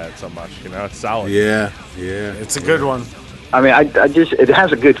talking about it so much. It's solid. Yeah. It's a good one. I just it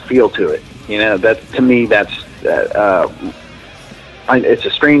has a good feel to it. That to me that's. It's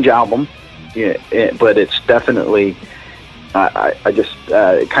a strange album, but it's definitely.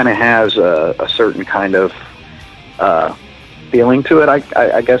 It kind of has a certain kind of feeling to it.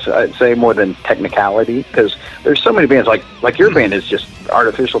 I guess I'd say more than technicality, because there's so many bands like your band is just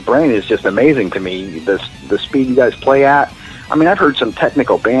Artificial Brain is just amazing to me. The speed you guys play at. I've heard some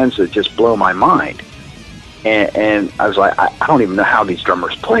technical bands that just blow my mind, and I was like, I don't even know how these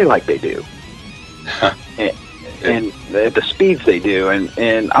drummers play like they do. And at the speeds they do,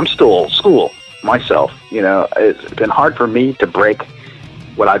 and I'm still old school myself. It's been hard for me to break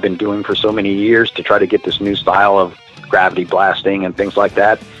what I've been doing for so many years to try to get this new style of gravity blasting and things like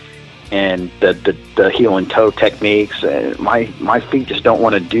that, and the heel and toe techniques. And my feet just don't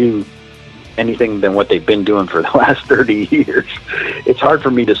want to do anything than what they've been doing for the last 30 years. It's hard for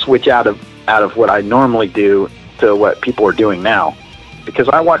me to switch out of what I normally do to what people are doing now, because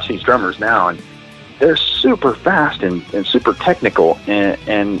I watch these drummers now and they're super fast and super technical,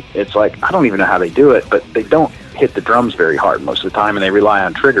 and it's like, I don't even know how they do it, but they don't hit the drums very hard most of the time, and they rely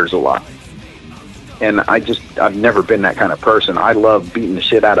on triggers a lot. And I've never been that kind of person. I love beating the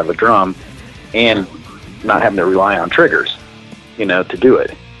shit out of a drum and not having to rely on triggers, to do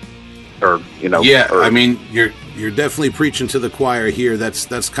it. You're definitely preaching to the choir here.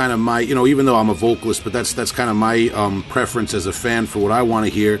 That's kind of my, even though I'm a vocalist, but that's kind of my preference as a fan for what I want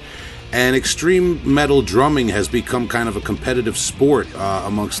to hear. And extreme metal drumming has become kind of a competitive sport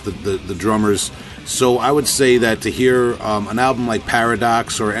amongst the drummers. So I would say that to hear an album like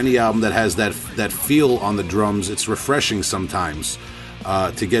Paradox or any album that has that feel on the drums, it's refreshing sometimes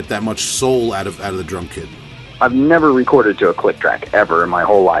to get that much soul out of the drum kit. I've never recorded to a click track ever in my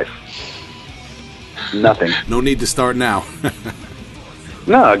whole life. Nothing. No need to start now.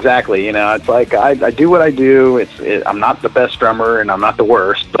 No, exactly. You know, it's like I do what I do. I'm not the best drummer and I'm not the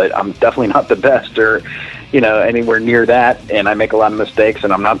worst, but I'm definitely not the best or, you know, anywhere near that. And I make a lot of mistakes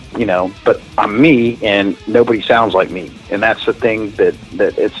and I'm not, you know, but I'm me and nobody sounds like me. And that's the thing that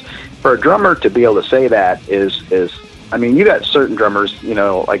it's for a drummer to be able to say that is, I mean, you got certain drummers, you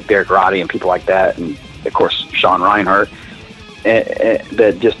know, like Derek Roddy and people like that. And of course, Sean Reinhart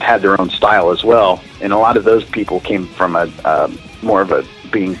that just had their own style as well. And a lot of those people came from more of a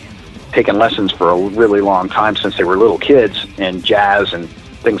being taking lessons for a really long time since they were little kids and jazz and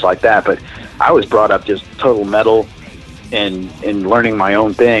things like that. But I was brought up just total metal and learning my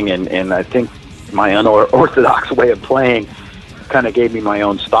own thing. And I think my unorthodox way of playing kind of gave me my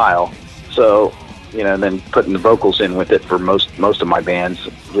own style. So, you know, then putting the vocals in with it for most of my bands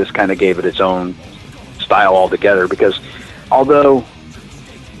just kind of gave it its own style altogether. Because although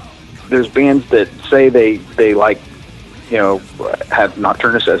there's bands that say they like, you know, have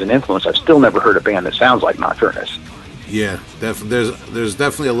Nocturnus as an influence, I've still never heard a band that sounds like Nocturnus. Yeah, there's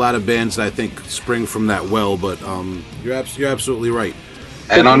definitely a lot of bands that I think spring from that well, but you're absolutely right.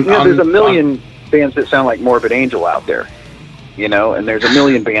 And there's a million bands that sound like Morbid Angel out there, you know, and there's a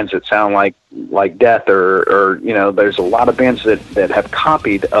million bands that sound like Death or you know, there's a lot of bands that have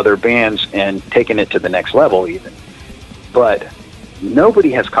copied other bands and taken it to the next level even. But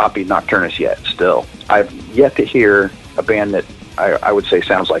nobody has copied Nocturnus yet still. I've yet to hear a band that I would say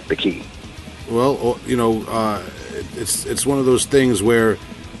sounds like The Key. Well, you know, it's one of those things where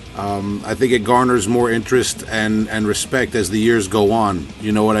I think it garners more interest and respect as the years go on.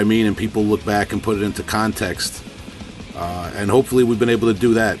 You know what I mean? And people look back and put it into context. And hopefully we've been able to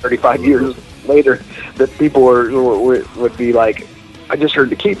do that. 35 years later, that people would be like, I just heard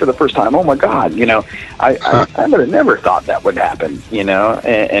The Key for the first time. Oh my God! You know, I would have never thought that would happen. You know,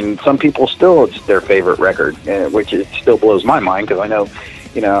 and some people still it's their favorite record, which it still blows my mind because I know,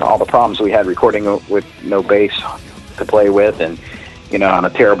 you know, all the problems we had recording with no bass to play with, and you know, on a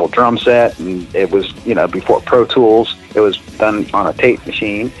terrible drum set, and it was, you know, before Pro Tools, it was done on a tape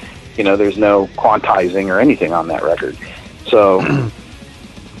machine. You know, there's no quantizing or anything on that record, so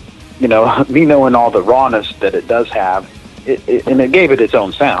you know, me knowing all the rawness that it does have. And it gave it its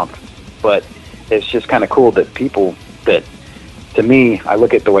own sound, but it's just kind of cool that people that, to me, I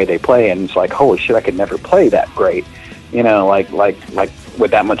look at the way they play and it's like, holy shit, I could never play that great, you know, like with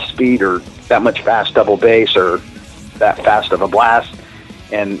that much speed or that much fast double bass or that fast of a blast.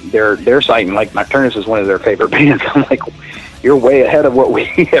 And they're citing like Nocturnus is one of their favorite bands. I'm like, you're way ahead of what we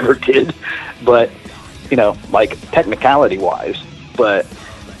ever did, but you know, like technicality wise, but.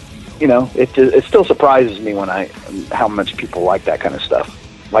 You know, it still surprises me how much people like that kind of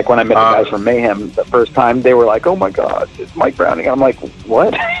stuff. Like when I met the guys from Mayhem the first time, they were like, "Oh my God, it's Mike Browning." I'm like,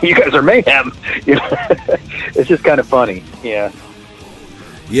 "What? You guys are Mayhem?" You know, it's just kind of funny. Yeah.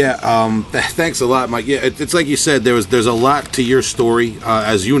 Yeah. Thanks a lot, Mike. Yeah, it's like you said. There's a lot to your story,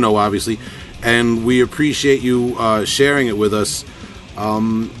 as you know, obviously, and we appreciate you sharing it with us.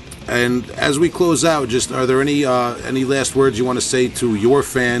 And as we close out, just are there any last words you want to say to your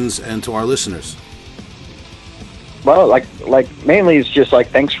fans and to our listeners? Well, like mainly it's just like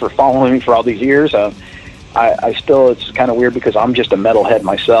thanks for following me for all these years. I still, it's kind of weird because I'm just a metalhead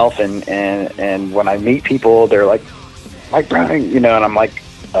myself, and when I meet people, they're like, Mike Browning, you know, and I'm like,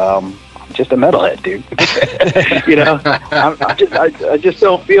 I'm just a metalhead, dude. You know, I just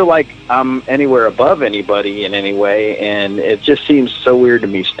don't feel like I'm anywhere above anybody in any way, and it just seems so weird to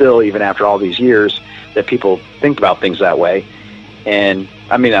me still, even after all these years, that people think about things that way. And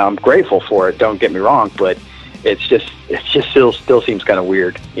I mean, I'm grateful for it. Don't get me wrong, but it just still seems kind of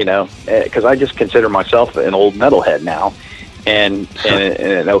weird, you know, because I just consider myself an old metalhead now, and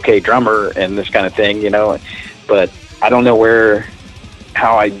an okay drummer and this kind of thing, you know, but I don't know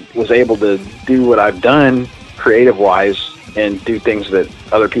how I was able to do what I've done creative-wise and do things that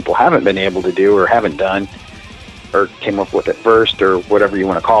other people haven't been able to do or haven't done or came up with it first or whatever you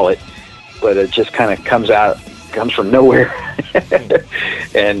want to call it. But it just kind of comes from nowhere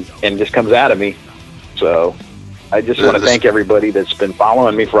and just comes out of me. So I just want to thank everybody that's been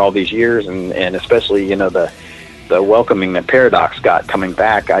following me for all these years and especially, you know, the welcoming that Paradox got coming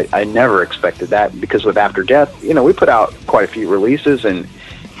back. I never expected that because with After Death, you know, we put out quite a few releases and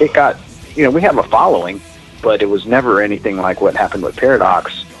it got, you know, we have a following but it was never anything like what happened with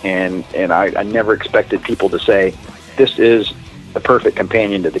Paradox. And I never expected people to say, this is the perfect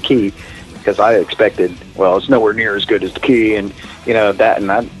companion to the Key, because I expected, well, it's nowhere near as good as the Key, and that,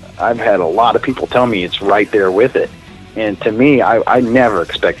 and I've had a lot of people tell me it's right there with it. And to me, I never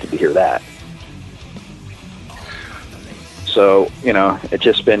expected to hear that. So, it's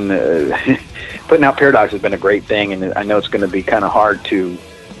just been, putting out Paradox has been a great thing, and I know it's going to be kind of hard to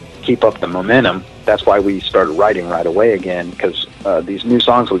keep up the momentum. That's why we started writing right away again, because these new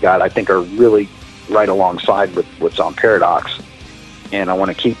songs we got, I think, are really right alongside with what's on Paradox. And I want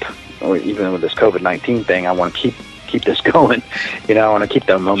to keep, even with this COVID-19 thing, I want to keep this going. I want to keep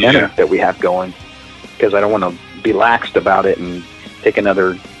the momentum that we have going, because I don't want to be laxed about it and take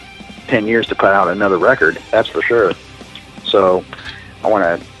another 10 years to put out another record. That's for sure. So I want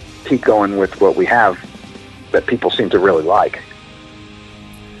to keep going with what we have that people seem to really like.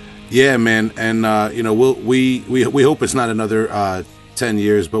 Yeah, man, and we hope it's not another 10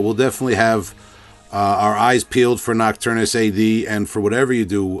 years, but we'll definitely have our eyes peeled for Nocturnus AD and for whatever you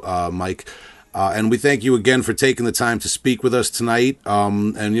do, Mike. And we thank you again for taking the time to speak with us tonight.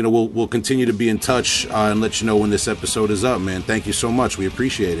 And we'll continue to be in touch and let you know when this episode is up, man. Thank you so much. We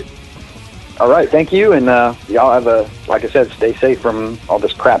appreciate it. All right, thank you, and y'all have like I said, stay safe from all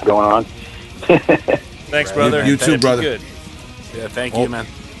this crap going on. Thanks, brother. You too, brother. Good. Yeah, thank you, man.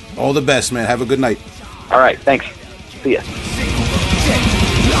 All the best, man. Have a good night. All right, thanks. See ya.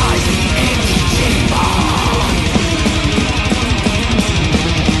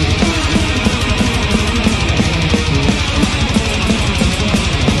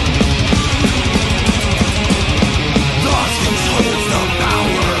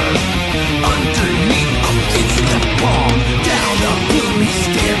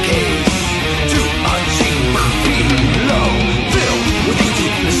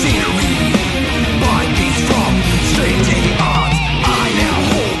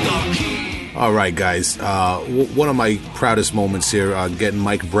 All right, guys. One of my proudest moments here, getting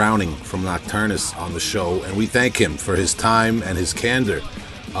Mike Browning from Nocturnus on the show, and we thank him for his time and his candor.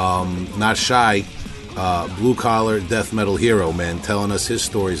 Not shy, blue-collar death metal hero, man, telling us his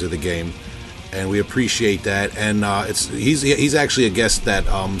stories of the game, and we appreciate that. And he's actually a guest that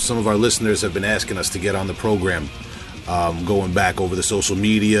some of our listeners have been asking us to get on the program. Going back over the social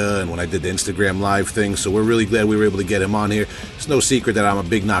media and when I did the Instagram live thing. So we're really glad we were able to get him on here. It's no secret that I'm a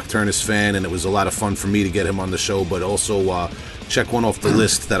big Nocturnus fan, and it was a lot of fun for me to get him on the show, but also check one off the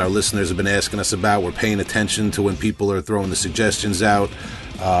list that our listeners have been asking us about. We're paying attention to when people are throwing the suggestions out,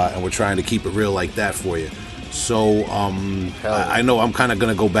 and we're trying to keep it real like that for you. So I know I'm kind of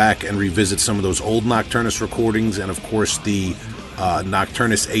going to go back and revisit some of those old Nocturnus recordings, and of course the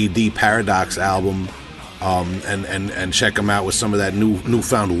Nocturnus AD Paradox album, and check them out with some of that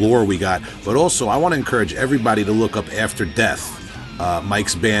newfound lore we got. But also, I want to encourage everybody to look up After Death,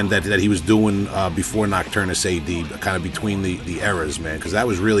 Mike's band that he was doing before Nocturnus AD, kind of between the eras, man, because that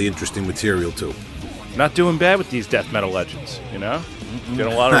was really interesting material too. Not doing bad with these death metal legends, Getting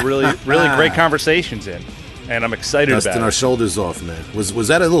a lot of really great conversations in, and I'm excited about it. Dusting our shoulders off, man. Was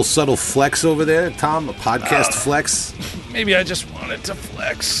that a little subtle flex over there, Tom? A podcast flex? Maybe I just wanted to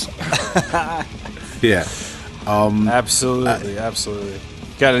flex. Yeah. Absolutely.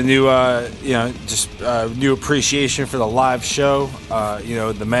 Got a new, new appreciation for the live show.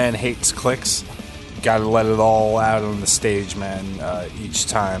 The man hates clicks. Got to let it all out on the stage, man, each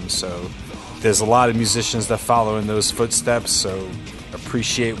time. So there's a lot of musicians that follow in those footsteps. So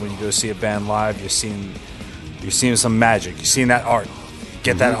appreciate when you go see a band live. You're seeing some magic. You're seeing that art.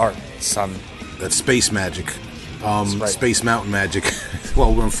 Get that art, son. That's space magic. Right. Space mountain magic.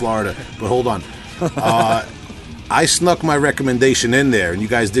 Well, we're in Florida, but hold on. I snuck my recommendation in there, and you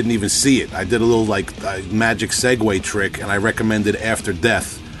guys didn't even see it. I did a little magic segue trick, and I recommended After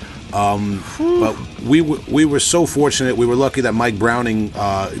Death. But we were so fortunate. We were lucky that Mike Browning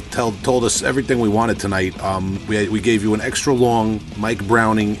told us everything we wanted tonight. We gave you an extra long Mike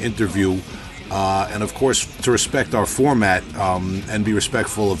Browning interview, and of course, to respect our format and be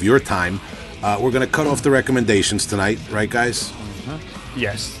respectful of your time, we're going to cut off the recommendations tonight, right, guys?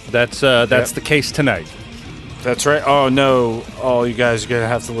 Yes, that's the case tonight. That's right. Oh no! Oh, you guys are gonna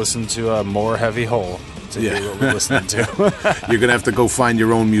have to listen to More Heavy Hole to hear what we're listening to. You're gonna have to go find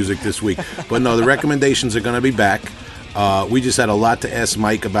your own music this week. But no, the recommendations are gonna be back. We just had a lot to ask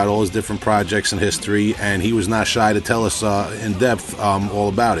Mike about all his different projects and history, and he was not shy to tell us in depth all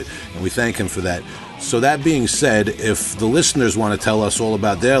about it, and we thank him for that. So that being said, if the listeners want to tell us all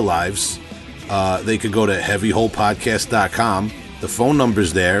about their lives, they could go to heavyholepodcast.com. The phone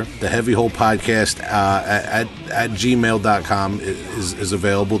number's there. The Heavy Hole Podcast at gmail.com is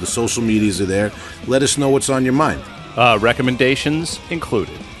available. The social medias are there. Let us know what's on your mind. Recommendations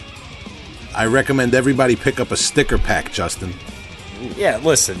included. I recommend everybody pick up a sticker pack, Justin. Yeah,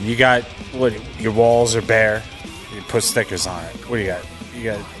 listen, you got your walls are bare. You put stickers on it. What do you got?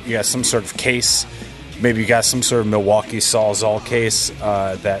 You got some sort of case. Maybe you got some sort of Milwaukee Sawzall case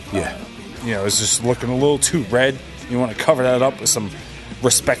that is just looking a little too red. You want to cover that up with some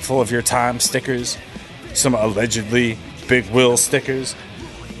respectful of your time stickers, some allegedly Big Will stickers.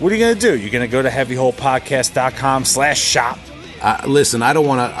 What are you going to do? You're going to go to heavyholepodcast.com/shop. Listen, I don't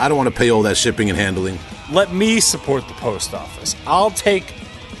want to pay all that shipping and handling. Let me support the post office. I'll take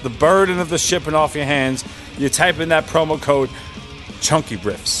the burden of the shipping off your hands. You type in that promo code Chunky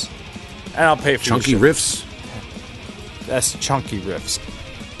Riffs, and I'll pay for Chunky Riffs. That's Chunky Riffs.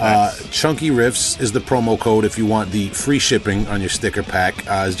 Chunky Riffs is the promo code if you want the free shipping on your sticker pack.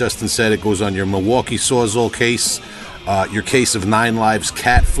 As Justin said, it goes on your Milwaukee Sawzall case, your case of 9 Lives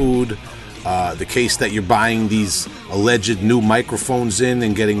cat food, the case that you're buying these alleged new microphones in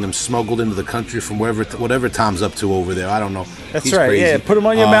and getting them smuggled into the country from whatever Tom's up to over there. I don't know. That's He's right. crazy. Yeah, put them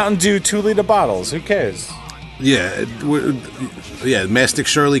on your Mountain Dew 2-liter bottles. Who cares? Yeah, Mastic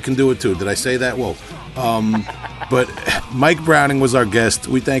Shirley can do it too. Did I say that? Well, but Mike Browning was our guest.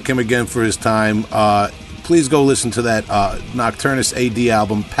 We thank him again for his time. Please go listen to that Nocturnus AD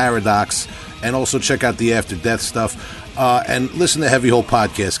album, Paradox, and also check out the After Death stuff. And listen to Heavy Hole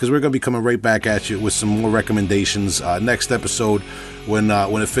Podcast, because we're going to be coming right back at you with some more recommendations next episode when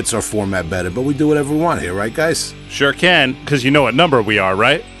it fits our format better. But we do whatever we want here, right, guys? Sure can, because you know what number we are,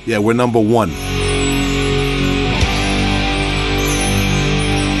 right? Yeah, we're number 1.